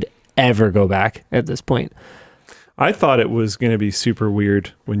I would ever go back at this point. I thought it was going to be super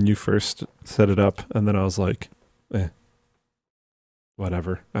weird when you first set it up, and then I was like,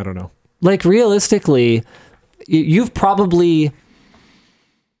 whatever. I don't know. Like, realistically, you've probably,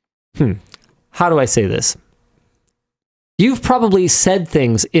 how do I say this? You've probably said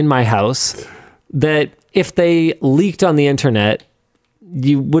things in my house that if they leaked on the internet,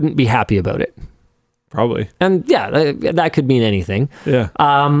 you wouldn't be happy about it. Probably. And yeah, that could mean anything. Yeah.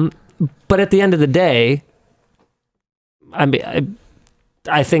 But at the end of the day,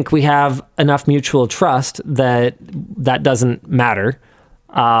 I think we have enough mutual trust that doesn't matter.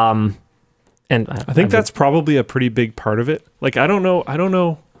 And I think that's probably a pretty big part of it. Like, I don't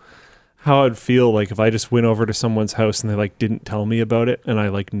know how I'd feel like if I just went over to someone's house and they like didn't tell me about it and I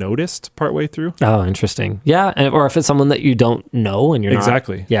like noticed partway through. Oh, interesting. Yeah. Or if it's someone that you don't know and you're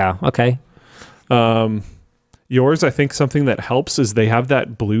exactly. Not. Yeah. Okay. Yours, I think something that helps is they have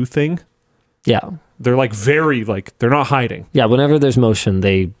that blue thing. Yeah. They're like very like, they're not hiding. Yeah. Whenever there's motion,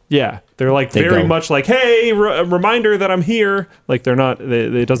 they're like very much like, hey, reminder that I'm here. Like, they're not,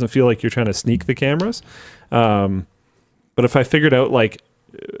 it doesn't feel like you're trying to sneak the cameras. But if I figured out like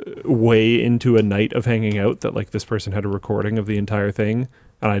way into a night of hanging out that like this person had a recording of the entire thing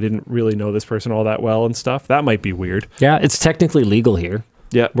and I didn't really know this person all that well and stuff, that might be weird. Yeah. It's technically legal here.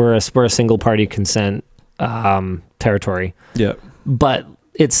 Yeah. We're a single party consent territory. Yeah. But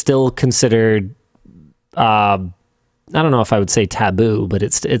it's still considered, I don't know if I would say taboo, but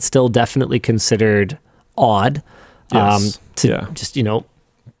it's still definitely considered odd. Yes. To just,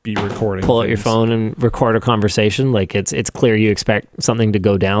 be recording. Pull out your phone and record a conversation. Like, it's clear you expect something to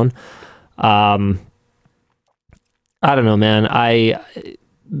go down. I don't know, man.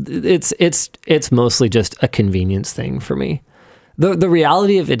 It's mostly just a convenience thing for me. The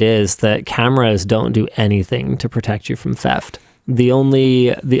reality of it is that cameras don't do anything to protect you from theft. The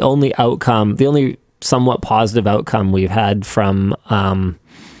only outcome, the only somewhat positive outcome we've had from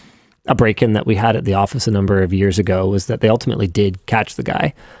a break-in that we had at the office a number of years ago was that they ultimately did catch the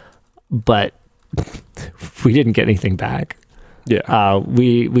guy, but we didn't get anything back. Yeah.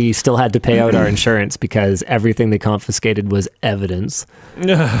 We still had to pay out our insurance because everything they confiscated was evidence.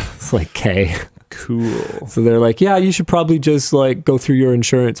 It's like, okay. Cool. So they're like, yeah, you should probably just like go through your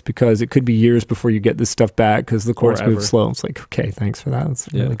insurance because it could be years before you get this stuff back because the courts move slow. It's like, okay, thanks for that.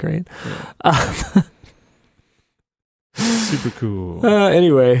 That's really great. Yeah. Super cool.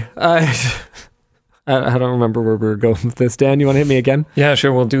 Anyway, I don't remember where we were going with this. Dan, you want to hit me again? Yeah,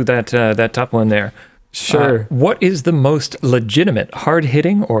 sure. We'll do that top one there. Sure. What is the most legitimate,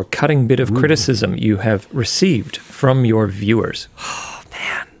 hard-hitting, or cutting bit of criticism you have received from your viewers? Oh,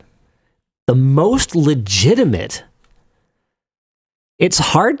 man. The most legitimate. It's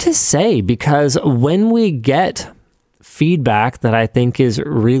hard to say because when we get feedback that I think is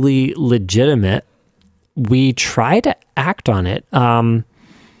really legitimate, we try to act on it. And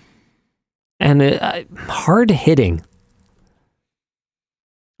hard hitting.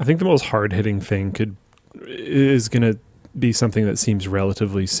 I think the most hard-hitting thing is going to be something that seems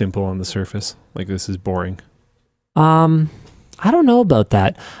relatively simple on the surface. Like, this is boring. I don't know about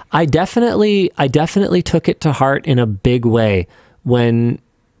that. I definitely took it to heart in a big way when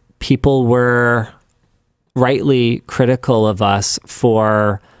people were rightly critical of us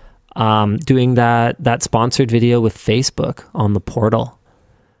for doing that sponsored video with Facebook on the portal.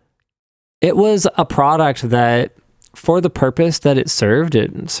 It was a product that, for the purpose that it served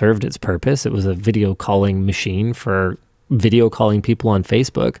its purpose. It was a video calling machine for video calling people on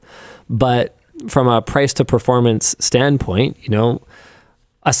Facebook. But from a price to performance standpoint,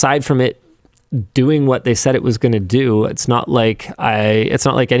 aside from it doing what they said it was going to do, it's not like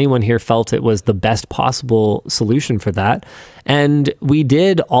anyone here felt it was the best possible solution for that. And we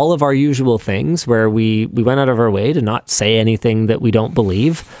did all of our usual things where we went out of our way to not say anything that we don't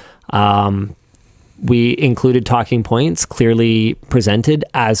believe. We included talking points, clearly presented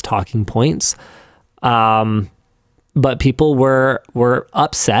as talking points. But people were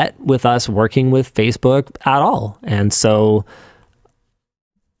upset with us working with Facebook at all. And so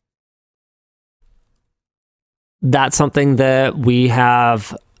that's something that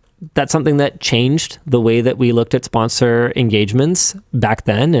changed the way that we looked at sponsor engagements back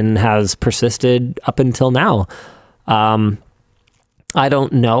then and has persisted up until now. I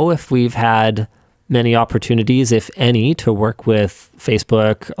don't know if we've had many opportunities, if any, to work with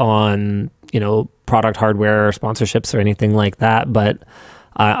Facebook on, product hardware or sponsorships or anything like that, but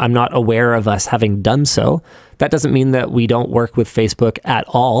I'm not aware of us having done so. That doesn't mean that we don't work with Facebook at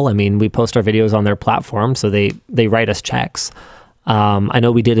all. I mean, we post our videos on their platform, so they write us checks. I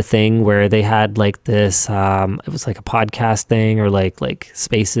know we did a thing where they had like this, it was like a podcast thing or like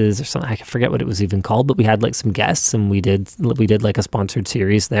spaces or something. I forget what it was even called, but we had like some guests and we did like a sponsored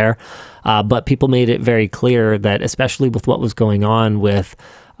series there. But people made it very clear that, especially with what was going on with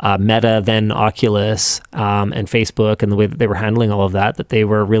Meta, then Oculus, and Facebook, and the way that they were handling all of that, that they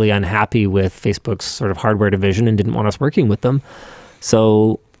were really unhappy with Facebook's sort of hardware division and didn't want us working with them.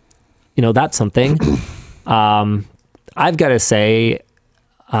 So, that's something. I've got to say,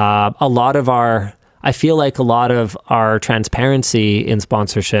 I feel like a lot of our transparency in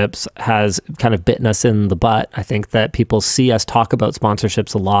sponsorships has kind of bitten us in the butt. I think that people see us talk about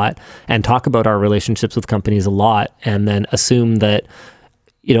sponsorships a lot and talk about our relationships with companies a lot, and then assume that,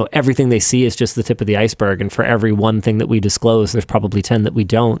 everything they see is just the tip of the iceberg. And for every one thing that we disclose, there's probably 10 that we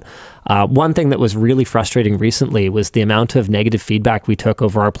don't. One thing that was really frustrating recently was the amount of negative feedback we took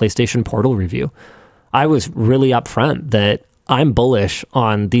over our PlayStation Portal review. I was really upfront that I'm bullish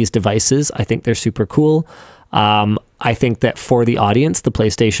on these devices. I think they're super cool. I think that for the audience, the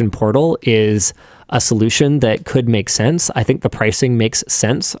PlayStation Portal is a solution that could make sense. I think the pricing makes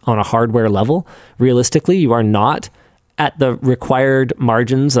sense on a hardware level. Realistically, you are not at the required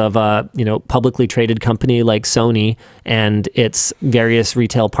margins of a publicly traded company like Sony and its various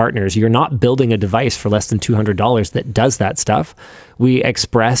retail partners. You're not building a device for less than $200 that does that stuff. We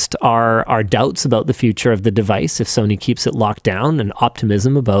expressed our doubts about the future of the device if Sony keeps it locked down, and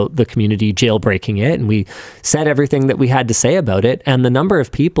optimism about the community jailbreaking it. And we said everything that we had to say about it. And the number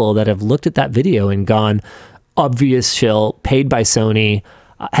of people that have looked at that video and gone, obvious shill, paid by Sony,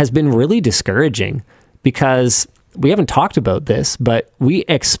 has been really discouraging, because we haven't talked about this, but we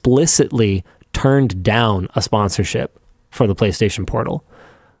explicitly turned down a sponsorship for the PlayStation Portal.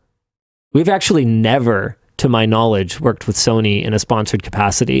 We've actually never, to my knowledge, worked with Sony in a sponsored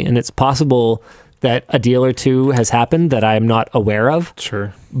capacity, and it's possible that a deal or two has happened that I'm not aware of.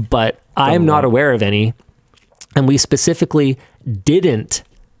 Sure. But I'm not aware of any, and we specifically didn't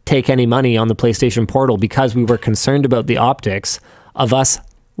take any money on the PlayStation Portal because we were concerned about the optics of us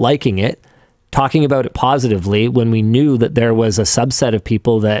liking it, talking about it positively, when we knew that there was a subset of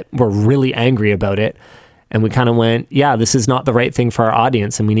people that were really angry about it. And we kind of went, yeah, this is not the right thing for our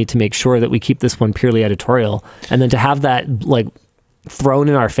audience, and we need to make sure that we keep this one purely editorial. And then to have that like thrown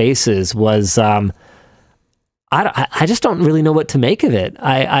in our faces was, I just don't really know what to make of it.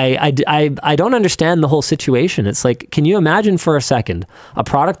 I don't understand the whole situation. It's like, can you imagine for a second a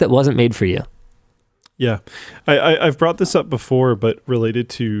product that wasn't made for you? Yeah, I've brought this up before, but related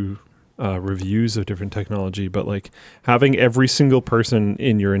to reviews of different technology, but like having every single person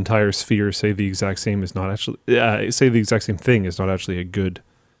in your entire sphere say the exact same thing is not actually a good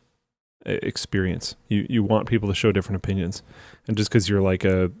experience. You want people to show different opinions. And just because you're like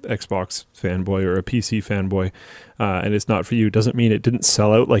a Xbox fanboy or a PC fanboy and it's not for you, doesn't mean it didn't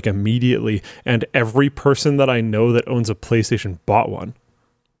sell out like immediately. And every person that I know that owns a PlayStation bought one.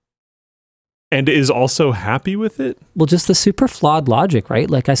 And is also happy with it? Well, just the super flawed logic, right?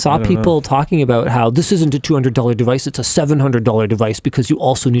 Like I saw people talking about how this isn't a $200 device, it's a $700 device because you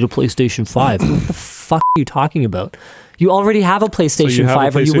also need a PlayStation 5. What the fuck are you talking about? You already have a PlayStation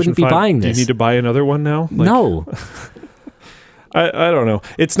 5 or you wouldn't be buying this. Do you need to buy another one now? Like, no. I don't know.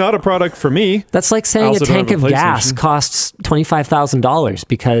 It's not a product for me. That's like saying a tank of gas costs $25,000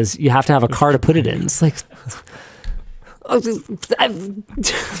 because you have to have a car to put it in. It's like...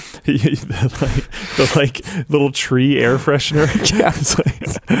 the little tree air freshener. Yeah.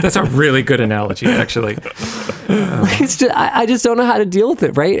 That's a really good analogy, actually. I just don't know how to deal with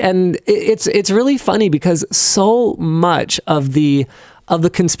it, right? And it's really funny because so much of the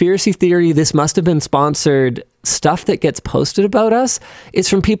conspiracy theory, this must have been sponsored stuff that gets posted about us is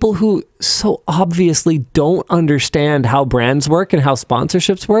from people who so obviously don't understand how brands work and how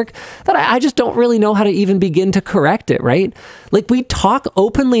sponsorships work that I just don't really know how to even begin to correct it, right? Like we talk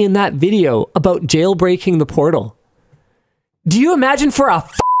openly in that video about jailbreaking the portal. Do you imagine for a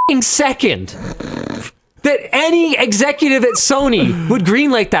fucking second that any executive at Sony would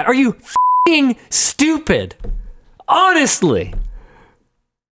greenlight that? Are you fucking stupid? Honestly.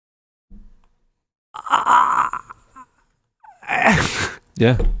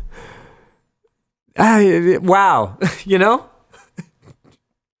 Yeah. Wow. You know?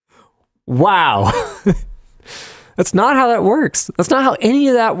 Wow. That's not how that works. That's not how any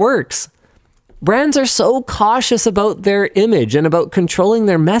of that works. Brands are so cautious about their image and about controlling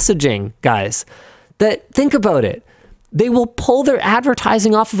their messaging, guys, that think about it. They will pull their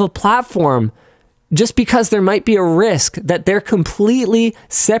advertising off of a platform just because there might be a risk that their completely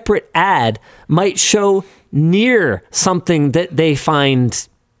separate ad might show near something that they find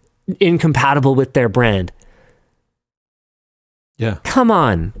incompatible with their brand. Yeah. Come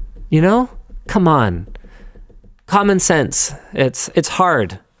on, you know? Come on. Common sense. It's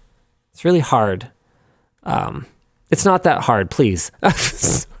hard. It's really hard. It's not that hard, please.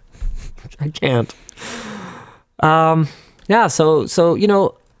 I can't. Yeah, so you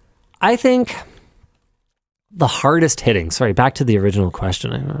know, I think the hardest hitting, sorry, back to the original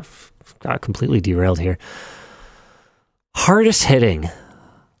question. I got completely derailed here. Hardest hitting,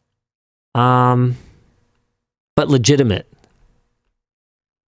 but legitimate.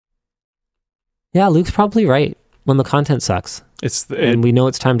 Yeah, Luke's probably right. When the content sucks, and we know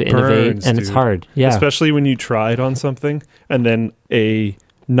it's time to innovate, and it's hard. Yeah, especially when you tried on something, and then a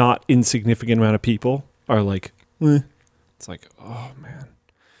not insignificant amount of people are like, it's like, oh man,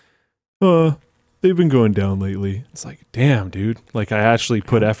 they've been going down lately. It's like, damn, dude. Like, I actually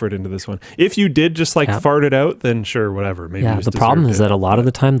put effort into this one. If you did just like fart it out, then sure, whatever. Maybe yeah, the problem is that a lot of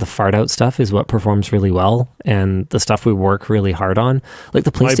the time the fart out stuff is what performs really well, and the stuff we work really hard on. Like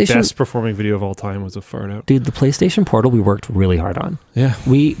the PlayStation. My best performing video of all time was a fart out. Dude, the PlayStation Portal we worked really hard on. Yeah.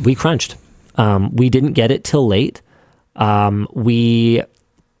 We crunched. We didn't get it till late.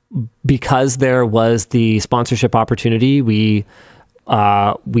 Because there was the sponsorship opportunity, we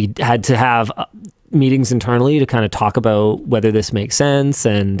had to have meetings internally to kind of talk about whether this makes sense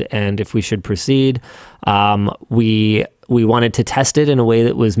and if we should proceed. We wanted to test it in a way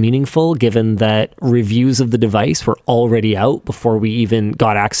that was meaningful, given that reviews of the device were already out before we even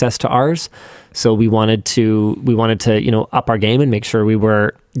got access to ours. So we wanted to up our game and make sure we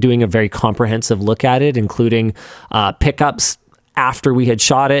were doing a very comprehensive look at it, including pickups after we had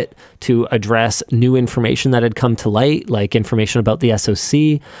shot it to address new information that had come to light, like information about the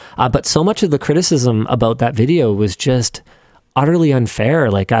SoC. But so much of the criticism about that video was just utterly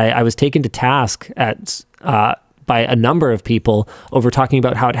unfair. Like I was taken to task by a number of people over talking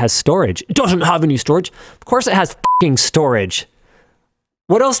about how it has storage. It doesn't have any storage. Of course it has fucking storage.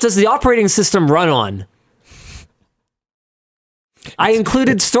 What else does the operating system run on? I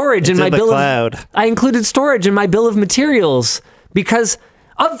included storage in my bill of materials because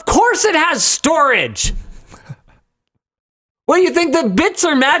of course it has storage. What do you think, the bits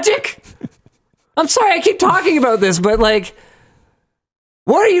are magic? I'm sorry I keep talking about this, but like,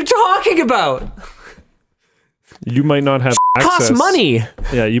 what are you talking about? You might not have access. It costs money.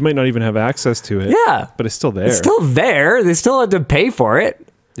 Yeah, you might not even have access to it. Yeah. But it's still there. It's still there. They still had to pay for it.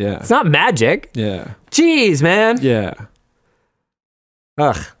 Yeah. It's not magic. Yeah. Jeez, man. Yeah.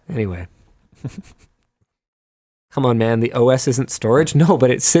 Ugh. Anyway. Come on, man. The OS isn't storage? No,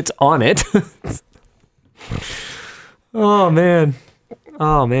 but it sits on it. Oh, man.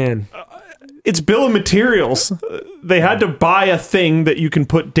 Oh, man. It's bill of materials. They had to buy a thing that you can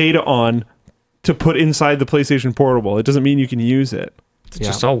put data on to put inside the PlayStation Portable. It doesn't mean you can use it. It's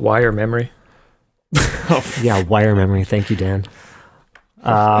just all wire memory. Yeah, wire memory. Thank you, Dan.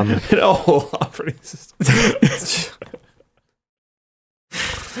 Oh, operating system.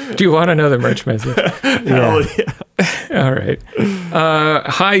 Do you want another merch message? Hell yeah. All right.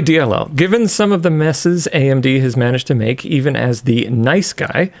 Hi, DLL. Given some of the messes AMD has managed to make, even as the nice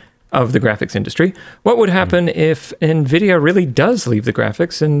guy of the graphics industry, what would happen if NVIDIA really does leave the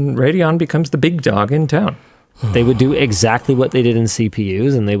graphics and Radeon becomes the big dog in town? They would do exactly what they did in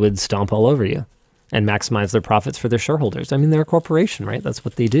CPUs, and they would stomp all over you and maximize their profits for their shareholders. I mean, they're a corporation, right? That's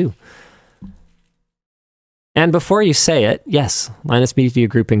what they do. And before you say it, yes, Linus Media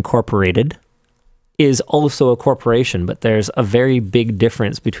Group Incorporated is also a corporation, but there's a very big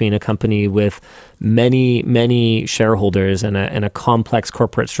difference between a company with many, many shareholders and a complex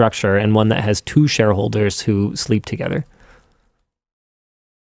corporate structure and one that has two shareholders who sleep together.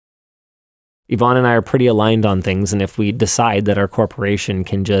 Yvonne and I are pretty aligned on things, and if we decide that our corporation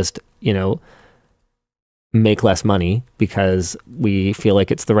can just, make less money because we feel like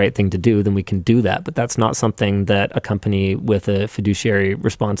it's the right thing to do, then we can do that. But that's not something that a company with a fiduciary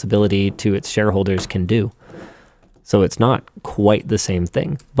responsibility to its shareholders can do. So it's not quite the same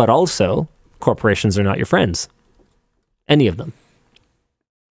thing. But also, corporations are not your friends. Any of them.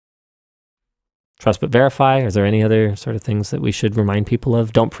 Trust but verify. Is there any other sort of things that we should remind people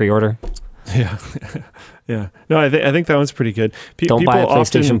of? Don't pre-order. Yeah. Yeah. No, I think that one's pretty good. Don't buy a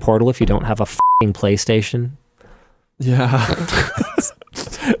PlayStation Portal if you don't have a f***ing PlayStation. Yeah.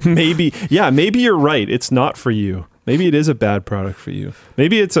 Maybe you're right. It's not for you. Maybe it is a bad product for you.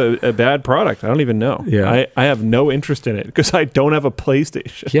 Maybe it's a bad product. I don't even know. Yeah. I have no interest in it because I don't have a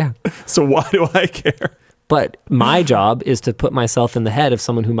PlayStation. Yeah. So why do I care? But my job is to put myself in the head of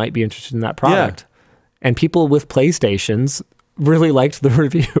someone who might be interested in that product. Yeah. And people with PlayStations really liked the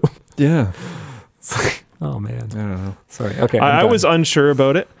review. Yeah. Oh, man. I don't know. Sorry. Okay. I was unsure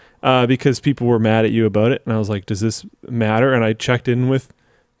about it because people were mad at you about it. And I was like, does this matter? And I checked in with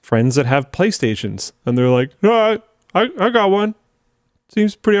friends that have PlayStations. And they're like, no, I got one.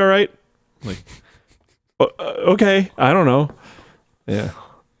 Seems pretty all right. I'm like, okay. I don't know. Yeah.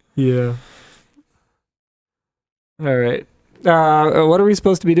 Yeah. All right. What are we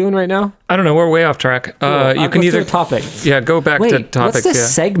supposed to be doing right now? I don't know. We're way off track. You can either topics. Yeah, go back to topics. What's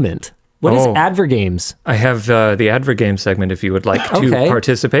this segment? What is Advergames? I have the Advergames segment if you would like to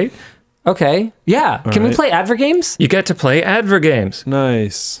participate. Okay. Yeah. Can we play Advergames? You get to play Advergames.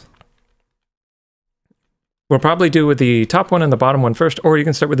 Nice. We'll probably do with the top one and the bottom one first, or you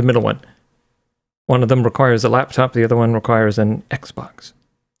can start with the middle one. One of them requires a laptop. The other one requires an Xbox.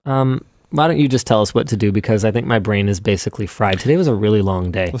 Why don't you just tell us what to do, because I think my brain is basically fried. Today was a really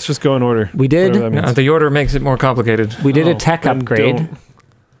long day. Let's just go in order. We did. No, the order makes it more complicated. We did a tech upgrade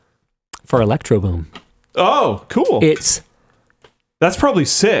for Electro Boom. Oh, cool. That's probably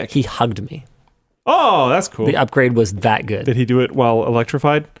sick. He hugged me. Oh, that's cool. The upgrade was that good. Did he do it while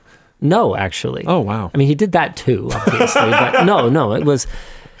electrified? No, actually. Oh, wow. I mean, he did that too, obviously. But no, it was...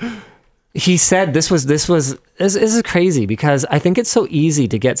 He said this is crazy, because I think it's so easy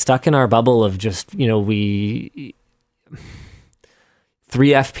to get stuck in our bubble of just, we 3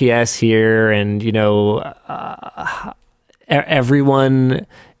 FPS here, and everyone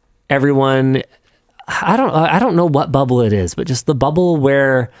I don't know what bubble it is, but just the bubble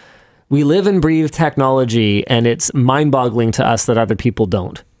where we live and breathe technology, and it's mind-boggling to us that other people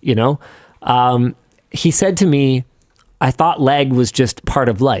don't, He said to me, I thought lag was just part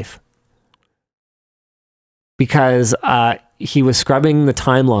of life. Because he was scrubbing the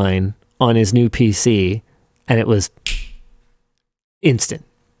timeline on his new PC, and it was instant.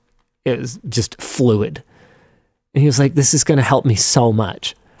 It was just fluid. And he was like, "This is going to help me so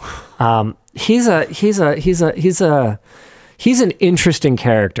much." He's an interesting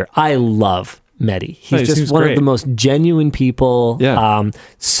character. I love Mehdi. He's just one of the most genuine people. Yeah.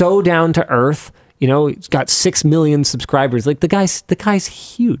 So down to earth. He's got 6 million subscribers. Like the guy's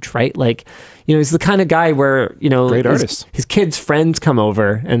huge, right? Like, he's the kind of guy where, great artist. His kids' friends come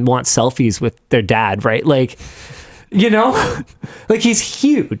over and want selfies with their dad, right? Like, like he's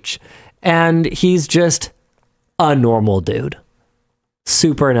huge, and he's just a normal dude.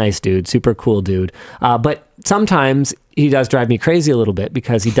 Super nice dude, super cool dude. But sometimes he does drive me crazy a little bit,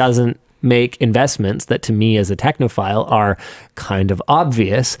 because he doesn't make investments that to me as a technophile are kind of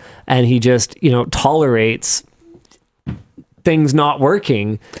obvious, and he just tolerates things not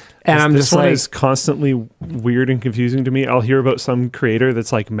working, and I'm just like, this one is constantly weird and confusing to me. I'll hear about some creator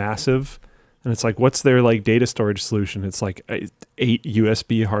that's like massive, And it's like, what's their like data storage solution? It's like 8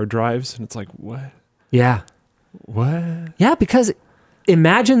 USB hard drives. And it's like, what? Yeah. What? Yeah, because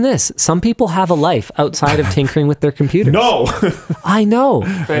imagine this. Some people have a life outside of tinkering with their computers. No! I know.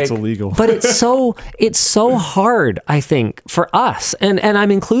 That's illegal. But it's so hard, I think, for us. And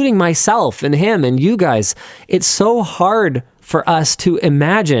I'm including myself and him and you guys. It's so hard for us to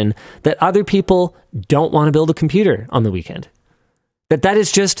imagine that other people don't want to build a computer on the weekend. That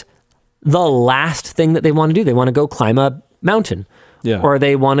is just the last thing that they want to do. They want to go climb a mountain. Yeah. Or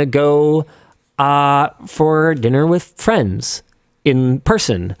they want to go for dinner with friends in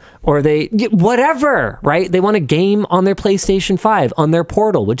person, or whatever, right? They want to game on their PlayStation 5, on their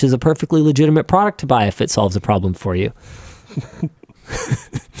Portal, which is a perfectly legitimate product to buy if it solves a problem for you.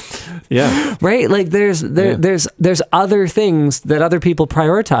 Yeah. Right? Like there's other things that other people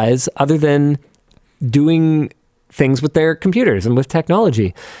prioritize other than doing things with their computers and with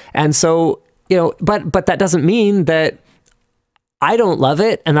technology. And so, but that doesn't mean that I don't love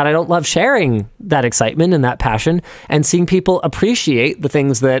it and that I don't love sharing that excitement and that passion, and seeing people appreciate the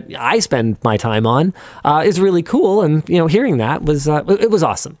things that I spend my time on is really cool. And, hearing that was, it was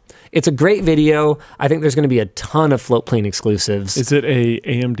awesome. It's a great video. I think there's going to be a ton of Floatplane exclusives. Is it a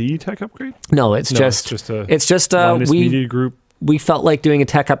AMD tech upgrade? No, it's just Linus Media Group. We felt like doing a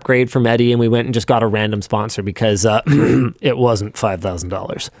tech upgrade from Eddie, and we went and just got a random sponsor because it wasn't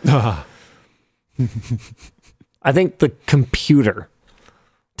 $5,000. I think the computer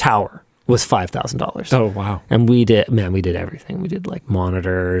tower was $5,000. Oh, wow. And we did everything. We did like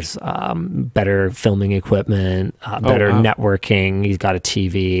monitors, better filming equipment, better networking. He's got a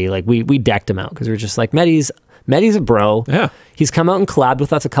TV. Like we decked him out because we were just like, Mehdi's a bro. Yeah. He's come out and collabed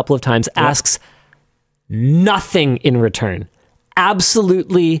with us a couple of times, asks nothing in return.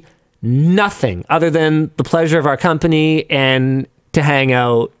 Absolutely nothing other than the pleasure of our company and to hang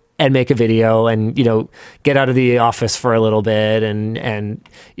out and make a video and, get out of the office for a little bit. And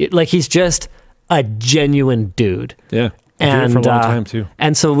he's just a genuine dude. Yeah. And did it for a long time too.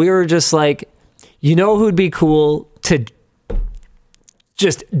 And so we were just like, who'd be cool to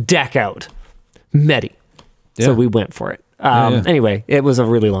just deck out? Mehdi. Yeah. So we went for it. Anyway, it was a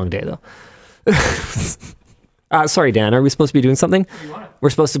really long day though. Sorry, Dan, are we supposed to be doing something? We're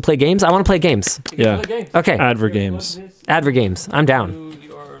supposed to play games? I want to play games. Yeah. Okay. Adver games. I'm down.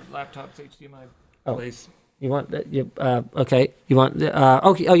 Laptop's HDMI place. You want that? Okay. You want?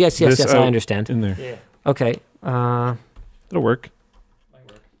 Okay. Oh yes. I understand. In there. Yeah. Okay. It'll work.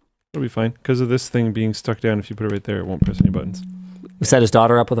 It'll be fine because of this thing being stuck down. If you put it right there, it won't press any buttons. We set his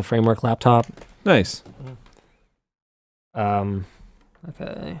daughter up with a framework laptop. Nice.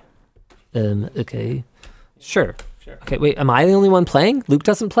 Okay. Okay. Sure. Okay. Wait. Am I the only one playing? Luke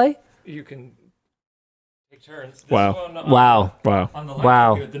doesn't play. You can. Turns. Wow. Wow. On the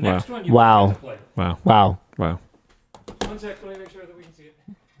Wow. The next one you Wow. play. Wow. Wow. Wow. 1 sec, let me make sure that we can see it.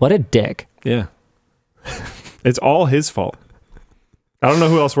 What a dick. Yeah. It's all his fault. I don't know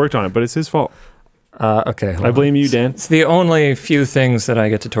who else worked on it, but it's his fault. Okay. I blame you, Dan. It's the only few things that I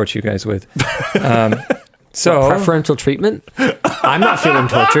get to torture you guys with. So preferential treatment? I'm not feeling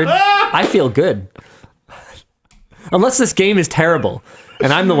tortured. I feel good. Unless this game is terrible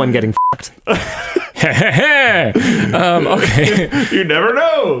and I'm the one getting fucked. Okay. You never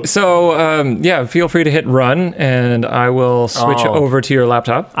know. So, feel free to hit run and I will switch over to your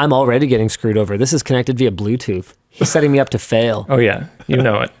laptop. I'm already getting screwed over. This is connected via Bluetooth. He's setting me up to fail. Oh, yeah. You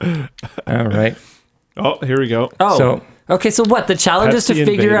know it. All right. Oh, here we go. Oh, okay. So what? The challenge is to Pepsi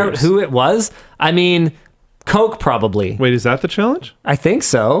figure out invaders. who it was? I mean, Coke probably. Wait, is that the challenge? I think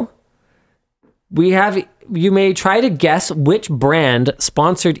so. You may try to guess which brand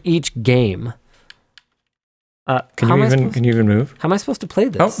sponsored each game. Can you even move? How am I supposed to play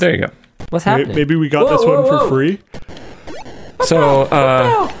this? Oh, there you go. What's happening? Maybe we got this one for free. So,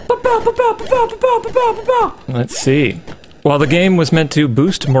 let's see. While the game was meant to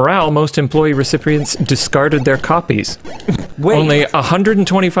boost morale, most employee recipients discarded their copies. Wait. Only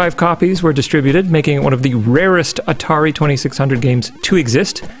 125 copies were distributed, making it one of the rarest Atari 2600 games to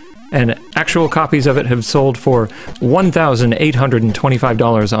exist. And actual copies of it have sold for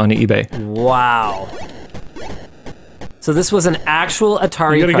 $1,825 on eBay. Wow. So this was an actual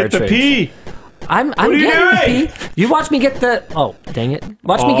Atari You gotta cartridge. get the P. I'm What are you getting doing? the P. You watch me get the... Oh, dang it.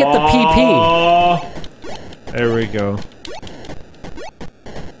 Watch me get the PP. There we go.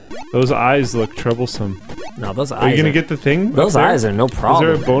 Those eyes look troublesome. No, those eyes Are you gonna get the thing? Those up there? eyes are no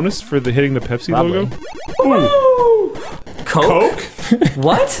problem. Is there a bonus for hitting the Pepsi Probably. logo? Ooh. Coke? Coke?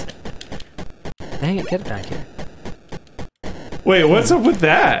 What? Dang it, get it back here. Wait, what's up with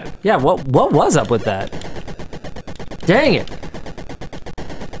that? Yeah, what was up with that? Dang it.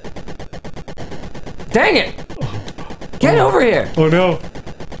 Dang it! Get over here! Oh no!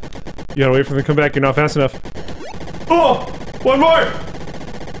 You gotta wait for them to come back. You're not fast enough. Oh! One more!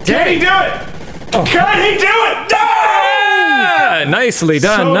 Can he do it? Oh. Can he do it? Ah, nicely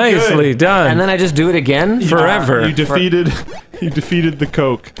done, So nicely good. done. And then I just do it again? Forever. You defeated. You defeated the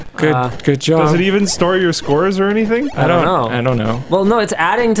Coke. Good job. Does it even store your scores or anything? I don't know. I don't know. Well, no, it's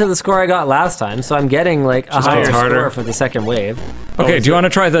adding to the score I got last time, so I'm getting like a higher harder. score for the second wave. Okay, do you want to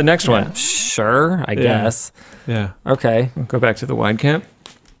try the next one? Sure, I guess. Yeah. Okay. We'll go back to the wide camp.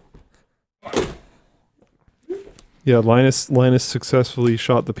 Yeah. Linus successfully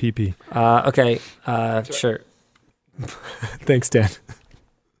shot the PP. Okay. Sure. Thanks, Dan.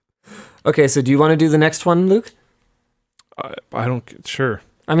 Okay, so do you want to do the next one, Luke? I don't. Sure.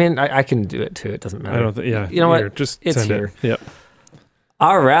 I mean, I can do it too. It doesn't matter. I don't. Yeah. You know what? Here, just It's send here. it. Yep.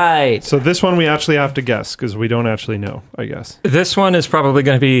 All right. So this one we actually have to guess because we don't actually know. I guess. This one is probably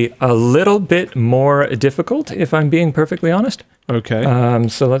going to be a little bit more difficult, if I'm being perfectly honest. Okay.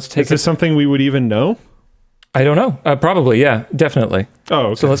 So let's take Is this something we would even know? I don't know. Probably, yeah, definitely. Oh.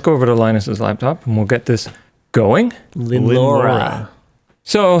 Okay. So let's go over to Linus's laptop and we'll get this going. Linlora.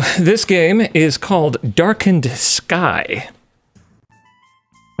 So this game is called Darkened Sky.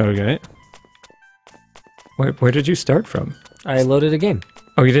 Okay. Where did you start from? I loaded a game.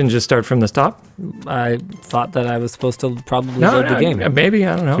 Oh, you didn't just start from the top? I thought that I was supposed to probably load the game. Maybe,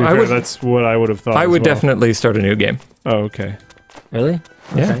 I don't know. To be fair, that's what I would have thought. I would as well. definitely start a new game. Oh, okay. Really?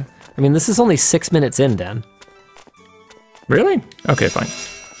 Yeah. Okay. I mean, this is only 6 minutes in, Dan. Really? Okay, fine.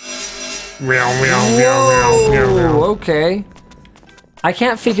 Whoa, okay. I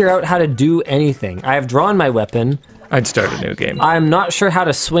can't figure out how to do anything. I have drawn my weapon. I'd start a new game. I'm not sure how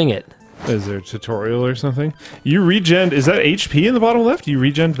to swing it. Is there a tutorial or something? You regen. Is that HP in the bottom left? You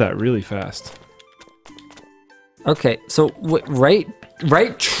regen that really fast. Okay, so right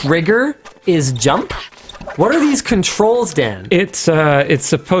trigger is jump? What are these controls, Dan? It's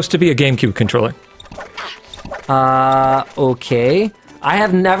supposed to be a GameCube controller. Okay. I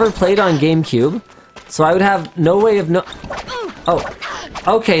have never played on GameCube, so I would have no way of Oh,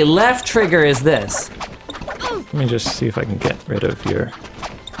 okay, left trigger is this. Let me just see if I can get rid of your...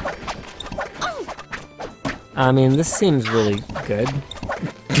 I mean, this seems really good.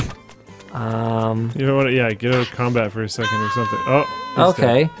 You know what? Yeah, get out of combat for a second or something. Oh.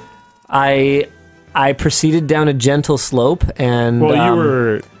 Okay. I proceeded down a gentle slope and... Well, you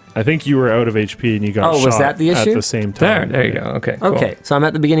were... I think you were out of HP and you got shot was that the issue? at the same time. There you go. Okay, cool. Okay, so I'm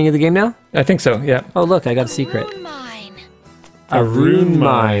at the beginning of the game now? I think so, yeah. Oh, look, I got a secret. Mine. A rune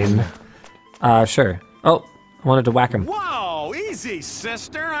mine. Sure. Oh, I wanted to whack him. Whoa, easy,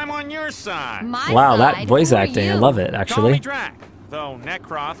 sister. I'm on your side. My Wow, that side, voice who are acting, I you? love it, Call me actually. Drac, though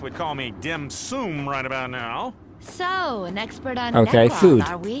Necroth would call me Dim Sum right about now. So, an expert on Okay, Necroth, food.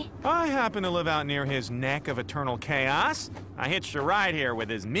 are we? I happen to live out near his neck of eternal chaos. I hitched a ride here with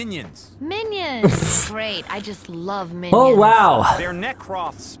his minions. Minions! Great, I just love minions. Oh, wow. They're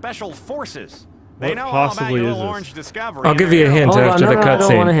Necroth's special forces. They What know all about possibly your is little this? orange discovery. I'll give you a hint Hold on, after no, the no, I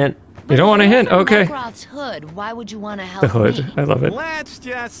don't want a cutscene. hint. You don't want a hint? Okay. Necroth's hood. Why would you want to help The hood. me? I love it. Let's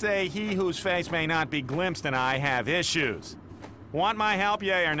just say he whose face may not be glimpsed and I have issues. Want my help,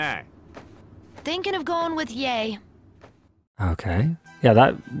 yay or nay? Thinking of going with yay. Okay. Yeah,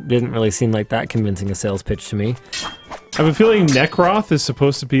 that didn't really seem like that convincing a sales pitch to me. I have a feeling Necroth is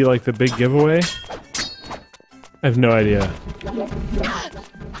supposed to be like the big giveaway. I have no idea.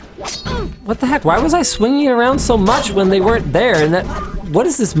 What the heck? Why was I swinging it around so much when they weren't there? And that... What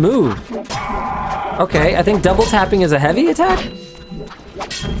is this move? Okay, I think double tapping is a heavy attack?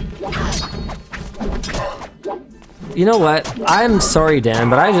 You know what? I'm sorry, Dan,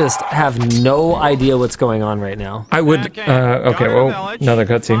 but I just have no idea what's going on right now. I would... Okay, okay, go to the well, village, another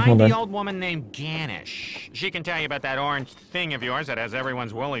cutscene. find Hold the on. old woman named Janish. She can tell you about that orange thing of yours that has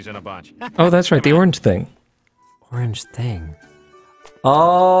everyone's willies in a bunch. Oh, that's right, the orange thing. Orange thing.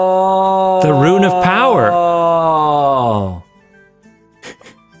 Oh. The Rune of Power. Oh.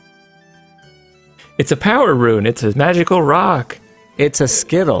 It's a power rune. It's a magical rock. It's a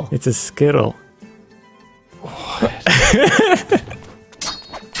Skittle. It's a skittle.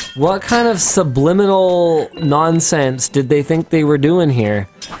 What kind of subliminal nonsense did they think they were doing here?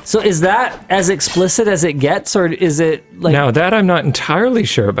 So is that as explicit as it gets, or is it like... Now, that I'm not entirely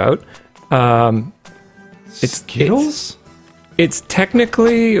sure about. Skittles? It's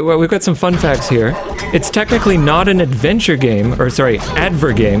technically... Well, we've got some fun facts here. It's technically not an adventure game, or sorry,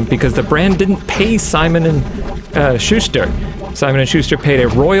 adver game, because the brand didn't pay Simon and Schuster. Simon & Schuster paid a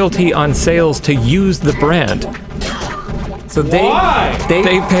royalty on sales to use the brand. So they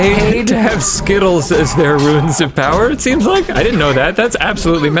They paid to have Skittles as their runes of power, it seems like? I didn't know that. That's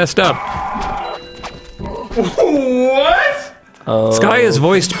absolutely messed up. What? Oh. Sky is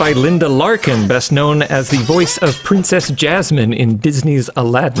voiced by Linda Larkin, best known as the voice of Princess Jasmine in Disney's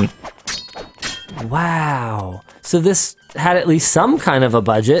Aladdin. Wow. So this had at least some kind of a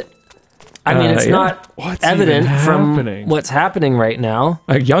budget. I mean, it's yeah. not What's evident even from happening? what's happening right now.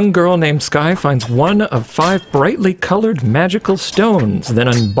 A young girl named Sky finds one of 5 brightly colored magical stones, then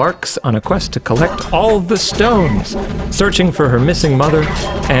embarks on a quest to collect all the stones, searching for her missing mother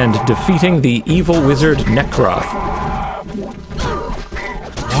and defeating the evil wizard Nekroth.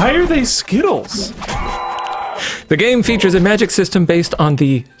 Why are they Skittles? The game features a magic system based on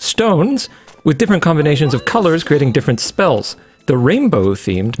the stones, with different combinations of colors creating different spells. The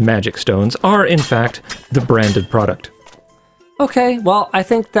rainbow-themed magic stones are, in fact, the branded product. Okay, well, I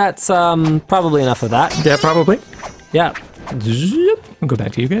think that's probably enough of that. Yeah, probably. Yeah. Zip. I'll go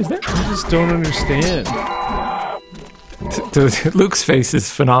back to you guys there. I just don't understand. Luke's face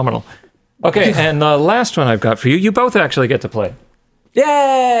is phenomenal. Okay, and the last one I've got for you, you both actually get to play.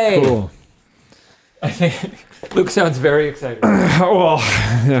 Yay! Cool. I think Luke sounds very excited. Well,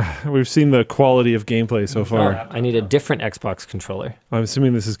 yeah, we've seen the quality of gameplay so far. I need a different Xbox controller. I'm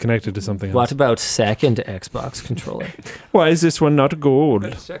assuming this is connected to something else. What about second Xbox controller? Why is this one not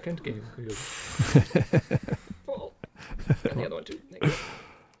gold? Second game. And the other one too.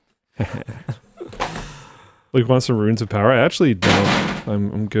 Luke wants some runes of power. I actually don't.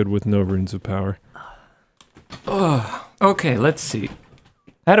 I'm good with no runes of power. Oh, okay, let's see.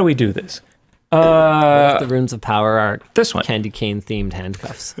 How do we do this? The runes of power are This one. candy cane themed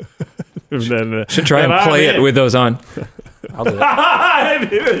handcuffs. Should try and play it with those on. I'll do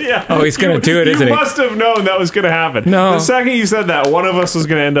it. Yeah. Oh, he's gonna do it, isn't he? You must have known that was gonna happen. No. The second you said that, one of us was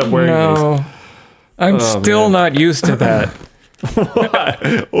gonna end up wearing these. No. I'm still not used to that.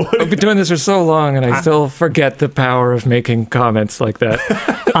 I've been doing this for so long and I still forget the power of making comments like that.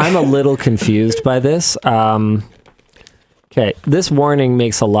 I'm a little confused by this. Okay, this warning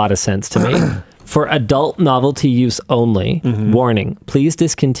makes a lot of sense to me. For adult novelty use only, warning, please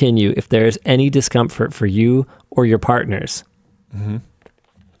discontinue if there is any discomfort for you or your partners.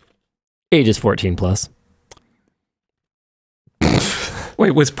 Ages 14 plus.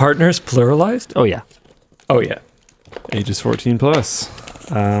 Wait, was partners pluralized? Oh, yeah. Oh, yeah. Ages 14 plus.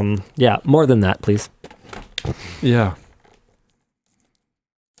 Yeah, more than that, please. Yeah.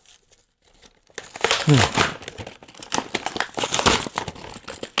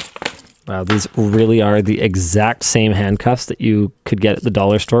 Wow, these really are the exact same handcuffs that you could get at the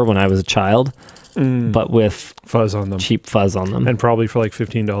dollar store when I was a child, but with Fuzz on them. cheap fuzz on them. And probably for like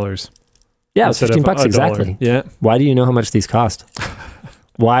 $15. Yeah, it's instead of $15 $1. exactly. Yeah. Why do you know how much these cost?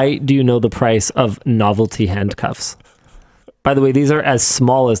 Why do you know the price of novelty handcuffs? By the way, these are as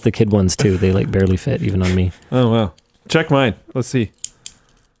small as the kid ones too. They like barely fit even on me. Oh, wow. Check mine. Let's see.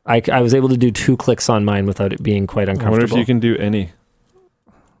 I was able to do 2 clicks on mine without it being quite I uncomfortable. wonder if you can do any.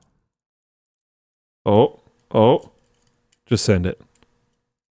 Oh. Just send it.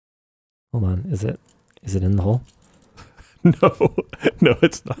 Hold on, is it in the hole? No,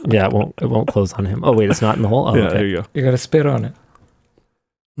 it's not. Yeah, it won't close on him. Oh wait, it's not in the hole? Oh, Yeah, okay. there you go. You gotta spit on it.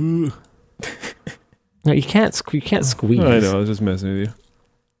 No, you can't squeeze. I know, I was just messing with you.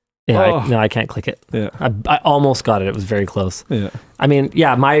 Yeah, no, I can't click it. Yeah. I almost got it. It was very close. Yeah. I mean,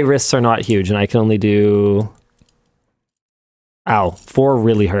 yeah, my wrists are not huge, and I can only do... Ow, 4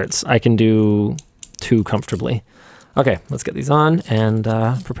 really hurts. I can do 2 comfortably. Okay, let's get these on and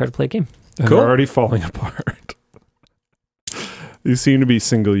prepare to play a game. And Cool. they're already falling apart. These seem to be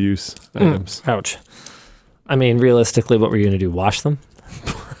single-use items. Ouch. I mean, realistically, what were you going to do? Wash them?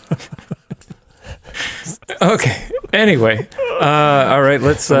 Okay. Anyway, all right.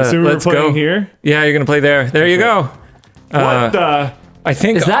 Let's We're let's playing go here. Yeah, you're gonna play there. There you go. What the? I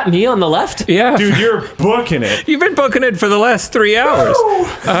think. Is that me on the left? Yeah, Dude, you're booking it. you've been booking it for the last 3 hours.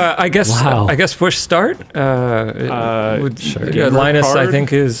 I guess. Wow. I guess push start. Sure. Linus, I Card.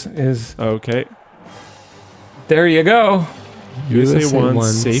 think is. Okay. There you go. USA 1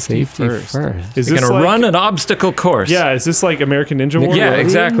 safety first. Is You're this gonna like, run an obstacle course. Yeah, is this like American Ninja Warrior? Yeah,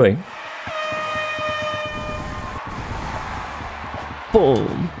 exactly.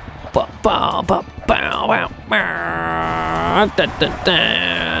 Boom. Ba, ba, ba, bow, wow, bow. Da, da,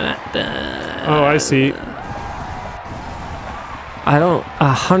 da, da. Oh, I see. I don't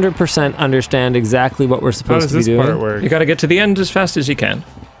 100% understand exactly what we're How supposed does to be this doing. part work? You got to get to the end as fast as you can.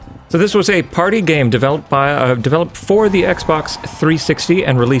 So this was a party game developed for the Xbox 360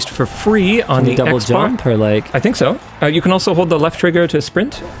 and released for free on Can the you double Xbox. jump or like... I think so. You can also hold the left trigger to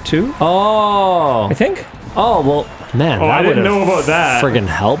sprint too. Oh. I think. Oh, well, man, Oh, that I didn't would've know about that. friggin'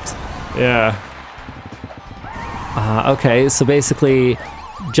 helped. Yeah. Okay, so basically,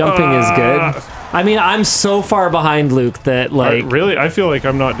 jumping is good. I mean, I'm so far behind Luke that like really, I feel like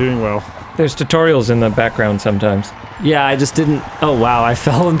I'm not doing well. There's tutorials in the background sometimes. yeah, I just didn't. Oh wow, I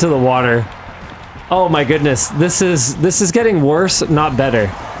fell into the water. Oh my goodness, this is getting worse, not better.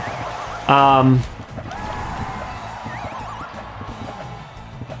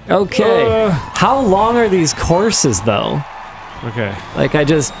 Okay. How long are these courses though? Okay. Like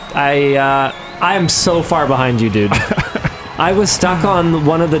I am so far behind you, dude. I was stuck on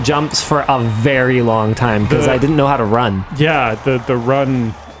one of the jumps for a very long time because I didn't know how to run. Yeah, the run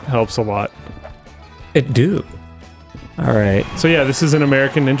helps a lot. It do. All right. So yeah, this is an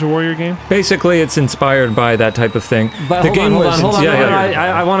American Ninja Warrior game. Basically, it's inspired by that type of thing. But hold on.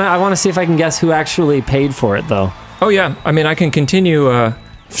 I want to see if I can guess who actually paid for it though. Oh yeah, I mean, I can continue.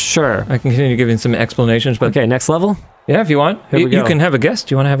 Sure. I can continue giving some explanations, but Okay, next level. yeah, if you want, Here we you go. can have a guess.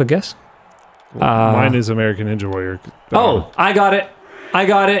 Do you want to have a guess? Mine is American Ninja Warrior. Oh, I got it. You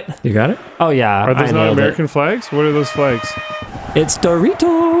got it. Oh yeah. Are those I not nailed American flags? What are those flags? it. It's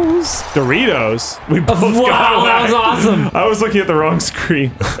Doritos. Doritos. We both Wow, got that was awesome. I was looking at the wrong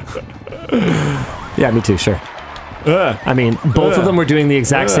screen. Yeah, me too. Sure. I mean, both of them were doing the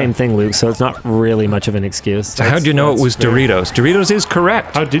exact same thing, Luke. So it's not really much of an excuse. So how'd you know it was fair. Doritos? Doritos is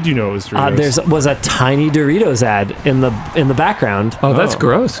correct. How did you know it was Doritos? There was a tiny Doritos ad in the background. Oh, that's Oh.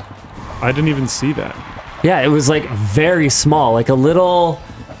 gross. I didn't even see that. Yeah, it was like very small, like a little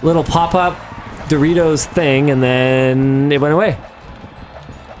pop-up Doritos thing, and then it went away.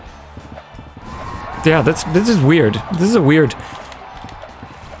 Yeah, this is weird. This is a weird.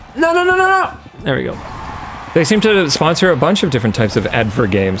 No. There we go. They seem to sponsor a bunch of different types of ad for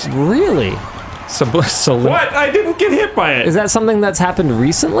games. Really? What? I didn't get hit by it. Is that something that's happened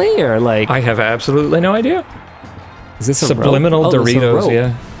recently, or like? I have absolutely no idea. Is this a Subliminal rope? Oh, this is a Doritos, rope.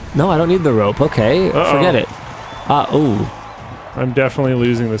 yeah. No, I don't need the rope. Okay, forget it. I'm definitely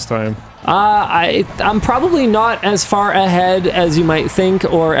losing this time. I'm probably not as far ahead as you might think,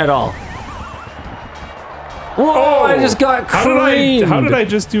 or at all. Whoa! I just got creamed. How did I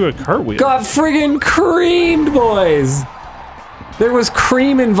just do a cartwheel? Got friggin' creamed, boys. There was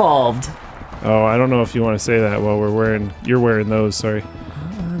cream involved. Oh, I don't know if you want to say that while you're wearing those, sorry.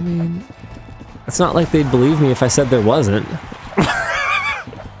 I mean, it's not like they'd believe me if I said there wasn't.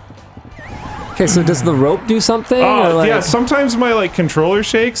 Okay, so does the rope do something? or like, yeah, sometimes my controller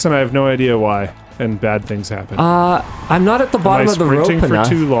shakes and I have no idea why, and bad things happen. I'm not at the bottom of the rope sprinting for enough.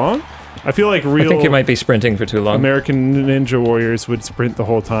 too long? I feel like real I think you might be sprinting for too long. American Ninja Warriors would sprint the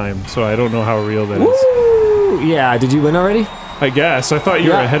whole time, so I don't know how real that is. Woo! Yeah, did you win already? I guess. I thought you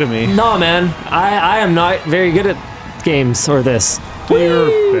were ahead of me. No, man. I am not very good at games or this.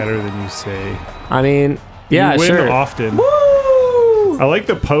 You're better than you say. I mean, yeah, you win sure. often. Woo! I like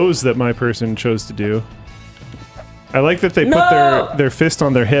the pose that my person chose to do. I like that they put their fist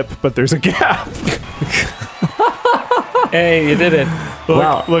on their hip, but there's a gap. Hey, you did it.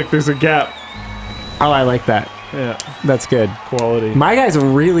 Look, there's a gap. Oh, I like that. Yeah, That's good. quality. My guy's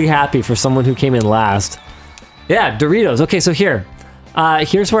really happy for someone who came in last. Yeah, Doritos. Okay, so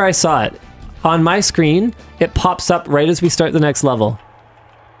here's where I saw it. On my screen, it pops up right as we start the next level.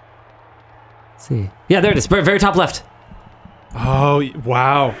 Let's see. Yeah, there it is. Very top left. Oh,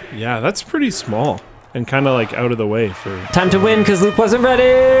 wow. Yeah, that's pretty small and kind of out of the way for... Time to win because Luke wasn't ready.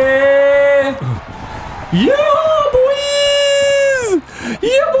 Yeah, boys!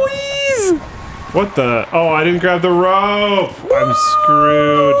 Yeah, boys! What the? Oh, I didn't grab the rope. I'm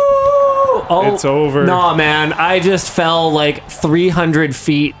screwed. Oh, It's over. Nah, man. I just fell 300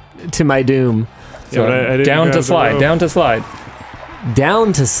 feet to my doom. Yeah, but I didn't Down grab to the slide, rope. down to slide.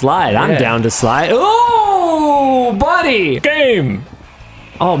 Down to slide. I'm Yeah. down to slide. Oh, buddy! Game!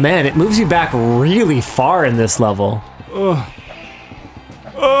 Oh, man. It moves you back really far in this level. Oh,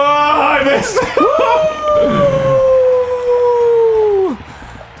 I missed.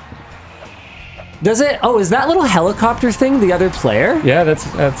 Does it? Oh, is that little helicopter thing the other player? Yeah,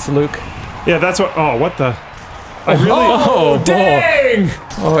 that's Luke. Yeah, that's what... Oh, what the... I really... Oh, Dang!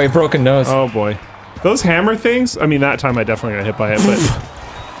 Oh, a broken nose. Oh, boy. Those hammer things, I mean, that time I definitely got hit by it, but...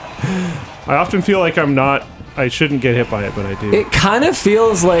 I often feel like I'm not... I shouldn't get hit by it, but I do. It kind of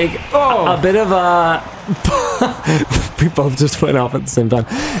feels like a bit of a... We both just went off at the same time.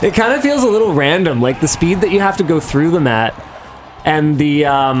 It kind of feels a little random, like the speed that you have to go through them at, and the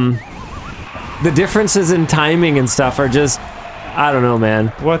differences in timing and stuff are just... I don't know, man.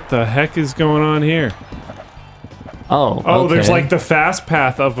 What the heck is going on here? Oh, Oh, there's okay. the fast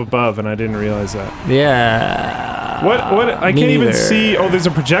path up above, and I didn't realize that. Yeah. What? I me can't even neither. see... Oh, there's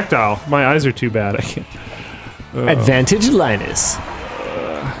a projectile. My eyes are too bad. I can't... Advantage Linus.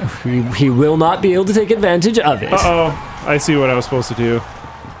 He will not be able to take advantage of it. Uh-oh. I see what I was supposed to do.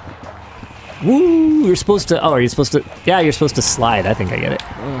 Woo! You're supposed to. Oh, are you supposed to? Yeah, you're supposed to slide. I think I get it.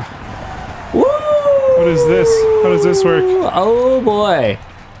 Woo! What is this? How does this work? Oh boy.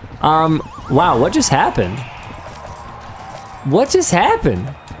 Wow. What just happened? What just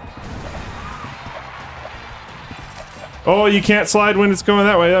happened? Oh, you can't slide when it's going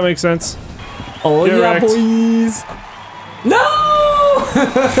that way. That makes sense. Oh Get yeah, wrecked. boys. No!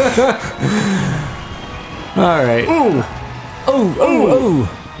 All right. Ooh.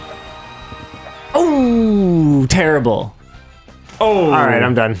 Oh. Oh, terrible. Oh. All right,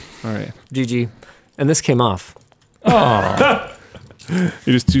 I'm done. All right. GG. And this came off. You're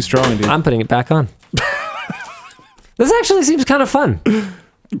just too strong, dude. I'm putting it back on. This actually seems kind of fun. No,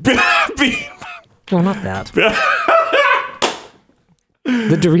 not that.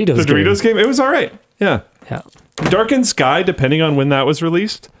 The Doritos The Doritos game? It was all right. Yeah. Yeah. Darkened Sky, depending on when that was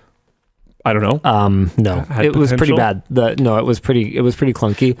released. I don't know. No, Had it was pretty potential? bad. It was pretty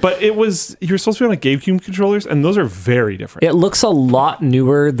clunky. But it was, you're supposed to be on like GameCube controllers, and those are very different. It looks a lot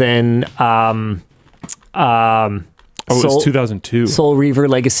newer than Oh, it was 2002. Soul Reaver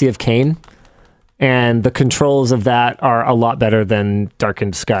Legacy of Kain. And the controls of that are a lot better than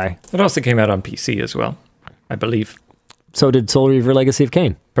Darkened Sky. It also came out on PC as well, I believe. So did Soul Reaver Legacy of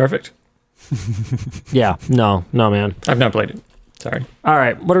Kain. Perfect. Yeah, no, man. I've not played it. Sorry. All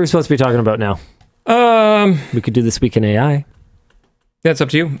right, what are we supposed to be talking about now? We could do This Week in AI. That's up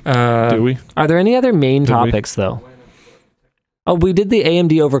to you. Do we? Are there any other main Did we? topics, though? Oh, we did the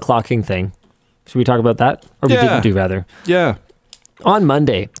AMD overclocking thing. Should we talk about that? Or we Yeah. didn't do, rather. Yeah. On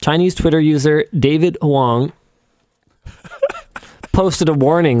Monday, Chinese Twitter user David Huang posted a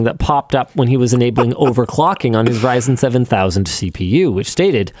warning that popped up when he was enabling overclocking on his Ryzen 7000 CPU, which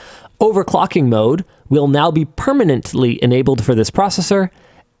stated, "Overclocking mode will now be permanently enabled for this processor,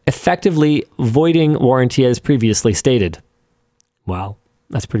 effectively voiding warranty as previously stated." Wow,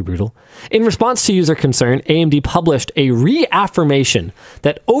 that's pretty brutal. In response to user concern, AMD published a reaffirmation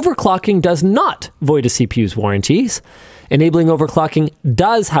that overclocking does not void a CPU's warranties. Enabling overclocking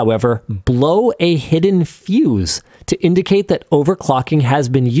does, however, blow a hidden fuse to indicate that overclocking has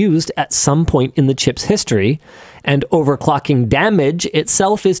been used at some point in the chip's history, and overclocking damage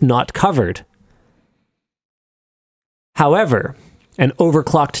itself is not covered. However, an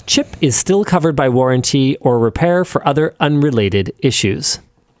overclocked chip is still covered by warranty or repair for other unrelated issues.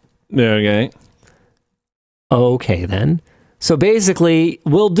 Okay. Okay, then. So basically,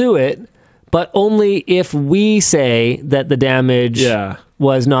 we'll do it, but only if we say that the damage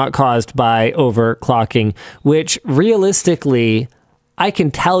was not caused by overclocking, which realistically, I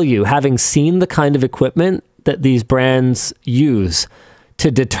can tell you, having seen the kind of equipment that these brands use to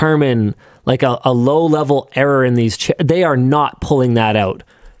determine like a low-level error in these chips, they are not pulling that out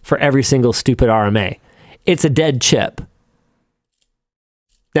for every single stupid RMA. It's a dead chip.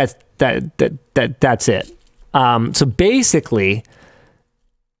 That's it. So basically,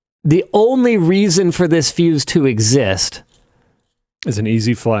 the only reason for this fuse to exist Is an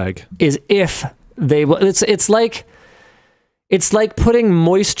easy flag. is if they it's like putting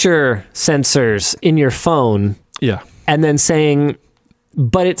moisture sensors in your phone Yeah. and then saying,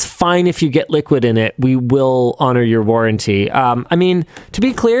 but it's fine if you get liquid in it, we will honor your warranty. I mean, to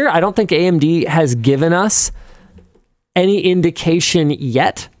be clear, I don't think AMD has given us any indication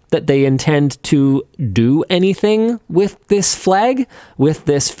yet that they intend to do anything with this flag, with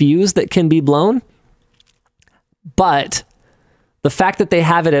this fuse that can be blown. But the fact that they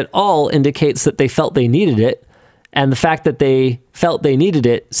have it at all indicates that they felt they needed it. And the fact that they felt they needed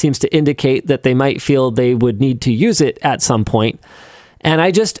it seems to indicate that they might feel they would need to use it at some point. And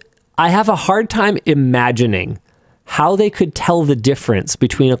I have a hard time imagining how they could tell the difference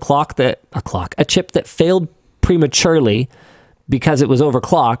between a chip that failed prematurely because it was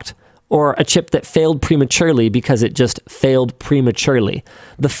overclocked, or a chip that failed prematurely because it just failed prematurely.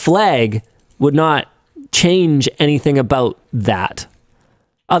 The flag would not change anything about that,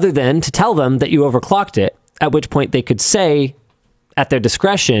 other than to tell them that you overclocked it, at which point they could say, at their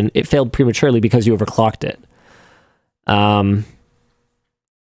discretion, it failed prematurely because you overclocked it.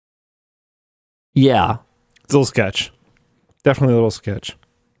 Yeah. It's a little sketch. Definitely a little sketch.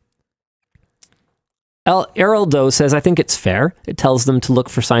 Eraldo says, I think it's fair. It tells them to look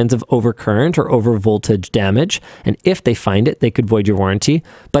for signs of overcurrent or overvoltage damage, and if they find it, they could void your warranty.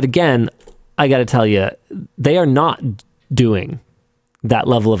 But again, I got to tell you, they are not doing that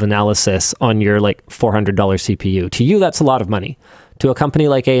level of analysis on your like $400 CPU. To you, that's a lot of money. To a company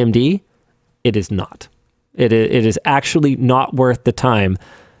like AMD, it is not. It is actually not worth the time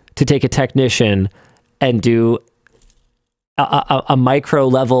to take a technician and do a micro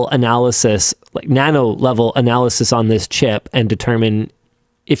level analysis, like nano level analysis on this chip, and determine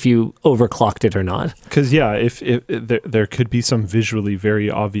if you overclocked it or not. Because if there could be some visually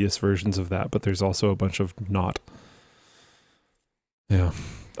very obvious versions of that, but there's also a bunch of not. Yeah.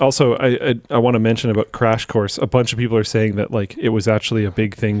 Also, I want to mention about Crash Course. A bunch of people are saying that like it was actually a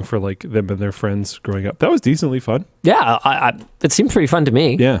big thing for like them and their friends growing up. That was decently fun. Yeah, it seemed pretty fun to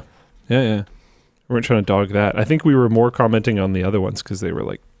me. Yeah. We weren't trying to dog that. I think we were more commenting on the other ones because they were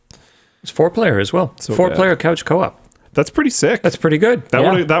like... It's 4-player as well. So 4-player couch co-op. That's pretty sick. That's pretty good. That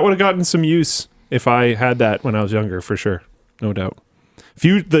would have gotten some use if I had that when I was younger, for sure. No doubt.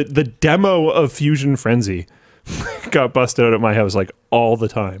 The demo of Fusion Frenzy got busted out at my house like all the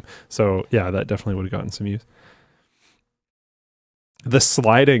time. So yeah, that definitely would have gotten some use. The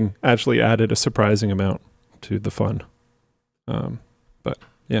sliding actually added a surprising amount to the fun. But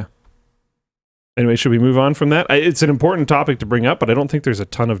yeah. Anyway, should we move on from that? It's an important topic to bring up, but I don't think there's a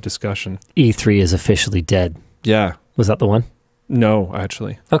ton of discussion. E3 is officially dead. Yeah. Was that the one? No,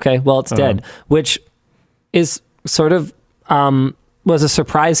 actually. Okay, well, it's dead, which is sort of was a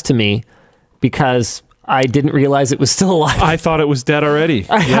surprise to me because I didn't realize it was still alive. I thought it was dead already.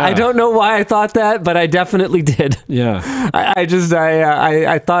 I don't know why I thought that, but I definitely did. Yeah.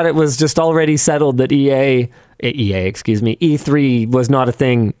 I thought it was just already settled that E3 was not a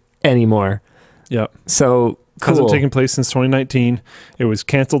thing anymore. Yep. So cool. Hasn't taken place since 2019. It was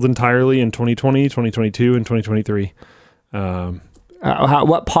canceled entirely in 2020, 2022, and 2023.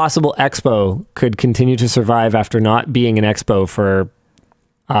 What possible expo could continue to survive after not being an expo for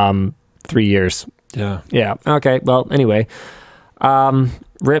 3 years? Yeah. Yeah. Okay. Well, anyway,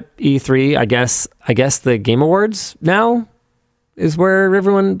 RIP E3. I guess the Game Awards now is where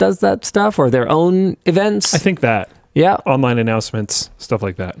everyone does that stuff, or their own events. I think that. Yeah. Online announcements, stuff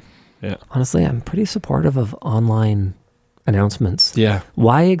like that. Yeah. Honestly, I'm pretty supportive of online announcements. Yeah.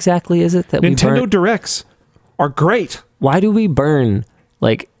 Why exactly is it that Nintendo Directs are great? Why do we burn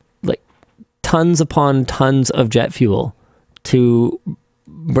like tons upon tons of jet fuel to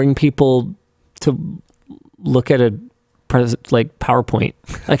bring people to look at a PowerPoint?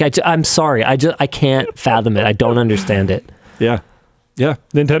 Like I'm sorry, I can't fathom it. I don't understand it. Yeah. Yeah.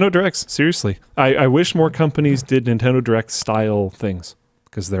 Nintendo Directs, seriously. I wish more companies did Nintendo Direct style things,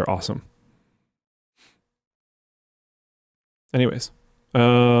 because they're awesome. Anyways,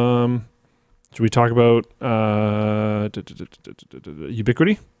 should we talk about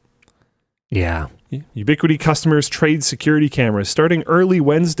Ubiquity? Yeah. Ubiquity customers trade security cameras. Starting early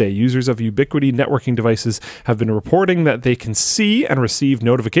Wednesday, users of Ubiquity networking devices have been reporting that they can see and receive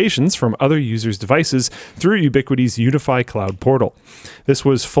notifications from other users' devices through Ubiquity's Unify Cloud portal. This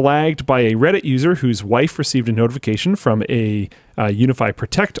was flagged by a Reddit user whose wife received a notification from a Unify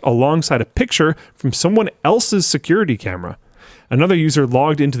Protect alongside a picture from someone else's security camera. Another user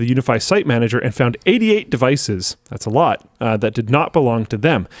logged into the Unify Site Manager and found 88 devices, that's a lot, that did not belong to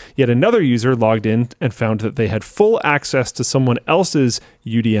them. Yet another user logged in and found that they had full access to someone else's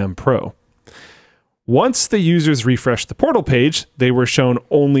UDM Pro. Once the users refreshed the portal page, they were shown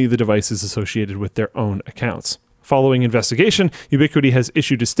only the devices associated with their own accounts. Following investigation, Ubiquity has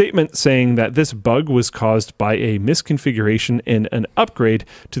issued a statement saying that this bug was caused by a misconfiguration in an upgrade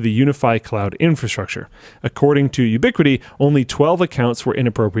to the Unify Cloud infrastructure. According to Ubiquity, only 12 accounts were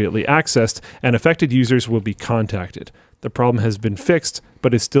inappropriately accessed, and affected users will be contacted. The problem has been fixed,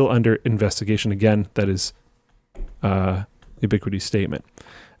 but is still under investigation. Again, that is Ubiquity's statement.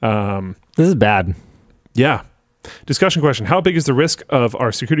 This is bad. Yeah. Discussion question. How big is the risk of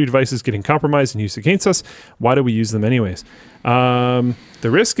our security devices getting compromised and used against us? Why do we use them anyways? The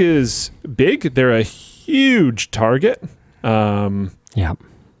risk is big. They're a huge target. Yeah.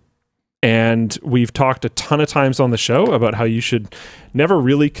 And we've talked a ton of times on the show about how you should never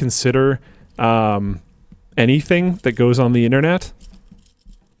really consider anything that goes on the internet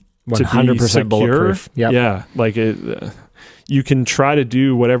 100% bulletproof. Yep. Yeah. Like you can try to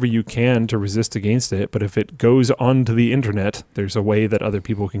do whatever you can to resist against it, but if it goes onto the internet, there's a way that other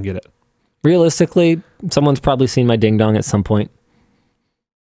people can get it. Realistically, someone's probably seen my ding dong at some point.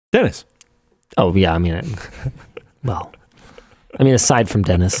 Dennis. Oh yeah, I mean, aside from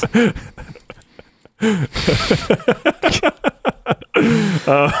Dennis. In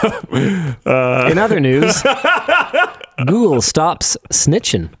other news, Google stops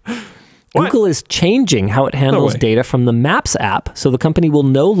snitching. What? Google is changing how it handles data from the Maps app, so the company will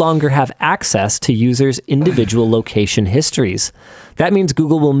no longer have access to users' individual location histories. That means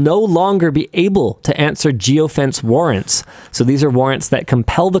Google will no longer be able to answer geofence warrants. So these are warrants that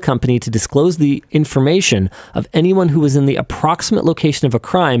compel the company to disclose the information of anyone who was in the approximate location of a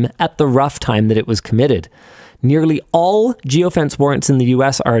crime at the rough time that it was committed. Nearly all geofence warrants in the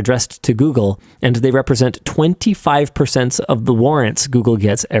US are addressed to Google, and they represent 25% of the warrants Google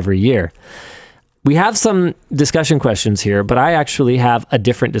gets every year. We have some discussion questions here, but I actually have a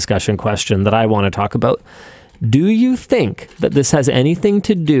different discussion question that I want to talk about. Do you think that this has anything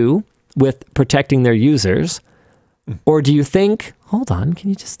to do with protecting their users? Or do you think, hold on, can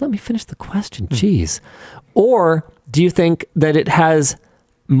you just let me finish the question? Jeez. Or do you think that it has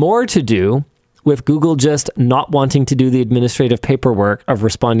more to do with Google just not wanting to do the administrative paperwork of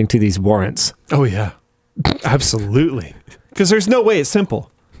responding to these warrants? Oh, yeah. Absolutely. Because there's no way it's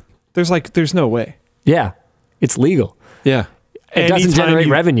simple. There's no way. Yeah. It's legal. Yeah. It doesn't generate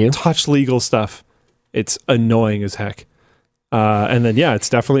revenue. Touch legal stuff. It's annoying as heck. And then, yeah, it's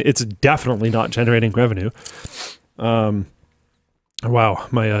definitely not generating revenue. Wow,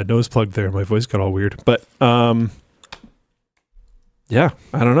 my nose plugged there. My voice got all weird. But yeah,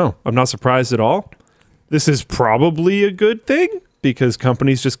 I don't know. I'm not surprised at all. This is probably a good thing because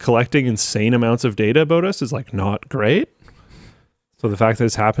companies just collecting insane amounts of data about us is like not great. So the fact that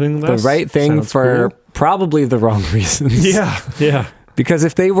it's happening less, the right thing for cool. Probably the wrong reasons. Yeah. Because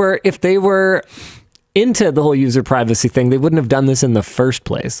if they were into the whole user privacy thing, they wouldn't have done this in the first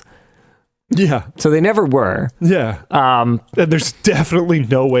place. Yeah. So they never were. Yeah. And there's definitely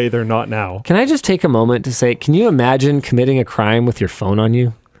no way they're not now. Can I just take a moment to say, can you imagine committing a crime with your phone on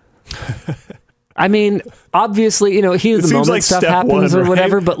you? I mean, obviously, heat of the moment like stuff step happens one, or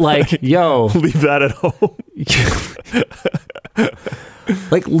whatever, right? but like, yo. Leave that at home.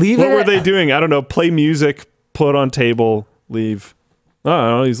 Like, leave What it. were they doing? I don't know. Play music, put on table, leave. I don't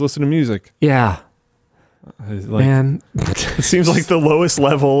know. He's listening to music. Yeah. Like, Man. it seems like the lowest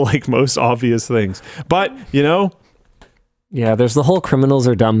level, like most obvious things. But, Yeah, there's the whole criminals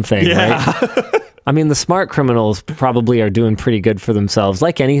are dumb thing, right? I mean, the smart criminals probably are doing pretty good for themselves,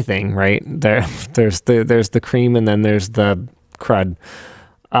 like anything, right? There's the cream and then there's the crud.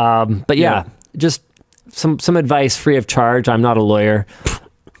 But yeah, just some advice free of charge. I'm not a lawyer.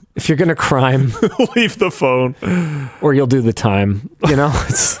 If you're gonna crime, leave the phone, or you'll do the time.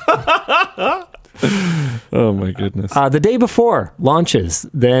 It's oh my goodness. The day before launches,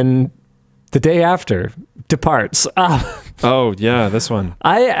 then the day after departs. Oh yeah, this one.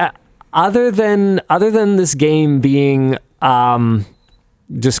 Other than this game being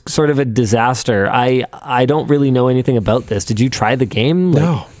just sort of a disaster, I don't really know anything about this. Did you try the game?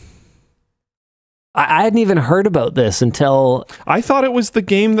 No. I hadn't even heard about this until... I thought it was the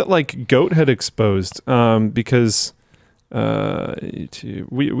game that like Goat had exposed because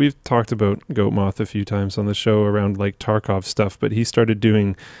we've talked about Goat Moth a few times on the show around like Tarkov stuff, but he started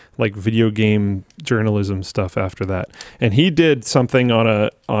doing like video game journalism stuff after that. And he did something on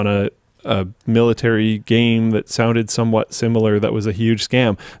a military game that sounded somewhat similar that was a huge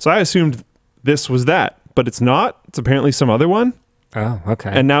scam. So I assumed this was that, but it's not. It's apparently some other one. Oh, okay.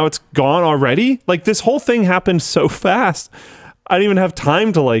 And now it's gone already? Like this whole thing happened so fast. I didn't even have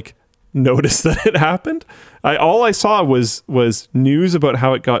time to like notice that it happened. All I saw was news about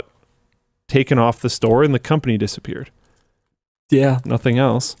how it got taken off the store and the company disappeared. Yeah. Nothing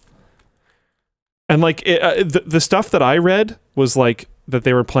else. And like the stuff that I read was like that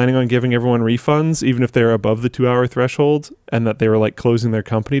they were planning on giving everyone refunds even if they were above the 2-hour threshold, and that they were like closing their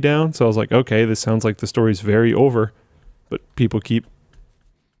company down. So I was like, okay, this sounds like the story's very over, but people keep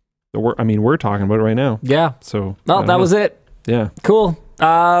we're talking about it right now. Yeah. So well, that was it. Yeah. Cool.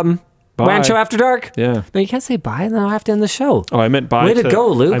 WAN Show After Dark? Yeah. No, you can't say bye, then I'll have to end the show. Oh, I meant bye. Way to go,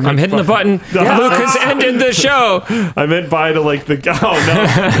 Luke. I'm hitting the button. Yeah. Luke has ended the show. I meant bye to like the... Oh,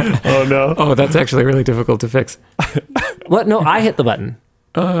 no. Oh, no. Oh, that's actually really difficult to fix. What? No, I hit the button.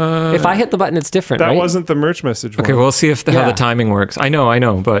 If I hit the button, it's different, That right? wasn't the merch message one. Okay, we'll see how Yeah. the timing works. I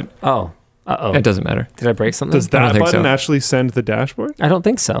know, but Oh. Uh-oh. it doesn't matter. Did I break something? Does I don't that think button so. actually send the dashboard? I don't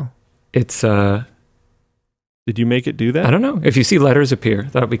think so. It's, Did you make it do that? I don't know. If you see letters appear,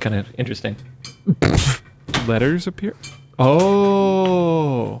 that would be kind of interesting. Letters appear?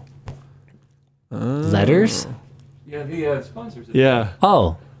 Oh. Letters? Yeah, the sponsors. Yeah.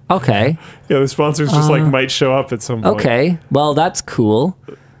 Oh, okay. Yeah, the sponsors just like might show up at some point. Okay. Well, that's cool.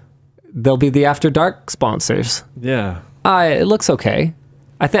 They'll be the After Dark sponsors. Yeah. It looks okay.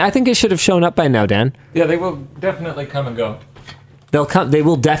 I think it should have shown up by now, Dan. Yeah, they will definitely come and go. They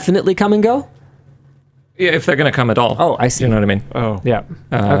will definitely come and go? Yeah, if they're going to come at all. Oh, I see. You know what I mean? Oh. Yeah.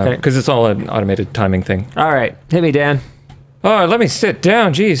 Okay. Because it's all an automated timing thing. All right. Hit me, Dan. Oh, let me sit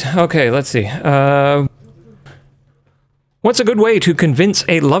down. Jeez. Okay, let's see. What's a good way to convince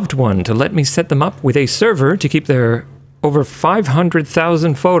a loved one to let me set them up with a server to keep their over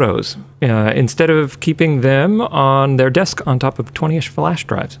 500,000 photos instead of keeping them on their desk on top of 20-ish flash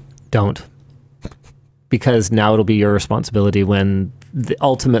drives? Don't. because now it'll be your responsibility when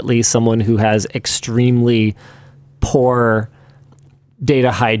ultimately someone who has extremely poor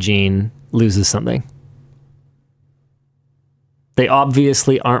data hygiene loses something. They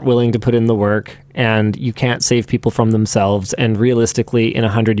obviously aren't willing to put in the work, and you can't save people from themselves, and realistically in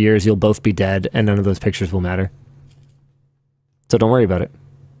 100 years you'll both be dead and none of those pictures will matter. So don't worry about it.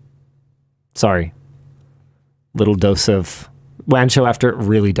 Sorry. Little dose of WAN show after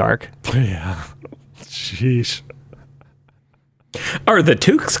really dark. Yeah. Sheesh. Are the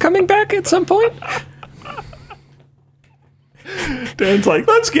toques coming back at some point? Dan's like,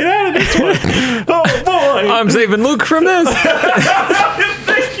 let's get out of this one. Oh boy. I'm saving Luke from this.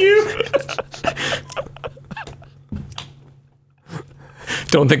 Thank you.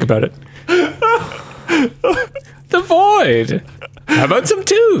 Don't think about it. The void. How about some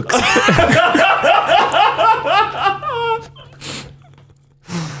toques?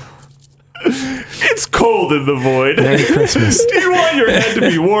 It's cold in the void. Merry Christmas. Do you want your head to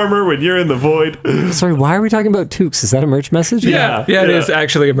be warmer when you're in the void? Sorry, why are we talking about toques? Is that a merch message? Yeah, it is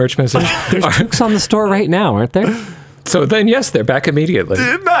actually a merch message. There's toques on the store right now, aren't there? So then, yes, they're back immediately.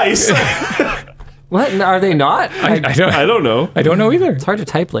 Nice. What? Are they not? I don't know. I don't know either. It's hard to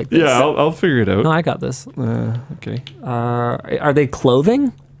type like this. Yeah, I'll figure it out. No, I got this. Okay. Are they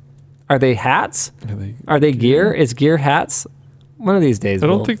clothing? Are they hats? Are they gear? Is gear hats? One of these days. I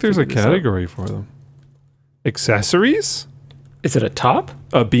don't think there's a category for them. Accessories? Is it a top?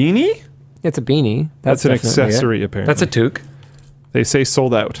 A beanie? It's a beanie. That's an definitely accessory, it. apparently. That's a toque. They say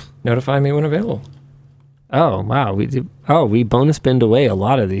sold out. Notify me when available. Oh wow, we bonus binned away a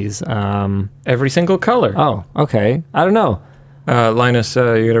lot of these. Every single color. Oh, okay. I don't know. Linus, you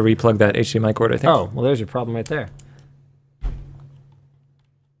got to replug that HDMI cord, I think. Oh, well, there's your problem right there.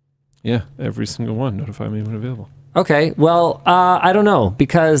 Yeah, every single one. Notify me when available. Okay, well, I don't know,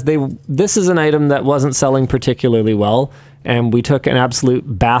 because this is an item that wasn't selling particularly well, and we took an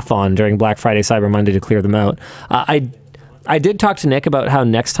absolute bath on during Black Friday, Cyber Monday to clear them out. I did talk to Nick about how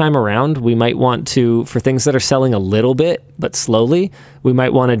next time around we might want to, for things that are selling a little bit, but slowly, we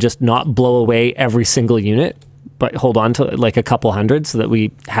might want to just not blow away every single unit, but hold on to like a couple hundred so that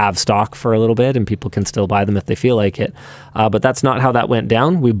we have stock for a little bit and people can still buy them if they feel like it. But that's not how that went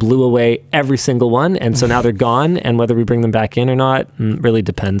down. We blew away every single one, and so now they're gone, and whether we bring them back in or not really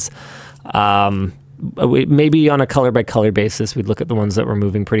depends. Maybe on a color by color basis, we'd look at the ones that were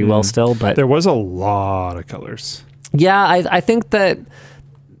moving pretty well still. But there was a lot of colors. Yeah, I think that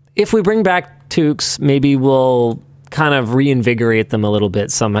if we bring back toques, maybe we'll kind of reinvigorate them a little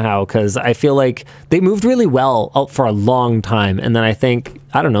bit somehow, because I feel like they moved really well out for a long time, and then I think,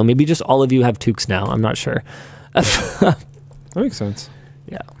 I don't know, maybe just all of you have toques now. I'm not sure. That makes sense.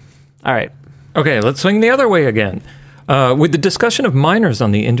 Yeah. All right. Okay, let's swing the other way again. With the discussion of minors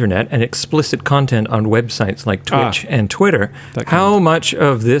on the internet and explicit content on websites like Twitch and Twitter, how much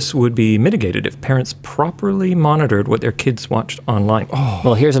of this would be mitigated if parents properly monitored what their kids watched online?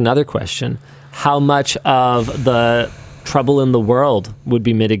 Well, here's another question. How much of the trouble in the world would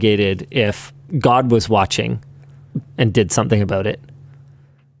be mitigated if God was watching and did something about it?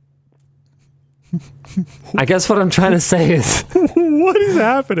 I guess what I'm trying to say is... What is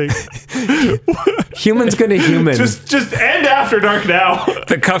happening? Human's gonna human. Just end After Dark now.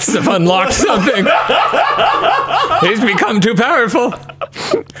 The cuffs have unlocked something. He's become too powerful.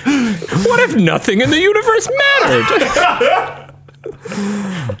 What if nothing in the universe mattered?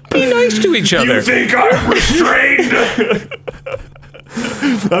 Be nice to each other. You think I'm restrained?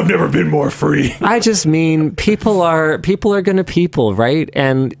 I've never been more free. I just mean people are gonna people, right?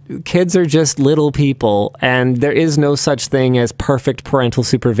 And kids are just little people, and there is no such thing as perfect parental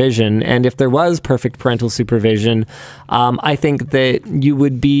supervision. And if there was perfect parental supervision, I think that you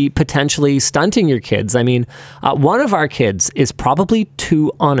would be potentially stunting your kids. I mean, one of our kids is probably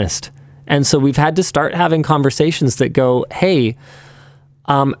too honest. And so we've had to start having conversations that go, hey,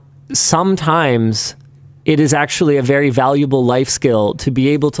 sometimes it is actually a very valuable life skill to be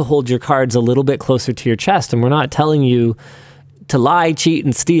able to hold your cards a little bit closer to your chest. And we're not telling you to lie, cheat,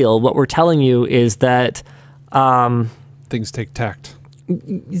 and steal. What we're telling you is that... things take tact.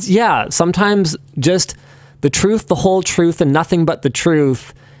 Yeah, sometimes just the truth, the whole truth, and nothing but the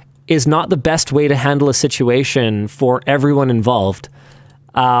truth is not the best way to handle a situation for everyone involved.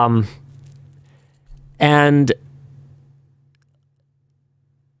 And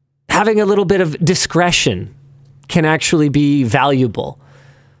having a little bit of discretion can actually be valuable.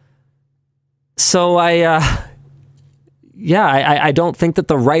 So I don't think that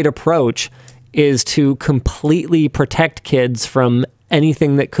the right approach is to completely protect kids from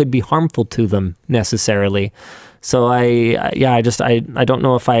anything that could be harmful to them necessarily. So I don't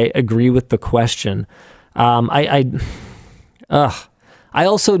know if I agree with the question. I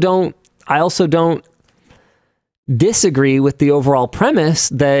also don't disagree with the overall premise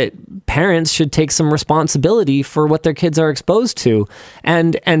that parents should take some responsibility for what their kids are exposed to.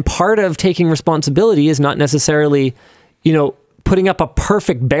 And part of taking responsibility is not necessarily, putting up a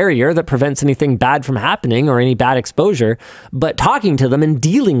perfect barrier that prevents anything bad from happening or any bad exposure, but talking to them and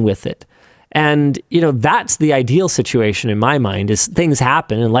dealing with it. And, that's the ideal situation in my mind, is things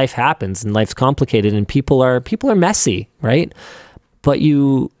happen and life happens and life's complicated and people are messy, right? But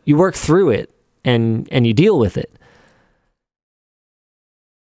you work through it and you deal with it.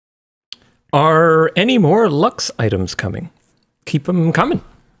 Are any more Lux items coming? Keep them coming.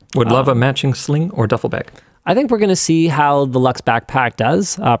 Would love a matching sling or duffel bag. I think we're going to see how the Lux backpack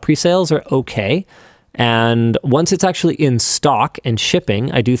does. Pre-sales are okay. And once it's actually in stock and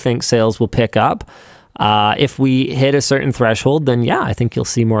shipping, I do think sales will pick up. If we hit a certain threshold, then yeah, I think you'll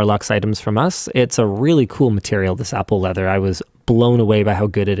see more Lux items from us. It's a really cool material, this apple leather. I was blown away by how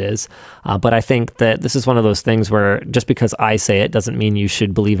good it is. But I think that this is one of those things where just because I say it doesn't mean you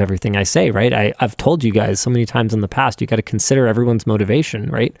should believe everything I say, right? I've told you guys so many times in the past, you got to consider everyone's motivation,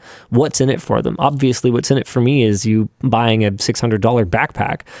 right? What's in it for them? Obviously, what's in it for me is you buying a $600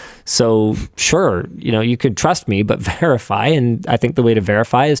 backpack. So sure, you could trust me, but verify. And I think the way to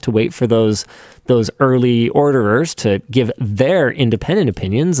verify is to wait for those early orderers to give their independent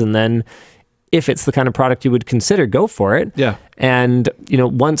opinions, and then if it's the kind of product you would consider, go for it. Yeah. And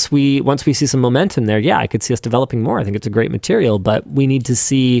once we see some momentum there, yeah, I could see us developing more. I think it's a great material, but we need to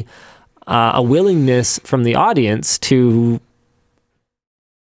see a willingness from the audience to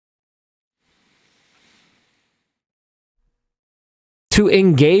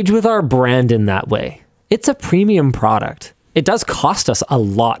engage with our brand in that way. It's a premium product. It does cost us a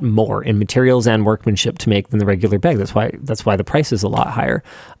lot more in materials and workmanship to make than the regular bag. That's why the price is a lot higher.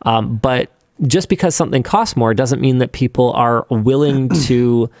 But just because something costs more doesn't mean that people are willing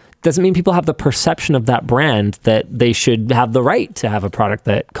to, doesn't mean people have the perception of that brand that they should have the right to have a product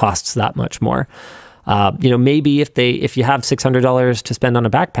that costs that much more. Maybe if you have $600 to spend on a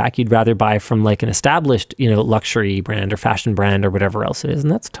backpack, you'd rather buy from like an established, luxury brand or fashion brand or whatever else it is.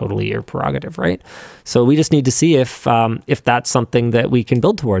 And that's totally your prerogative, right? So we just need to see if that's something that we can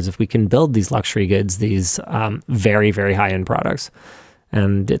build towards, if we can build these luxury goods, these very, very high-end products.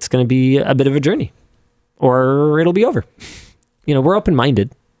 And it's going to be a bit of a journey, or it'll be over. We're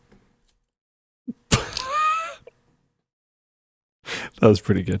open-minded. That was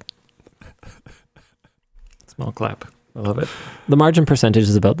pretty good. Small clap. I love it. The margin percentage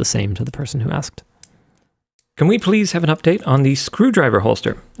is about the same to the person who asked. Can we please have an update on the screwdriver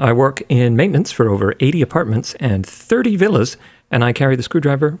holster? I work in maintenance for over 80 apartments and 30 villas, and I carry the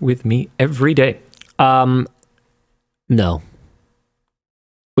screwdriver with me every day. No.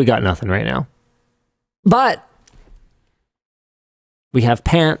 We got nothing right now. But we have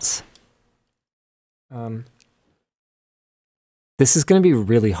pants. This is going to be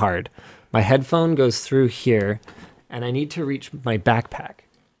really hard. My headphone goes through here, and I need to reach my backpack.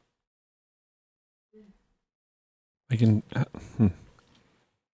 I can...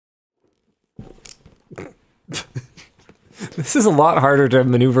 This is a lot harder to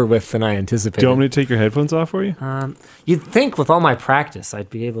maneuver with than I anticipated. Do you want me to take your headphones off for you? You'd think with all my practice,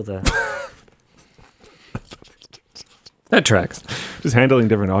 I'd be able to... That tracks. Just handling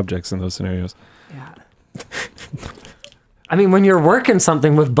different objects in those scenarios. Yeah. I mean, when you're working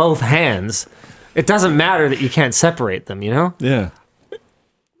something with both hands, it doesn't matter that you can't separate them, Yeah.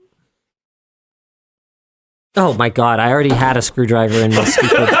 Oh my God, I already had a screwdriver in my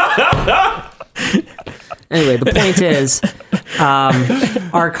stupid... Anyway, the point is,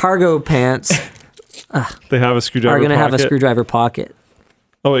 our cargo pants They have a screwdriver are going to have a pocket? screwdriver pocket.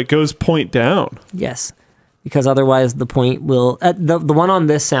 Oh, it goes point down. Yes, because otherwise the point will... the one on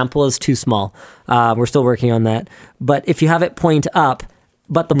this sample is too small. We're still working on that. But if you have it point up,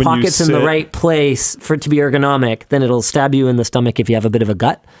 but the pocket's in the right place for it to be ergonomic, then it'll stab you in the stomach if you have a bit of a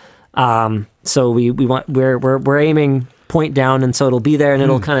gut. So we're aiming point down, and so it'll be there, and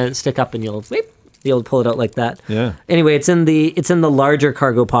it'll kind of stick up, and you'll be able to pull it out like that. Yeah. Anyway, it's in the larger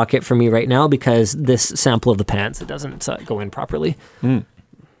cargo pocket for me right now because this sample of the pants, it doesn't go in properly.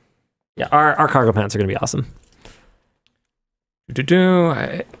 Yeah, our cargo pants are going to be awesome.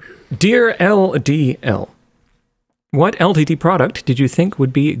 Dear LDL, what LTD product did you think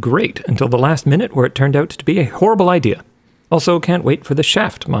would be great until the last minute where it turned out to be a horrible idea? Also, can't wait for the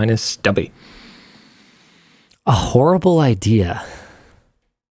shaft minus stubby. A horrible idea.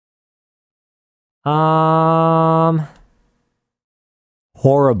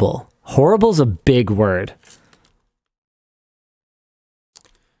 Horrible. Horrible's a big word.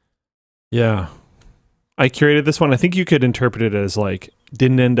 Yeah. I curated this one. I think you could interpret it as like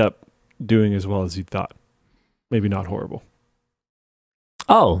didn't end up doing as well as you thought. Maybe not horrible.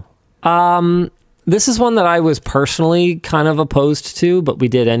 Oh, this is one that I was personally kind of opposed to, but we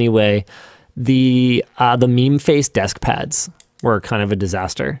did anyway. The meme face desk pads were kind of a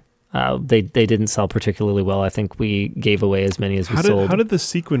disaster. They didn't sell particularly well. I think we gave away as many as we sold. How did the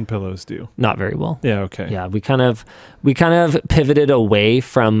sequin pillows do? Not very well. Yeah, okay. Yeah, we kind of pivoted away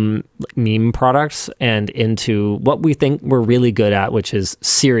from meme products and into what we think we're really good at, which is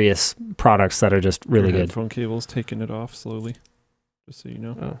serious products that are just really good. Headphone cable's taking it off slowly, just so you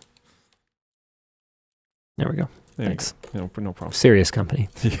know. Oh. There we go. Thanks. No problem. Serious company.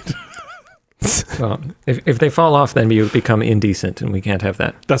 Well, if they fall off, then you become indecent, and we can't have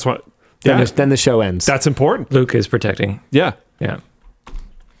that. That's what. Then the show ends. That's important. Luke is protecting. Yeah. Yeah.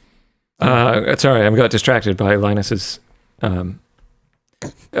 Sorry, I got distracted by Linus's.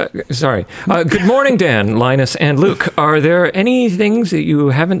 Sorry. Good morning, Dan, Linus, and Luke. Are there any things that you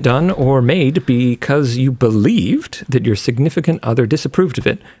haven't done or made because you believed that your significant other disapproved of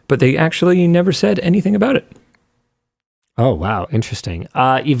it, but they actually never said anything about it? Oh, wow. Interesting.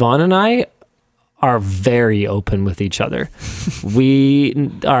 Yvonne and I are very open with each other. We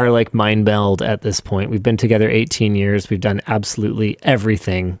are like mind meld at this point. We've been together 18 years. We've done absolutely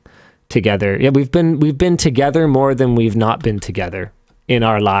everything together. Yeah, we've been together more than we've not been together in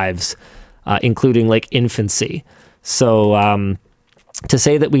our lives, including like infancy. So to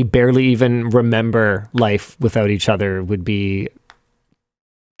say that we barely even remember life without each other would be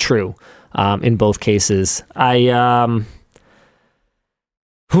true in both cases.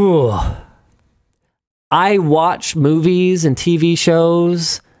 I watch movies and TV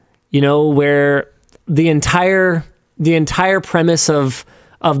shows, where the entire premise of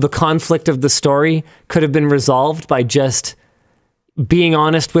the conflict of the story could have been resolved by just being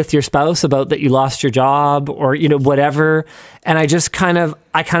honest with your spouse about that you lost your job or, whatever. And I kind of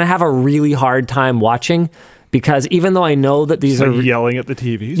have a really hard time watching, because even though I know that these are yelling at the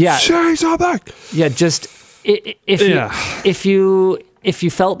TV. Yeah. Say something. Yeah. Just if you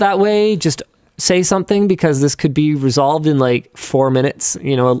felt that way, just say something, because this could be resolved in like 4 minutes.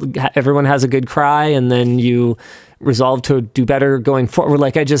 Everyone has a good cry, and then you resolve to do better going forward.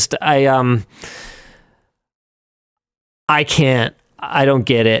 Like I can't. I don't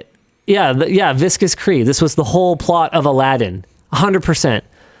get it. Yeah, Viscous Cree. This was the whole plot of Aladdin. 100%.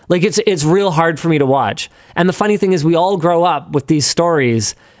 Like it's real hard for me to watch. And the funny thing is, we all grow up with these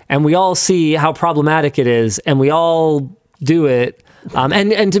stories, and we all see how problematic it is, and we all do it.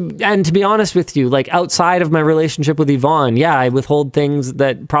 And to be honest with you, like outside of my relationship with Yvonne, yeah, I withhold things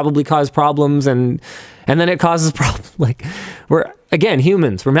that probably cause problems, and then it causes problems. Like we're, again,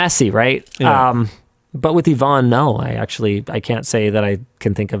 humans, we're messy, right? Yeah. But with Yvonne, no, I can't say that I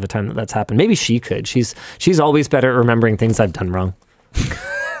can think of a time that's happened. Maybe she could. She's always better at remembering things I've done wrong.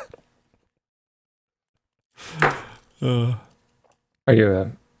 Are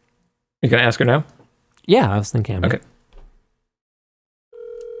you gonna ask her now? Yeah, I was thinking. Okay.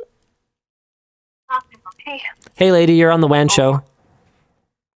 Hey, lady, you're on the WAN show.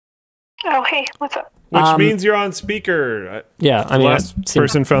 Oh, hey, what's up? Which means you're on speaker. Yeah, I mean, last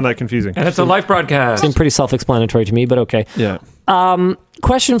person found that confusing. And it's a live broadcast. Seemed pretty self-explanatory to me, but okay. Yeah.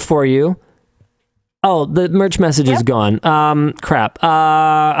 Question for you. Oh, the merch message is gone. Crap.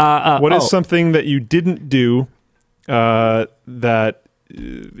 What is something that you didn't do that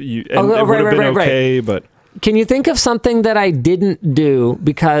you it would have been okay, but... Can you think of something that I didn't do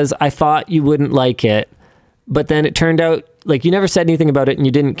because I thought you wouldn't like it, but then it turned out like you never said anything about it and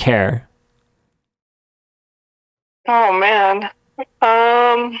you didn't care? Oh man.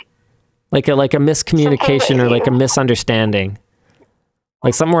 Like a miscommunication or like a misunderstanding.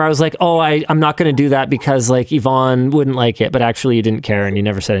 Like somewhere I was like, oh, I'm not going to do that because like Yvonne wouldn't like it, but actually you didn't care and you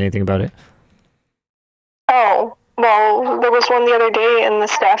never said anything about it. Oh, well, there was one the other day in the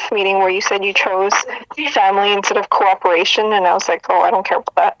staff meeting where you said you chose family instead of cooperation, and I was like, oh, I don't care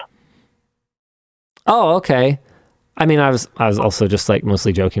about that. Oh, okay. I mean, I was also just like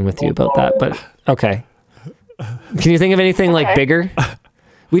mostly joking with you about that, but okay. Can you think of anything like bigger?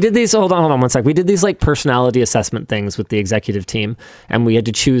 We did these, hold on 1 sec. We did these like personality assessment things with the executive team, and we had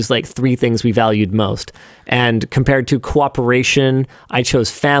to choose like 3 things we valued most. And compared to cooperation, I chose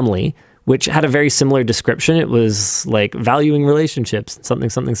family, which had a very similar description. It was like valuing relationships, something.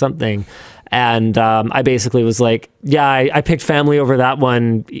 And I basically was like, yeah, I picked family over that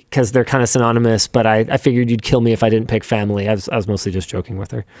one because they're kind of synonymous, but I figured you'd kill me if I didn't pick family. I was mostly just joking with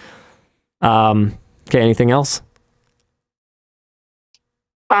her. Okay, anything else?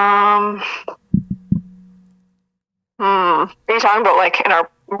 Are you talking about like in our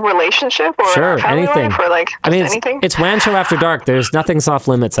relationship or Sure, family anything. life or like just I mean, anything? it's WAN show after dark. There's nothing off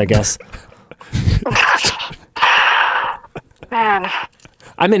limits, I guess. Man.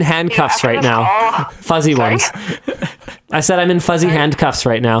 I'm in handcuffs after right this now. call- Fuzzy Sorry? ones. I said I'm in fuzzy handcuffs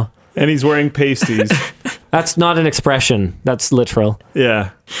right now. And he's wearing pasties. That's not an expression. That's literal.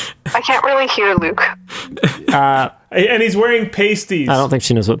 Yeah. I can't really hear Luke. And he's wearing pasties. I don't think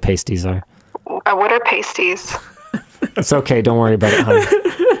she knows what pasties are. What are pasties? It's okay. Don't worry about it, honey.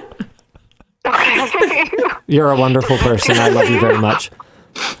 Okay. You're a wonderful person. I love you very much.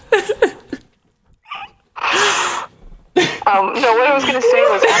 No, what I was going to say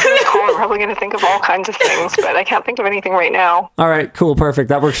was after this call, I'm probably going to think of all kinds of things, but I can't think of anything right now. All right. Cool. Perfect.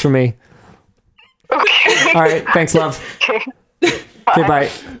 That works for me. Okay. All right. Thanks, love. Okay. Okay,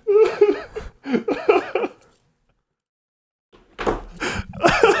 bye.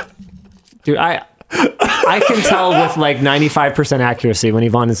 Dude, I can tell with like 95% accuracy when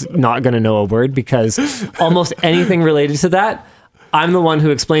Yvonne is not going to know a word, because almost anything related to that, I'm the one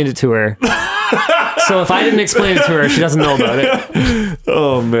who explained it to her. So if I didn't explain it to her, she doesn't know about it.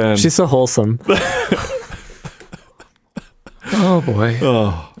 Oh, man. She's so wholesome. Oh boy.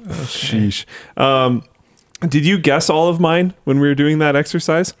 Oh, sheesh. Did you guess all of mine when we were doing that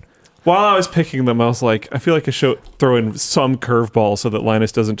exercise? While I was picking them, I was like, I feel like I should throw in some curveball so that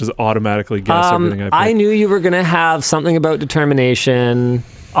Linus doesn't just automatically guess everything I picked. I knew you were going to have something about determination,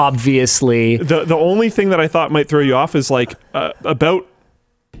 obviously. The only thing that I thought might throw you off is like about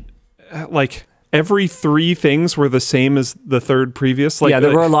like every three things were the same as the third previous. Like, yeah,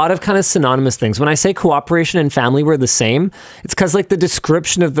 there were a lot of kind of synonymous things. When I say cooperation and family were the same, it's because like the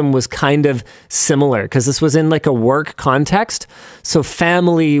description of them was kind of similar, because this was in like a work context. So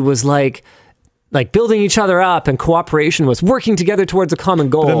family was like building each other up, and cooperation was working together towards a common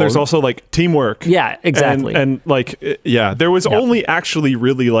goal. But then there's also like teamwork. Yeah, exactly. And like, yeah, there was only actually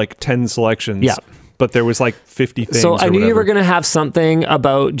really like 10 selections. Yeah. But there was like 50 things. So I knew you whatever. were going to have something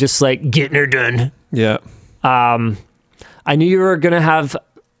about just like getting her done. Yeah. I knew you were going to have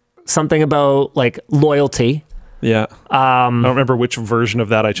something about like loyalty. Yeah. I don't remember which version of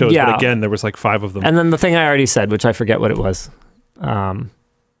that I chose, Yeah. but again, there was like 5 of them. And then the thing I already said, which I forget what it was.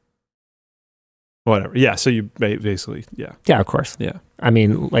 Whatever. Yeah. So you basically, yeah. Yeah, of course. Yeah. I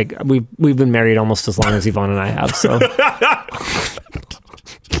mean, like we've been married almost as long as Yvonne and I have, so.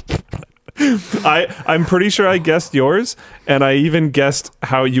 I'm pretty sure I guessed yours, and I even guessed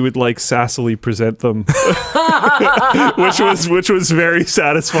how you would like sassily present them, which was very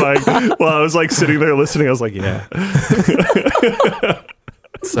satisfying. While I was like sitting there listening, I was like, yeah.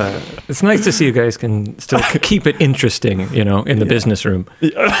 It's nice to see you guys can still keep it interesting, you know, in the business room.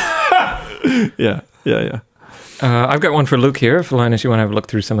 Yeah. I've got one for Luke here. If Linus, you want to have a look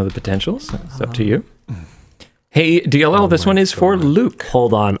through some of the potentials, it's up to you. Hey, DLL, this one is for Luke.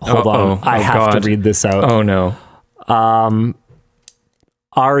 Hold on. I have to read this out. Oh, no.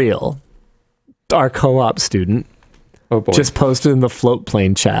 Ariel, our co-op student, just posted in the float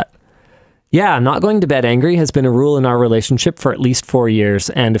plane chat. Yeah, not going to bed angry has been a rule in our relationship for at least 4 years,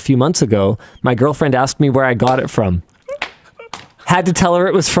 and a few months ago, my girlfriend asked me where I got it from. Had to tell her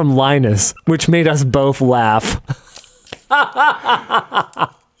it was from Linus, which made us both laugh.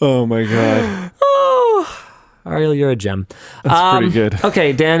 Oh my god. Oh, Ariel, you're a gem. That's pretty good.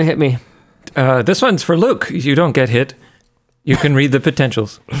 Okay, Dan, hit me. This one's for Luke. You don't get hit. You can read the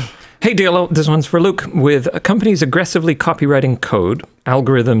potentials. Hey, DLO, this one's for Luke. With companies aggressively copywriting code,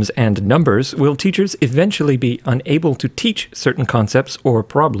 algorithms, and numbers, will teachers eventually be unable to teach certain concepts or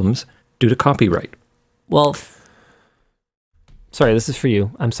problems due to copyright? Well, sorry, this is for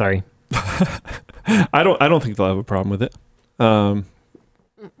you. I'm sorry. I don't think they'll have a problem with it. Go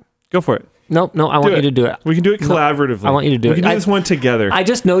for it. No, I want you to do it. We can do it collaboratively. I want you to do it. We can do this one together. I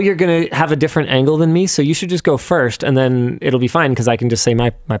just know you're going to have a different angle than me, so you should just go first, and then it'll be fine, because I can just say my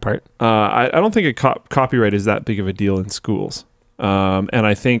part. I don't think copyright is that big of a deal in schools. And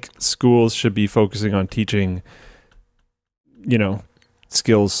I think schools should be focusing on teaching,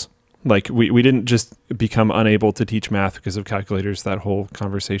 skills. Like, we didn't just become unable to teach math because of calculators, that whole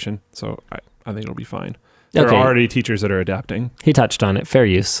conversation. So I think it'll be fine. There are already teachers that are adapting. He touched on it. Fair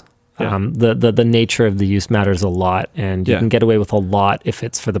use. Yeah. The nature of the use matters a lot, and you can get away with a lot if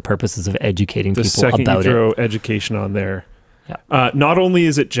it's for the purposes of educating people about it. The second you throw education on there, not only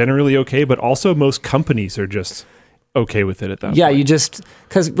is it generally okay, but also most companies are just okay with it at that point. Yeah,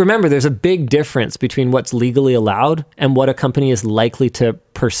 because remember, there's a big difference between what's legally allowed and what a company is likely to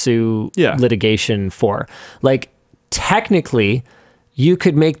pursue litigation for. Like, technically, you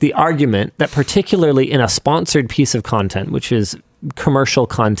could make the argument that particularly in a sponsored piece of content, which is commercial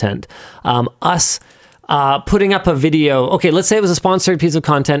content, us putting up a video. Okay, let's say it was a sponsored piece of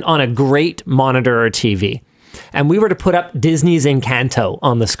content on a great monitor or TV, and we were to put up Disney's Encanto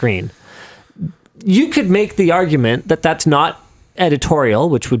on the screen. You could make the argument that that's not editorial,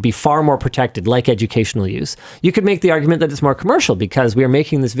 which would be far more protected, like educational use. You could make the argument that it's more commercial because we are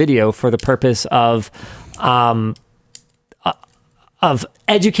making this video for the purpose of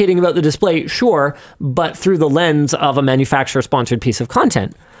educating about the display, sure, but through the lens of a manufacturer-sponsored piece of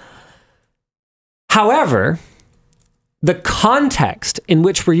content. However, the context in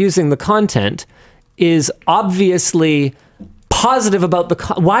which we're using the content is obviously positive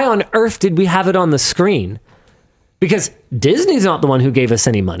about why on earth did we have it on the screen? Because Disney's not the one who gave us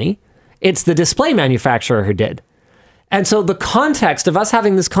any money. It's the display manufacturer who did. And so the context of us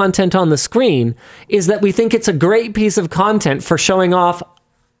having this content on the screen is that we think it's a great piece of content for showing off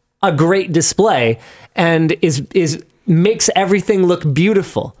a great display and makes everything look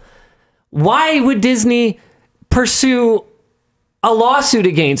beautiful. Why would Disney pursue a lawsuit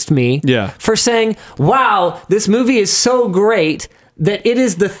against me for saying, wow, this movie is so great that it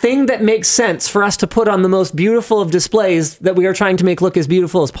is the thing that makes sense for us to put on the most beautiful of displays that we are trying to make look as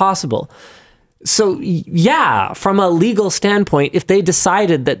beautiful as possible? So yeah, from a legal standpoint, if they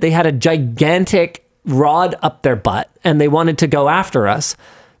decided that they had a gigantic rod up their butt and they wanted to go after us,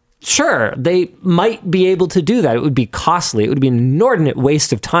 sure, they might be able to do that. It would be costly. It would be an inordinate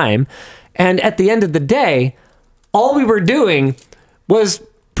waste of time. And at the end of the day, all we were doing was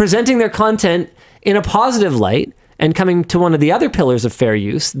presenting their content in a positive light and coming to one of the other pillars of fair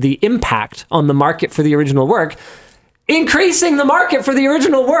use, the impact on the market for the original work, increasing the market for the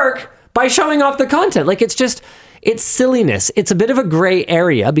original work by showing off the content. Like, it's silliness. It's a bit of a gray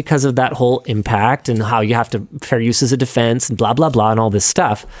area because of that whole impact and how you have to fair use as a defense and blah, blah, blah, and all this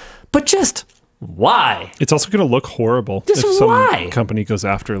stuff. But just why? It's also going to look horrible just if why? Some company goes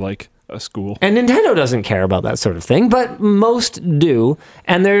after, like, a school. And Nintendo doesn't care about that sort of thing, but most do.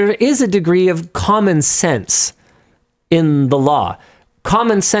 And there is a degree of common sense in the law.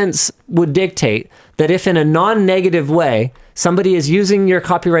 Common sense would dictate that if in a non-negative way, somebody is using your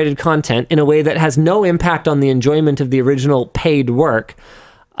copyrighted content in a way that has no impact on the enjoyment of the original paid work,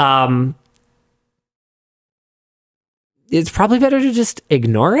 it's probably better to just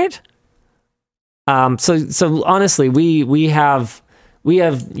ignore it. So honestly, we have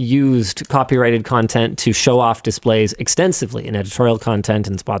used copyrighted content to show off displays extensively in editorial content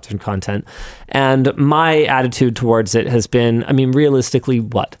and sponsored content. And my attitude towards it has been, I mean, realistically,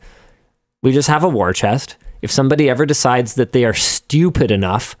 what? We just have a war chest. If somebody ever decides that they are stupid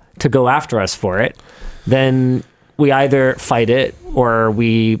enough to go after us for it, then we either fight it or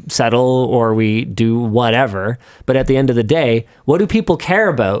we settle or we do whatever. But at the end of the day, what do people care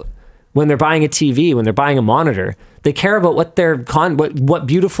about when they're buying a TV, when they're buying a monitor? They care about what their what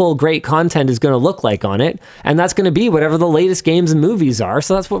beautiful, great content is going to look like on it, and that's going to be whatever the latest games and movies are.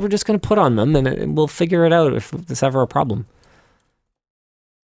 So that's what we're just going to put on them, and we'll figure it out if there's ever a problem.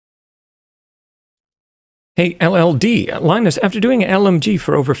 Hey, LLD, Linus, after doing LMG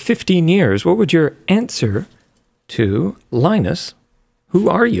for over 15 years, what would your answer to Linus, who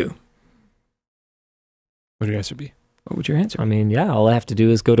are you? What would your answer be? What would your answer be? I mean, yeah, all I have to do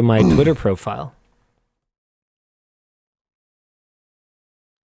is go to my Twitter profile.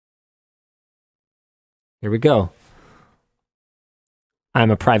 Here we go. I'm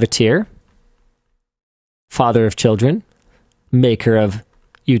a privateer, father of children, maker of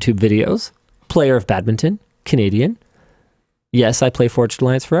YouTube videos, player of badminton, Canadian. Yes, I play Forged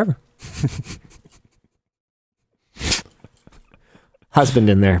Alliance forever. Husband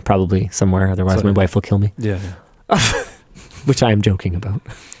in there, probably somewhere, otherwise my wife will kill me. Yeah. Which I am joking about.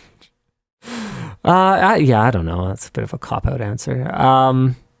 Yeah, I don't know. That's a bit of a cop-out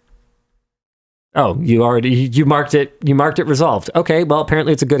answer. Oh, you marked it resolved. Okay, well,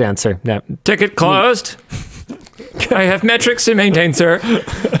 apparently it's a good answer. Yeah. Ticket closed. I have metrics to maintain, sir.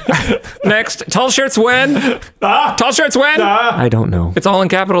 Next, tall shirts when? Tall shirts when? I don't know. It's all in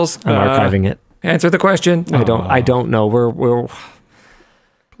capitals. I'm archiving it. Answer the question. I don't know. We're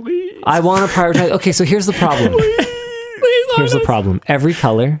Please. I want to prioritize. Okay, so here's the problem. Here's the problem. Every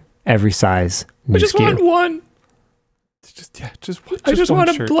color, every size, new I just SKU. want one. I just one want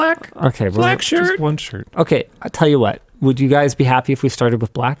a shirt. black shirt. Just one shirt. Okay, I'll tell you what. Would you guys be happy if we started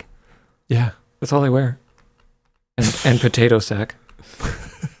with black? Yeah. That's all I wear. And potato sack.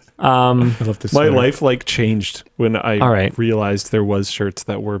 I love this. My life changed when I realized there was shirts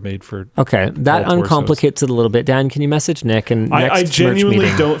that were made for. Okay, that uncomplicates it a little bit. Dan, can you message Nick and I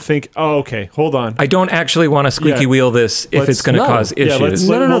genuinely don't think. Oh, okay. Hold on. I don't actually want to squeaky wheel this if it's going to cause issues.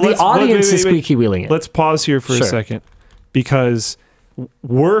 No. The audience is squeaky wheeling it. Let's pause here for a second, because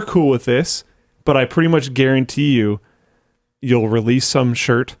we're cool with this. but I pretty much guarantee you'll release some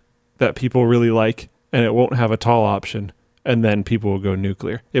shirt that people really like, and it won't have a tall option, and then people will go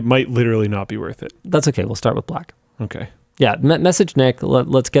nuclear. It might literally not be worth it. That's okay. We'll start with black. Okay. Yeah, message Nick.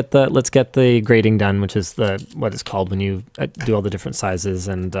 Let's get the grading done, which is what it's called when you do all the different sizes,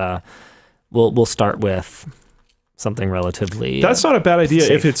 and we'll start with something relatively. That's not a bad idea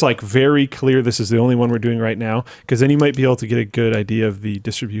safe. if it's like very clear this is the only one we're doing right now, because then you might be able to get a good idea of the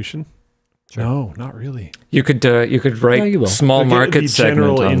distribution. Sure. No, not really. You could write small market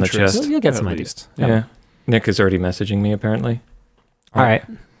segment on the chest. You'll get some ideas. Yeah. Nick is already messaging me apparently. All right.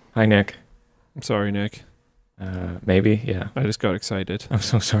 Hi, Nick. I'm sorry, Nick. Maybe, yeah. I just got excited. I'm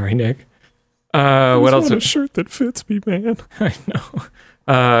so sorry, Nick. What else? A shirt that fits me, man. I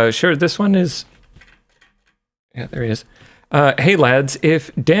know. Sure. This one is. Yeah, there he is. Hey lads,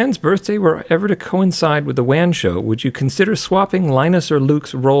 if Dan's birthday were ever to coincide with the WAN show, would you consider swapping Linus or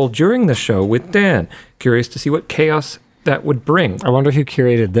Luke's role during the show with Dan? Curious to see what chaos that would bring. I wonder who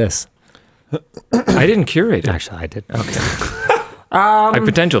curated this. I didn't curate it. Actually, I did. Okay. I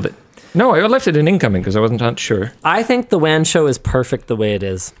potentialed it. No, I left it in incoming because I wasn't sure. I think the WAN show is perfect the way it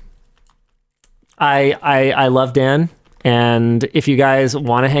is. I love Dan, and if you guys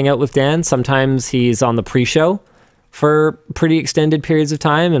want to hang out with Dan, sometimes he's on the pre-show for pretty extended periods of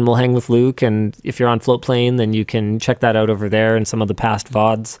time, and we'll hang with Luke, and if you're on Float Plane, then you can check that out over there and some of the past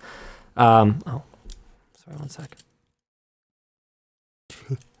VODs. Sorry, 1 sec.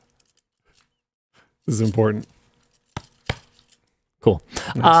 This is important. Cool.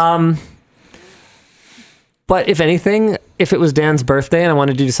 Nice. But if anything, if it was Dan's birthday and I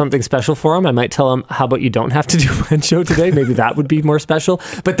wanted to do something special for him, I might tell him, how about you don't have to do one show today? Maybe that would be more special.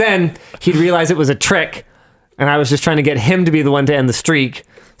 But then he'd realize it was a trick, and I was just trying to get him to be the one to end the streak.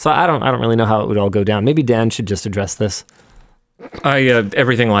 So I don't really know how it would all go down. Maybe Dan should just address this.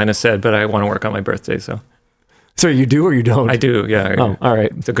 Everything Linus said, but I want to work on my birthday, so. So you do or you don't? I do, yeah. Oh, all right.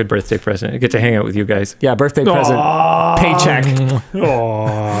 It's a good birthday present. I get to hang out with you guys. Yeah, birthday present. Paycheck.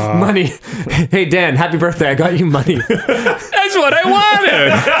 Money. Hey, Dan, happy birthday. I got you money. That's what I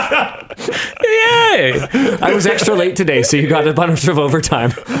wanted. Yay. I was extra late today, so you got a bunch of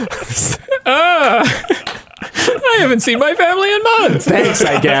overtime. I haven't seen my family in months. Thanks,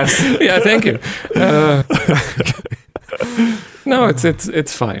 I guess. Yeah, thank you. No,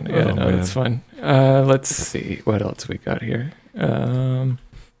 it's fine. Yeah, no, it's fine. Let's see what else we got here.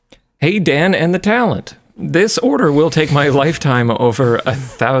 Hey, Dan and the talent. This order will take my lifetime over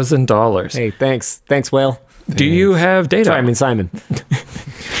 $1,000. Hey, thanks, Whale. Do you have data? Sorry, I mean Simon.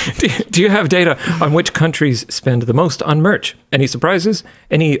 Do you have data on which countries spend the most on merch? Any surprises?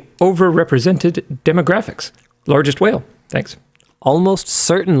 Any overrepresented demographics? Largest whale. Thanks. Almost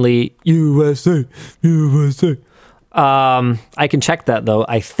certainly USA. I can check that though.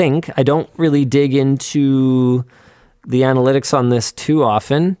 I think I don't really dig into the analytics on this too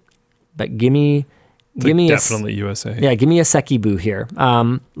often, but give me definitely USA. Yeah, give me a Seki boo here.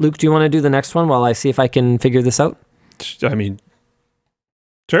 Luke, do you want to do the next one while I see if I can figure this out? I mean,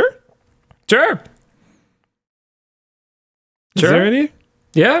 sure. Is there any?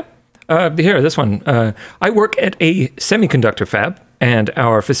 Yeah. Here, this one. I work at a semiconductor fab, and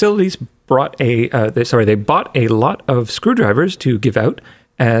our facilities bought a lot of screwdrivers to give out,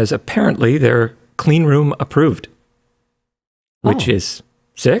 as apparently they're clean room approved, which is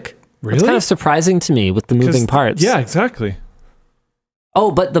sick. Really? It's kind of surprising to me with the moving parts. Yeah, exactly.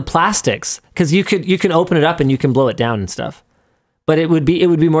 Oh, but the plastics, because you can open it up and you can blow it down and stuff. But it would be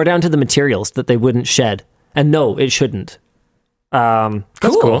more down to the materials that they wouldn't shed. And no, it shouldn't. That's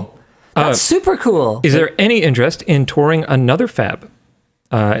cool. That's super cool. Is there any interest in touring another fab?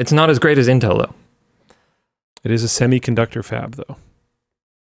 It's not as great as Intel, though. It is a semiconductor fab, though.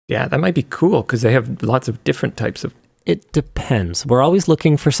 Yeah, that might be cool because they have lots of different types of... It depends. We're always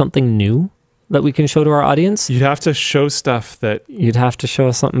looking for something new that we can show to our audience. You'd have to show stuff that... You'd have to show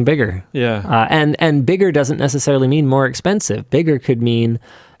us something bigger. Yeah. And bigger doesn't necessarily mean more expensive. Bigger could mean,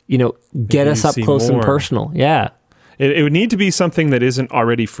 get us up close and personal. Yeah. It would need to be something that isn't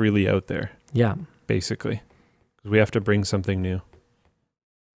already freely out there. Yeah. Basically. We have to bring something new.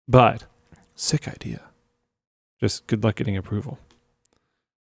 But, sick idea. Just good luck getting approval.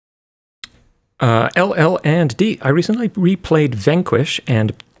 LL&D. I recently replayed Vanquish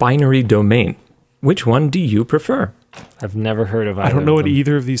and Binary Domain. Which one do you prefer? I've never heard of either. I don't know what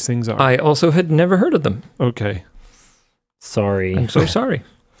either of these things are. I also had never heard of them. Okay. Sorry. I'm so sorry.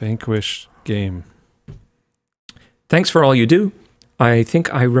 Vanquish game. Thanks for all you do. I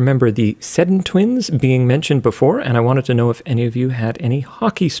think I remember the Seddon twins being mentioned before, and I wanted to know if any of you had any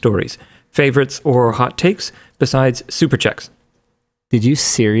hockey stories, favorites, or hot takes besides super checks. Did you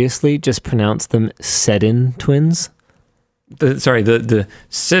seriously just pronounce them Sedin twins? The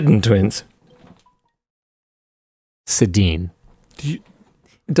Sidden twins. Sedin. It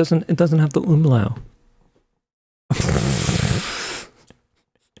doesn't have the umlaut.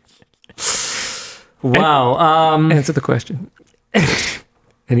 Wow. Answer the question.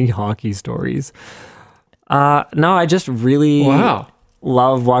 Any hockey stories? No, I just really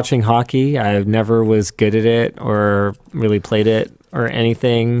love watching hockey. I never was good at it or really played it or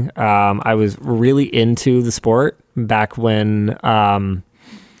anything. I was really into the sport back when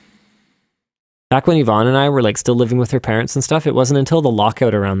Yvonne and I were like still living with her parents and stuff. It wasn't until the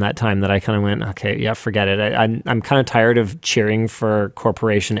lockout around that time that I kind of went, okay, yeah, forget it. I'm kind of tired of cheering for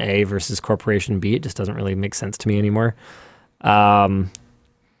Corporation A versus Corporation B. It just doesn't really make sense to me anymore.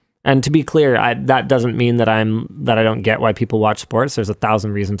 And to be clear, that doesn't mean that I don't get why people watch sports. There's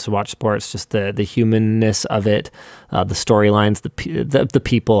 1,000 reasons to watch sports. Just the humanness of it, the storylines, the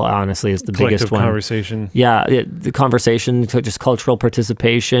people. Honestly, is the biggest one. Conversation. Yeah, the conversation, just cultural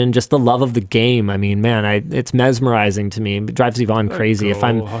participation, just the love of the game. I mean, man, it's mesmerizing to me. It drives Yvonne crazy. If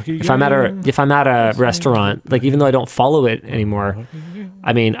I'm at a restaurant, like even though I don't follow it anymore.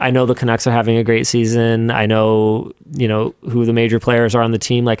 I mean, I know the Canucks are having a great season. I know, who the major players are on the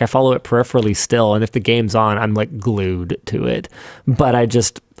team. Like I follow it peripherally still, and if the game's on, I'm like glued to it. But I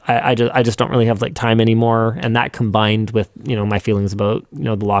just don't really have like time anymore, and that combined with my feelings about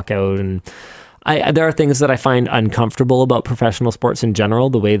the lockout, and there are things that I find uncomfortable about professional sports in general.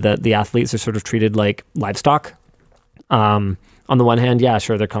 The way that the athletes are sort of treated like livestock. On the one hand, yeah,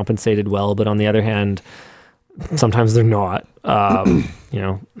 sure, they're compensated well, but on the other hand, sometimes they're not.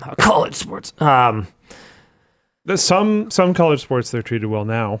 College sports. Some college sports they're treated well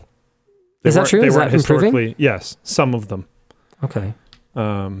now. Is that true? Is that improving? Yes, some of them. Okay.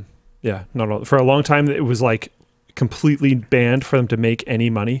 Yeah, not all. For a long time, it was like completely banned for them to make any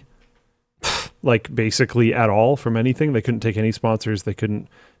money, like basically at all from anything. They couldn't take any sponsors. They couldn't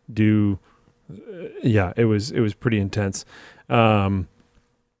do. Yeah, it was pretty intense.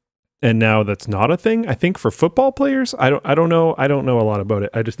 And now that's not a thing. I think for football players, I don't know a lot about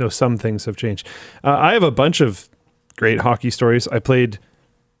it. I just know some things have changed. I have a bunch of great hockey stories. I played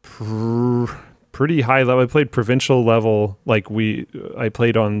pretty high level. I played provincial level. I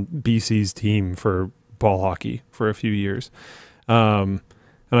played on BC's team for ball hockey for a few years. And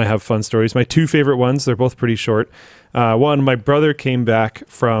I have fun stories. My two favorite ones, they're both pretty short. One, my brother came back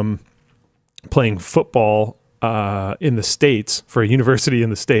from playing football in the States for a university in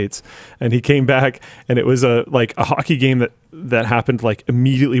the States, and he came back, and it was a hockey game that happened like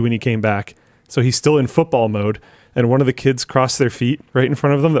immediately when he came back. So he's still in football mode, and one of the kids crossed their feet right in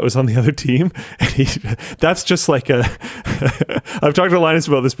front of them that was on the other team, and that's just like a I've talked to Linus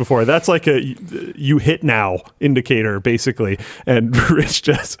about this before. That's like a you hit now indicator basically, and Rich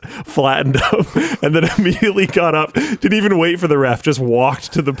just flattened up and then immediately got up, didn't even wait for the ref, just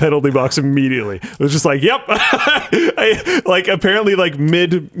walked to the penalty box immediately. It was just like, yep. Apparently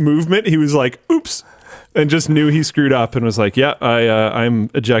mid movement he was like, oops, and just knew he screwed up and was like, yeah, I'm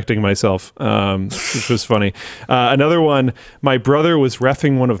ejecting myself, which was funny. Another one, my brother was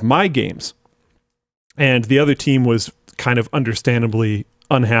reffing one of my games, and the other team was kind of understandably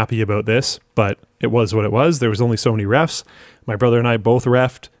unhappy about this, but it was what it was. There was only so many refs. My brother and I both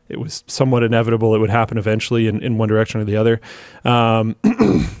reffed. It was somewhat inevitable it would happen eventually in one direction or the other.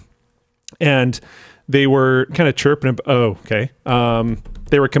 And they were kind of chirping,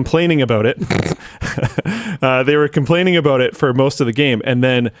 they were complaining about it. They were complaining about it for most of the game. And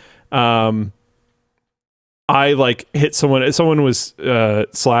then I hit someone. Someone was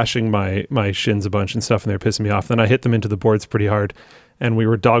slashing my shins a bunch and stuff, and they're pissing me off. Then I hit them into the boards pretty hard, and we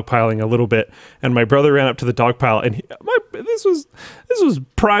were dogpiling a little bit. And my brother ran up to the dogpile, and this was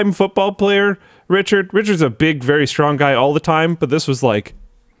prime football player Richard. Richard's a big, very strong guy all the time, but this was like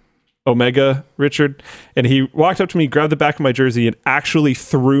Omega Richard, and he walked up to me, grabbed the back of my jersey, and actually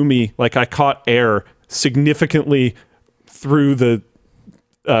threw me like I caught air significantly through the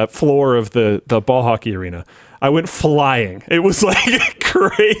floor of the ball hockey arena. I went flying. It was like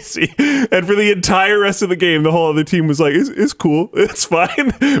crazy. And for the entire rest of the game, the whole other team was like, it's cool. It's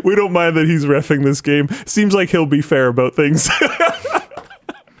fine. We don't mind that he's reffing this game. Seems like he'll be fair about things.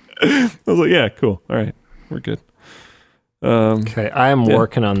 I was like, yeah, cool. All right. We're good. Okay, I am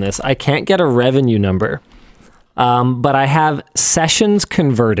working on this. I can't get a revenue number, but I have sessions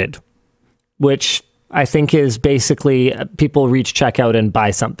converted, which I think is basically people reach checkout and buy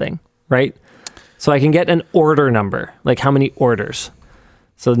something, right? So I can get an order number, like how many orders.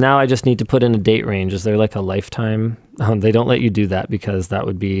 So now I just need to put in a date range. Is there like a lifetime? They don't let you do that because that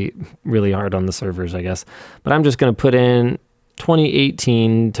would be really hard on the servers, I guess. But I'm just going to put in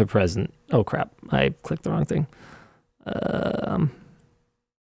 2018 to present. Oh crap, I clicked the wrong thing.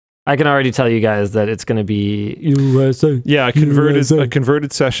 I can already tell you guys that it's going to be USA. Yeah, a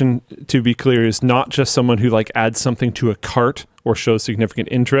converted session, to be clear, is not just someone who like adds something to a cart or shows significant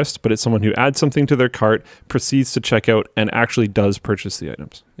interest, but it's someone who adds something to their cart, proceeds to check out, and actually does purchase the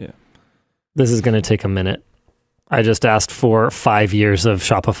items. Yeah. This is going to take a minute. I just asked for 5 years of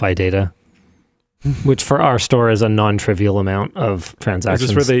Shopify data, which for our store is a non-trivial amount of transactions.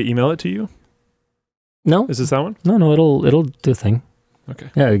 Is this where they email it to you? No. Is this that one? No, it'll do a thing. Okay.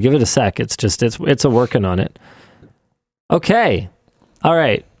 Yeah, give it a sec. It's a working on it. Okay. All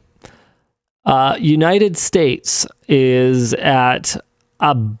right. United States is at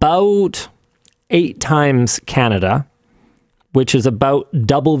about 8 times Canada, which is about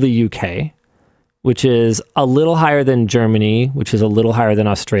double the UK, which is a little higher than Germany, which is a little higher than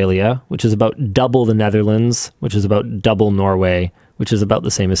Australia, which is about double the Netherlands, which is about double Norway, which is about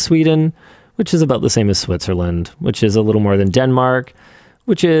the same as Sweden, which is about the same as Switzerland, which is a little more than Denmark,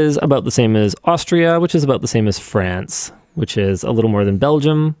 which is about the same as Austria, which is about the same as France, which is a little more than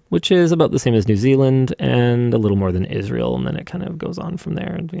Belgium, which is about the same as New Zealand, and a little more than Israel. And then it kind of goes on from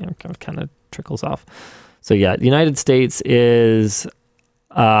there and kind of trickles off. So yeah, the United States is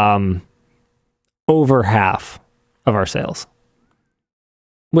over half of our sales,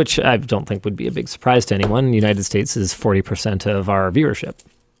 which I don't think would be a big surprise to anyone. The United States is 40% of our viewership.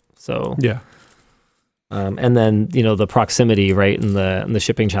 So yeah. And then, the proximity, right, and the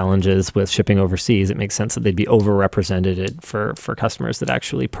shipping challenges with shipping overseas, it makes sense that they'd be overrepresented for customers that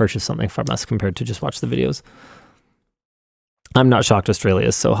actually purchase something from us compared to just watch the videos. I'm not shocked Australia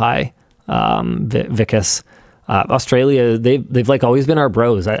is so high. Vicus. Australia, they've like always been our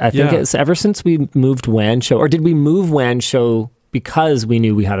bros. I think it's ever since we moved WAN Show, or did we move WAN Show because we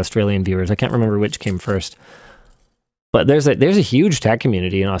knew we had Australian viewers? I can't remember which came first. But there's a huge tech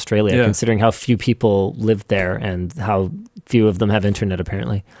community in Australia, considering how few people live there and how few of them have internet,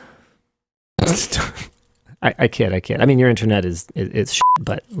 apparently. I kid. I mean, your internet is shit,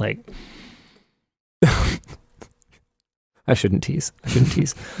 but like, I shouldn't tease.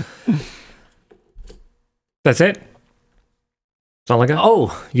 That's it? That's all I got?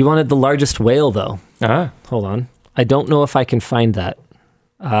 Oh, you wanted the largest whale, though. Hold on. I don't know if I can find that.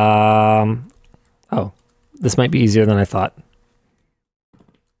 This might be easier than I thought.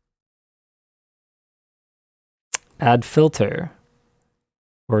 Add filter.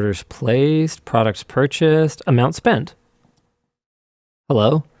 Orders placed, products purchased, amount spent.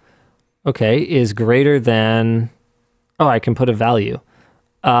 Hello? Okay, is greater than... Oh, I can put a value.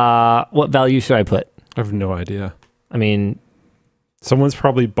 What value should I put? I have no idea. I mean... Someone's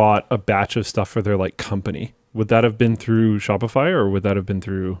probably bought a batch of stuff for their company. Would that have been through Shopify or would that have been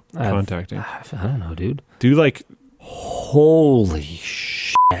through contacting? I don't know, dude. Holy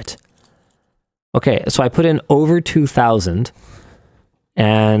shit. Okay, so I put in over 2,000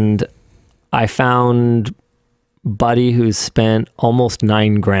 and I found Buddy who's spent almost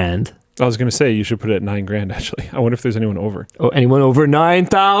 $9,000. I was going to say you should put it at $9,000 actually. I wonder if there's anyone over. Oh, anyone over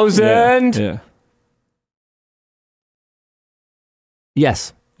 9,000? Yeah.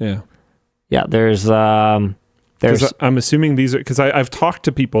 Yes. Yeah. Yeah, there's I'm assuming these are, because I've talked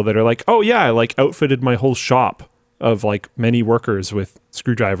to people that are like, oh yeah, I outfitted my whole shop of many workers with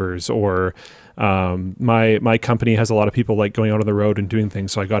screwdrivers, or my company has a lot of people going out on the road and doing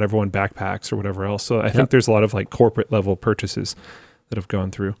things, so I got everyone backpacks or whatever else. So I think there's a lot of corporate level purchases that have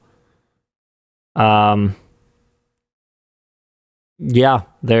gone through. Yeah,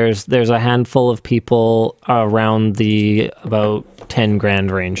 there's a handful of people around the about 10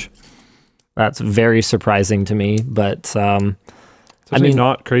 grand range. That's very surprising to me, but I mean,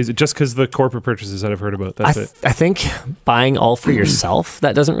 not crazy. Just because the corporate purchases that I've heard about, that's it. I think buying all for yourself,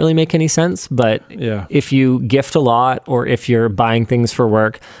 that doesn't really make any sense. But if you gift a lot, or if you're buying things for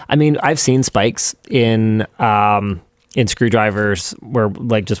work, I mean, I've seen spikes in screwdrivers where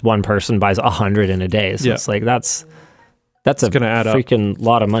just one person buys 100 in a day. So it's that's a freaking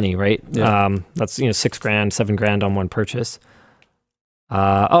lot of money, right? Yeah. That's $6,000, $7,000 on one purchase.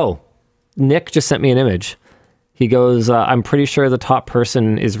 Nick just sent me an image. He goes, I'm pretty sure the top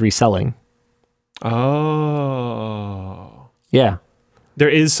person is reselling. Oh. Yeah. There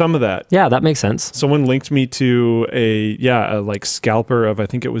is some of that. Yeah, that makes sense. Someone linked me to a scalper of, I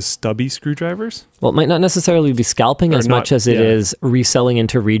think it was stubby screwdrivers. Well, it might not necessarily be scalping as much as it is reselling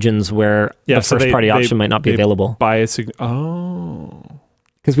into regions where the first-party option might not be available. Because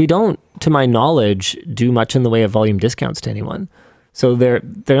we don't, to my knowledge, do much in the way of volume discounts to anyone. So they're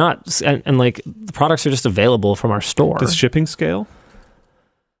not, and the products are just available from our store. Does shipping scale?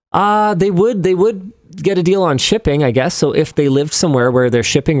 They would get a deal on shipping, I guess. So if they lived somewhere where their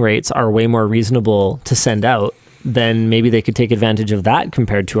shipping rates are way more reasonable to send out, then maybe they could take advantage of that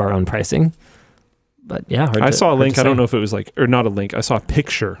compared to our own pricing. But yeah, I saw a link. I don't know if it was like, or not a link. I saw a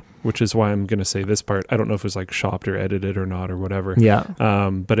picture, which is why I'm going to say this part. I don't know if it was like shopped or edited or not or whatever. Yeah.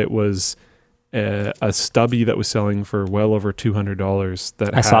 But it was a stubby that was selling for well over $200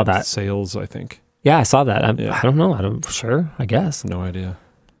 that I saw that. sales, I think. Yeah, I saw that. I don't know. Sure, I guess. No idea.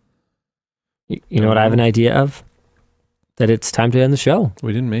 You know what I have an idea of? That it's time to end the show.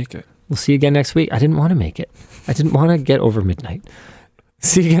 We didn't make it. We'll see you again next week. I didn't want to make it. I didn't want to get over midnight.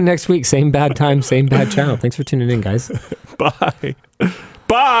 See you again next week. Same bad time, same bad channel. Thanks for tuning in, guys. Bye.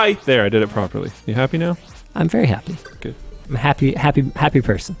 Bye. There, I did it properly. You happy now? I'm very happy. Good. I'm a happy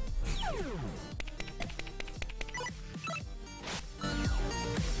person.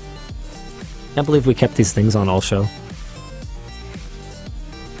 Can't believe we kept these things on all show.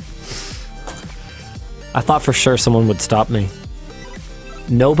 I thought for sure someone would stop me.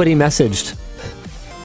 Nobody messaged.